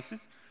of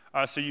devices.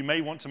 So you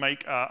may want to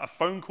make a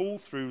phone call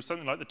through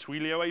something like the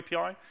Twilio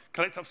API,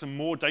 collect up some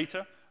more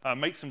data,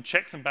 make some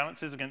checks and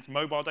balances against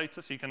mobile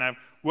data, so you can have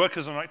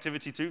workers on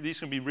activity too. These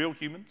can be real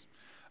humans.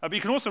 But you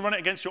can also run it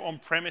against your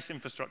on-premise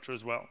infrastructure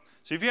as well.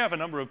 So if you have a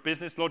number of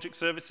business logic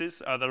services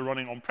that are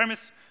running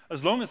on-premise,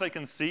 as long as they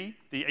can see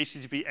the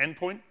HTTP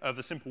endpoint of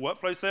the simple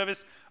workflow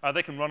service,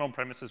 they can run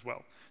on-premise as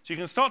well. So you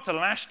can start to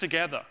lash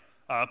together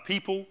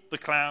people, the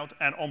cloud,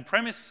 and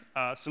on-premise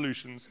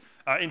solutions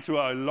into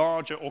a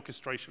larger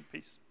orchestration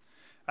piece.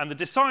 And the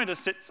decider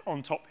sits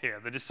on top here.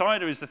 The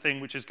decider is the thing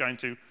which is going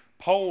to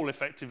poll,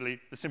 effectively,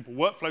 the simple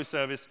workflow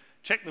service,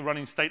 check the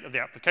running state of the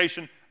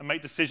application, and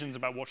make decisions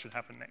about what should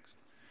happen next.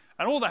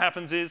 And all that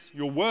happens is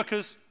your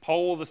workers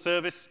poll the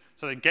service,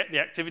 so they get the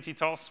activity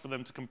tasks for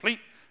them to complete.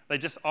 They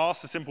just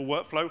ask the simple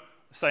workflow,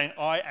 saying,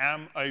 I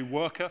am a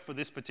worker for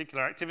this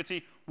particular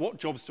activity. What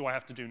jobs do I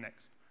have to do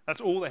next?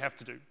 That's all they have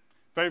to do.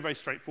 Very, very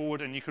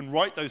straightforward, and you can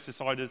write those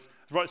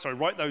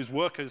write those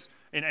workers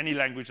in any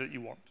language that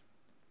you want.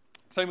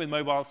 Same with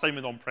mobile, same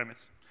with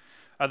on-premise.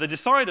 The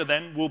decider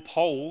then will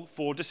poll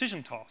for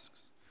decision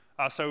tasks.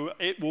 So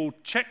it will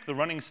check the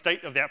running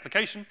state of the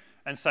application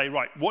and say,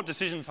 right, what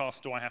decision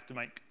tasks do I have to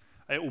make?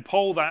 It will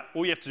poll that.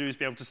 All you have to do is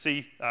be able to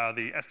see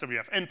the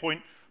SWF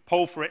endpoint,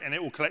 poll for it, and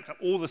it will collect up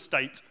all the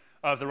state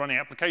of the running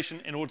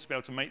application in order to be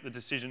able to make the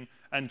decision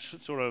and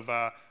sort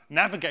of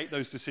navigate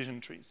those decision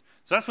trees.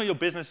 So that's where your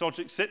business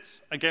logic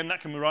sits. Again,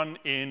 that can be run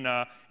in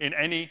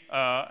any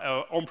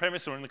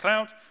on-premise or in the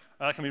cloud.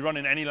 That can be run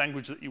in any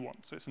language that you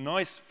want. So it's a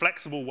nice,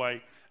 flexible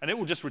way, and it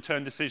will just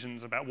return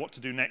decisions about what to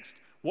do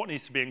next, what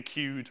needs to be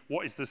enqueued,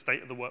 what is the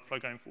state of the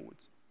workflow going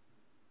forwards.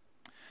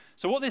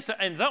 So what this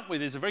ends up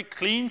with is a very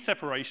clean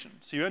separation.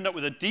 So you end up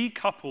with a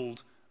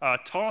decoupled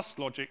task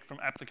logic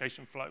from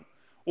application flow.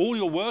 All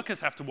your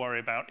workers have to worry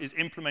about is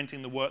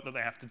implementing the work that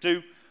they have to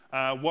do,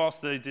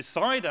 whilst the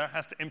decider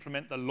has to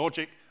implement the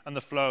logic and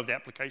the flow of the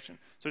application.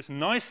 So it's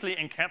nicely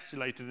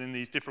encapsulated in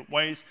these different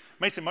ways,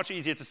 makes it much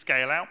easier to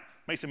scale out,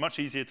 makes it much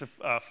easier to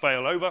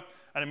fail over,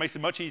 and it makes it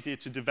much easier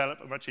to develop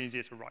and much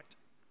easier to write.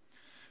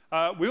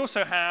 We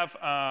also have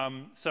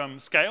some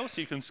scale,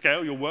 so you can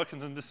scale your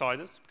workers and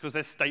deciders because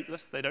they're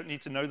stateless. They don't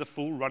need to know the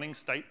full running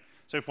state.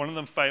 So if one of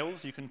them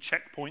fails, you can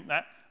checkpoint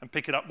that and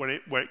pick it up where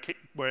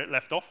it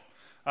left off.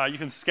 You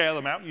can scale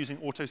them out using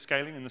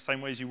auto-scaling in the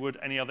same way as you would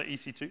any other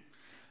EC2.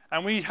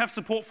 And we have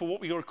support for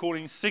what we are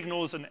calling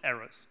signals and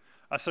errors.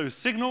 So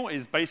signal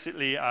is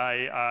basically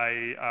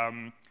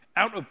a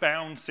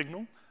out-of-bound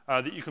signal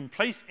that you can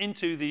place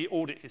into the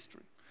audit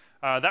history.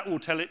 That will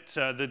tell it,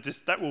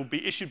 that will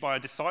be issued by a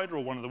decider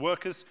or one of the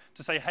workers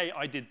to say, hey,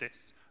 I did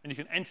this. And you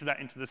can enter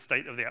that into the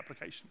state of the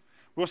application.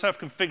 We also have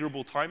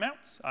configurable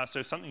timeouts. So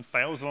if something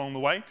fails along the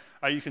way,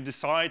 you can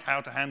decide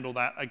how to handle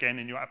that again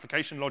in your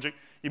application logic.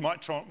 You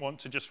might want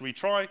to just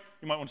retry.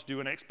 You might want to do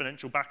an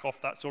exponential back off,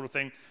 that sort of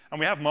thing. And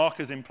we have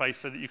markers in place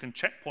so that you can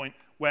checkpoint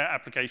where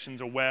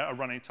applications or where a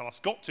running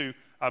task got to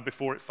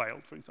before it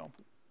failed, for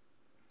example.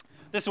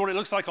 This is what it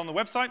looks like on the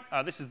website.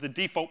 This is the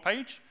default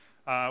page.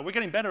 We're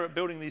getting better at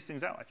building these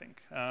things out, I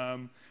think.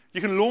 You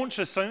can launch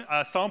a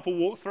sample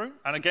walkthrough.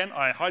 And again,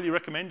 I highly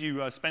recommend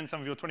you spend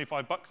some of your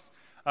 $25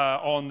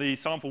 on the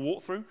sample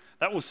walkthrough.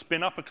 That will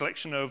spin up a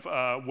collection of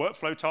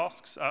workflow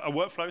tasks,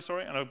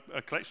 and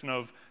a collection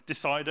of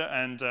decider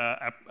and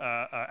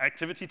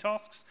activity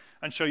tasks,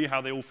 and show you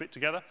how they all fit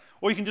together.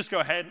 Or you can just go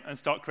ahead and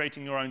start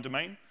creating your own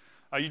domain.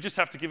 You just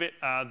have to give it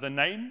the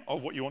name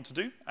of what you want to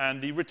do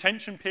and the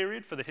retention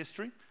period for the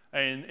history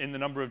in the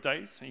number of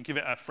days. And you give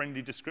it a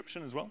friendly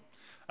description as well.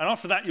 And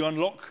after that, you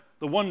unlock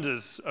the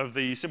wonders of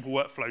the simple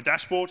workflow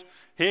dashboard.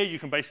 Here, you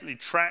can basically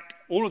track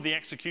all of the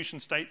execution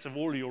states of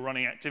all of your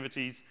running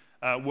activities,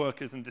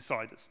 workers, and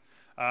deciders.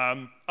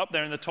 Up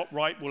there in the top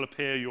right will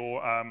appear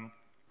your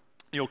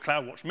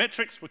CloudWatch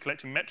metrics. We're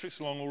collecting metrics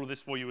along all of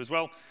this for you as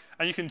well.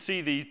 And you can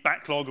see the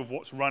backlog of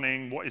what's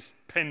running, what is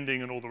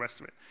pending, and all the rest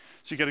of it.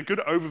 So you get a good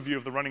overview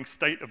of the running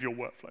state of your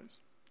workflows.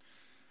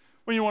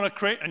 When you want to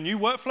create a new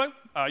workflow,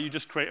 you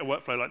just create a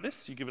workflow like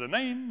this. You give it a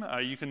name.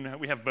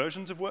 We have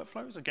versions of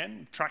workflows,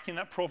 again, tracking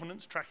that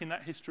provenance, tracking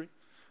that history.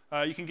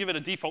 You can give it a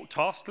default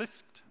task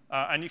list,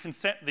 and you can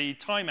set the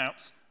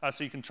timeouts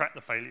so you can track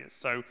the failures.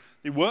 So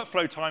the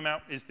workflow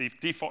timeout is the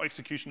default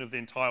execution of the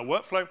entire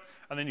workflow,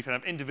 and then you can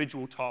have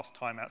individual task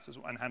timeouts as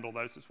well, and handle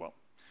those as well.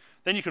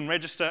 Then you can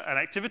register an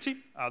activity.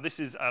 This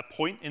is a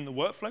point in the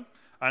workflow.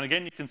 And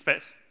again, you can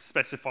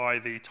specify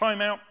the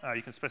timeout.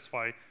 You can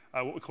specify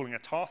what we're calling a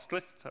task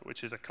list,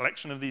 which is a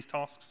collection of these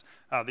tasks.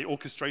 The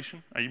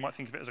orchestration, you might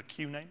think of it as a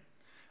queue name.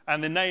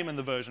 And the name and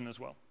the version as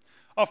well.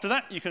 After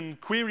that, you can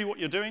query what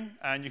you're doing,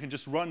 and you can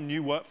just run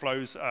new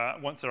workflows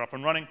once they're up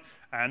and running,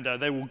 and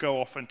they will go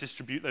off and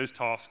distribute those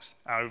tasks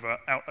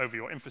out over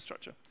your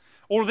infrastructure.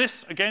 All of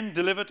this, again,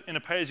 delivered in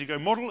a pay-as-you-go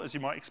model, as you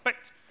might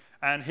expect.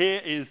 And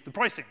here is the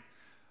pricing.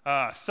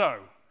 So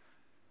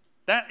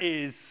that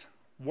is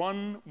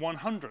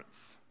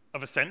 1/100th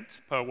of a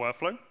cent per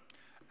workflow,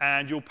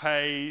 and you'll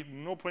pay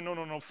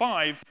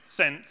 0.0005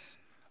 cents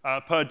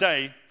per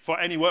day for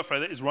any workflow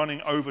that is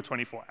running over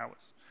 24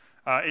 hours.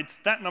 It's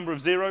that number of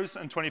zeros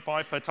and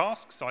 25 per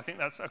task, so I think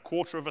that's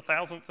 1/4 of a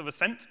thousandth of a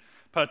cent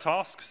per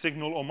task,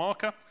 signal, or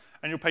marker,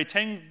 and you'll pay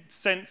 10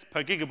 cents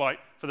per gigabyte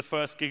for the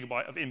first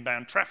gigabyte of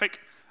inbound traffic.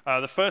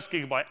 The first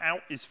gigabyte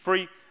out is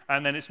free,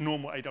 and then it's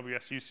normal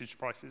AWS usage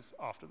prices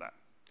after that.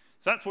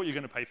 So that's what you're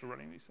going to pay for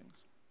running these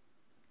things.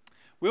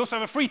 We also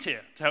have a free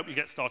tier to help you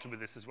get started with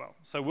this as well.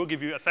 So we'll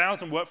give you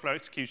 1,000 workflow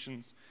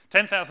executions,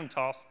 10,000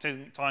 tasks,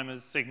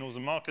 timers, signals,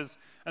 and markers,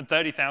 and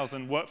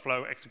 30,000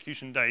 workflow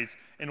execution days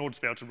in order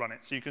to be able to run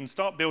it. So you can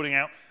start building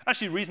out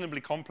actually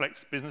reasonably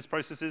complex business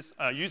processes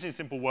using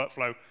simple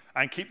workflow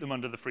and keep them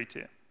under the free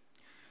tier.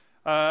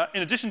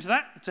 In addition to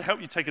that, to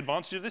help you take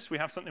advantage of this, we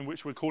have something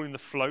which we're calling the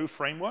Flow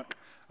Framework.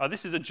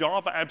 This is a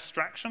Java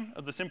abstraction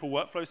of the simple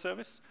workflow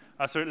service.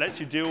 So it lets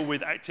you deal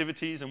with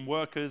activities and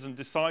workers and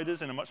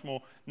deciders in a much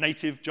more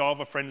native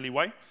Java-friendly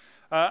way.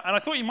 And I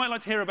thought you might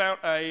like to hear about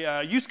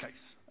a use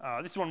case.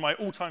 This is one of my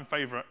all-time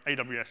favorite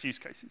AWS use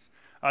cases.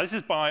 This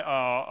is by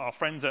our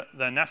friends at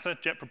the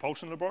NASA Jet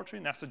Propulsion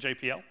Laboratory, NASA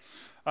JPL.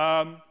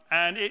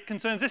 And it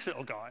concerns this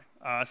little guy.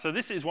 So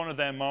this is one of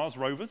their Mars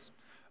rovers.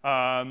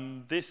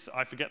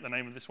 I forget the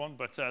name of this one,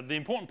 but the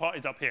important part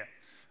is up here.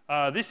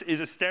 This is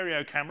a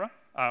stereo camera,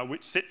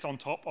 which sits on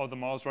top of the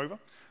Mars rover.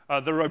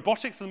 The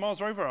robotics of the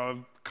Mars rover are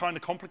kind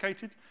of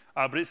complicated,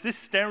 but it's this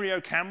stereo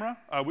camera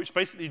which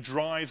basically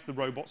drives the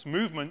robot's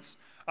movements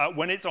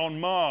when it's on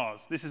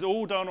Mars. This is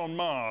all done on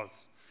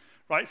Mars.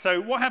 Right?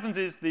 So what happens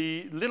is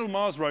the little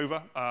Mars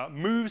rover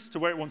moves to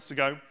where it wants to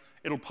go.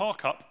 It'll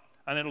park up,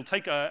 and it'll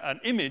take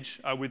an image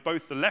with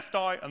both the left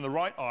eye and the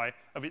right eye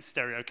of its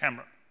stereo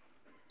camera.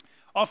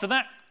 After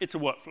that, it's a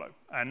workflow.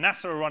 And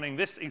NASA are running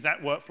this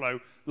exact workflow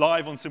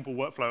live on Simple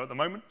Workflow at the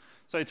moment.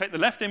 So they take the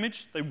left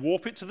image, they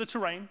warp it to the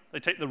terrain. They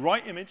take the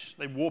right image,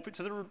 they warp it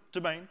to the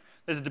domain.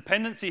 There's a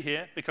dependency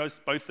here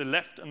because both the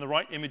left and the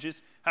right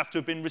images have to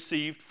have been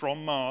received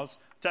from Mars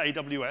to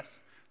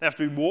AWS. They have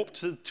to be warped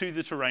to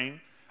the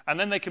terrain, and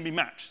then they can be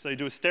matched. So they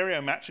do a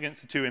stereo match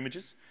against the two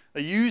images.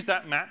 They use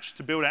that match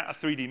to build out a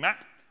 3D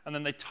map, and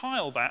then they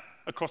tile that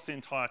across the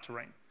entire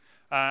terrain.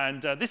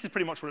 And this is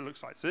pretty much what it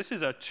looks like. So this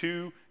is a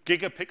 2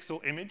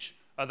 gigapixel image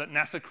that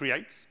NASA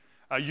creates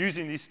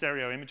using these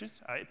stereo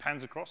images. It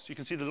pans across. You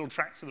can see the little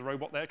tracks of the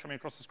robot there coming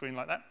across the screen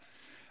like that.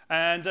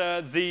 And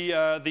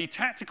the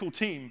tactical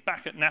team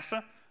back at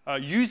NASA,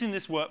 using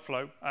this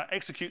workflow,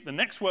 execute the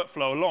next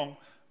workflow along,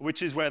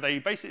 which is where they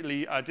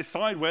basically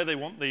decide where they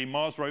want the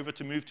Mars rover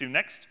to move to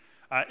next.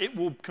 It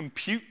will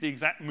compute the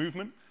exact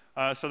movement,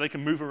 so they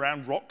can move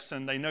around rocks,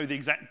 and they know the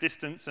exact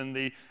distance and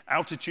the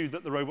altitude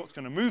that the robot's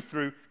going to move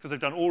through, because they've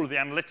done all of the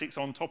analytics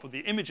on top of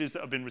the images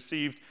that have been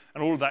received,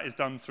 and all of that is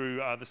done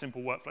through the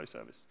simple workflow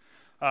service.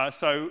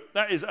 So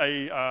that is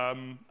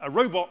a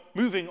robot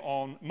moving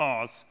on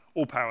Mars,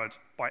 all powered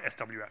by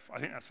SWF. I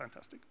think that's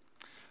fantastic.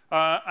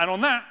 And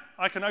on that,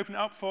 I can open it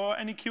up for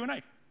any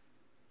Q&A.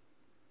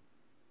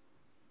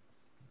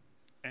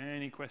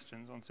 Any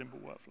questions on simple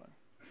workflow?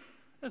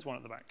 There's one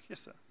at the back. Yes,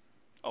 sir.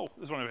 Oh,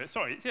 there's one over here.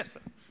 Sorry. Yes, sir.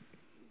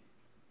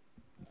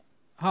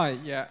 Hi.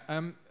 Yeah.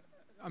 I'm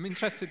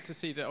interested to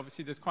see that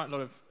obviously there's quite a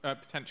lot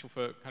of potential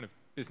for kind of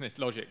business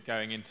logic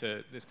going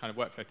into this kind of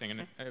workflow thing.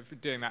 And if we're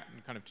doing that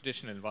in kind of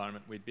traditional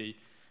environment, we'd be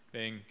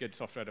being good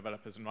software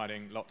developers and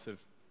writing lots of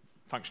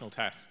functional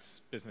tests,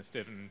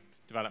 business-driven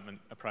development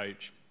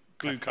approach,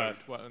 test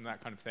first, and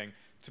that kind of thing,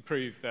 to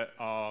prove that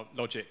our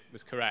logic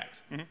was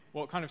correct.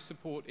 What kind of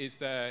support is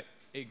there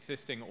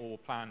existing or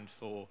planned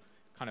for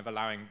kind of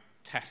allowing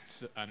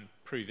tests and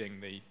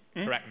proving the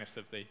correctness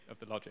of the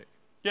logic?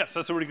 Yes,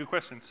 that's a really good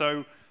question.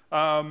 So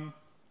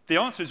the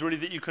answer is really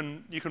that you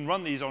can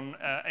run these on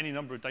any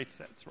number of data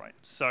sets, right?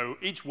 So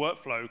each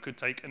workflow could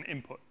take an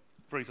input,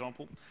 for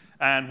example,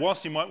 and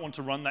whilst you might want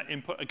to run that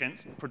input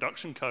against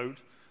production code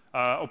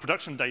or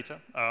production data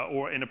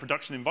or in a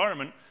production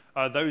environment,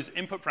 those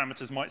input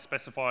parameters might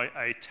specify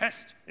a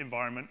test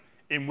environment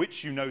in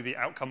which you know the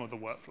outcome of the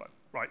workflow,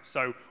 right?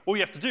 So all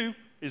you have to do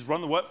is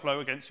run the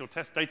workflow against your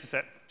test data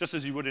set, just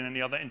as you would in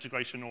any other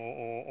integration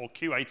or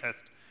QA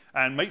test,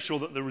 and make sure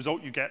that the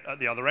result you get at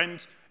the other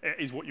end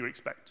is what you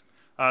expect.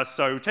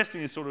 So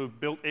testing is sort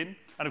of built in,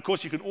 and of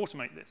course you can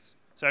automate this.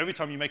 So every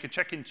time you make a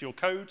check into your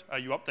code,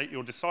 you update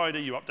your decider,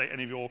 you update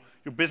any of your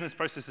business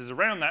processes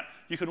around that,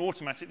 you can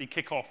automatically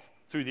kick off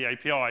through the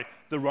API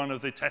the run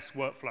of the test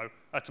workflow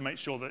to make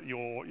sure that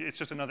it's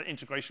just another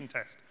integration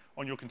test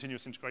on your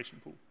continuous integration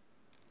pool.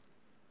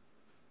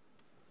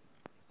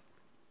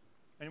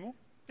 Any more?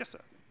 Yes, sir.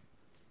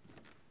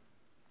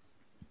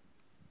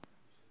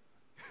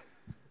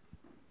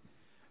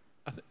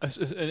 As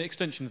an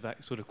extension of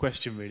that sort of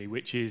question, really,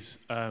 which is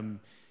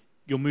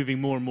you're moving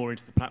more and more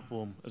into the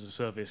platform as a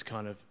service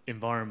kind of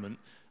environment,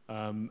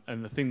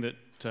 and the thing that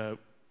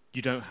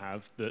you don't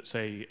have that,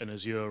 say, an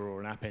Azure or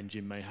an App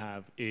Engine may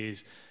have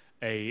is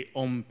a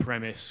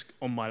on-premise,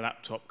 on my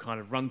laptop kind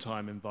of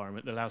runtime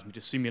environment that allows me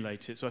to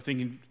simulate it. So I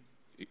think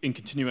in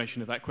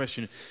continuation of that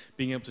question,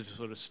 being able to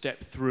sort of step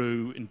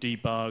through and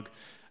debug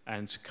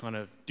and to kind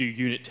of do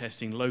unit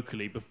testing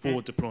locally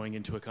before deploying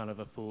into a kind of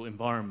a full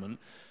environment,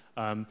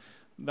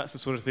 that's the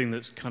sort of thing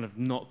that's kind of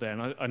not there.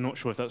 And I'm not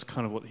sure if that's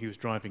kind of what he was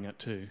driving at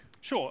too.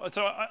 Sure.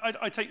 So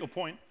I take your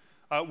point.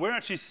 We're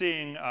actually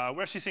seeing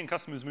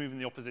customers move in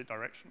the opposite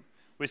direction.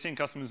 We're seeing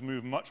customers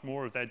move much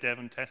more of their dev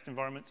and test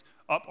environments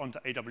up onto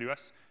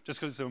AWS,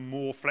 just because it's a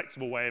more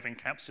flexible way of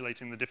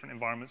encapsulating the different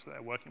environments that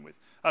they're working with.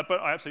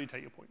 But I absolutely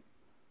take your point.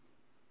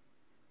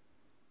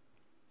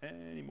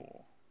 Any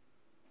more?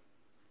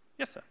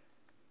 Yes, sir.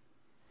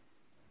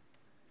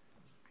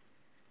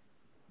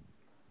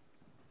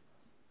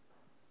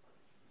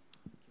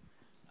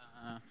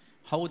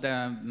 How the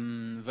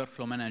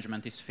workflow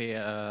management is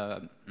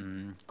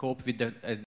cope with the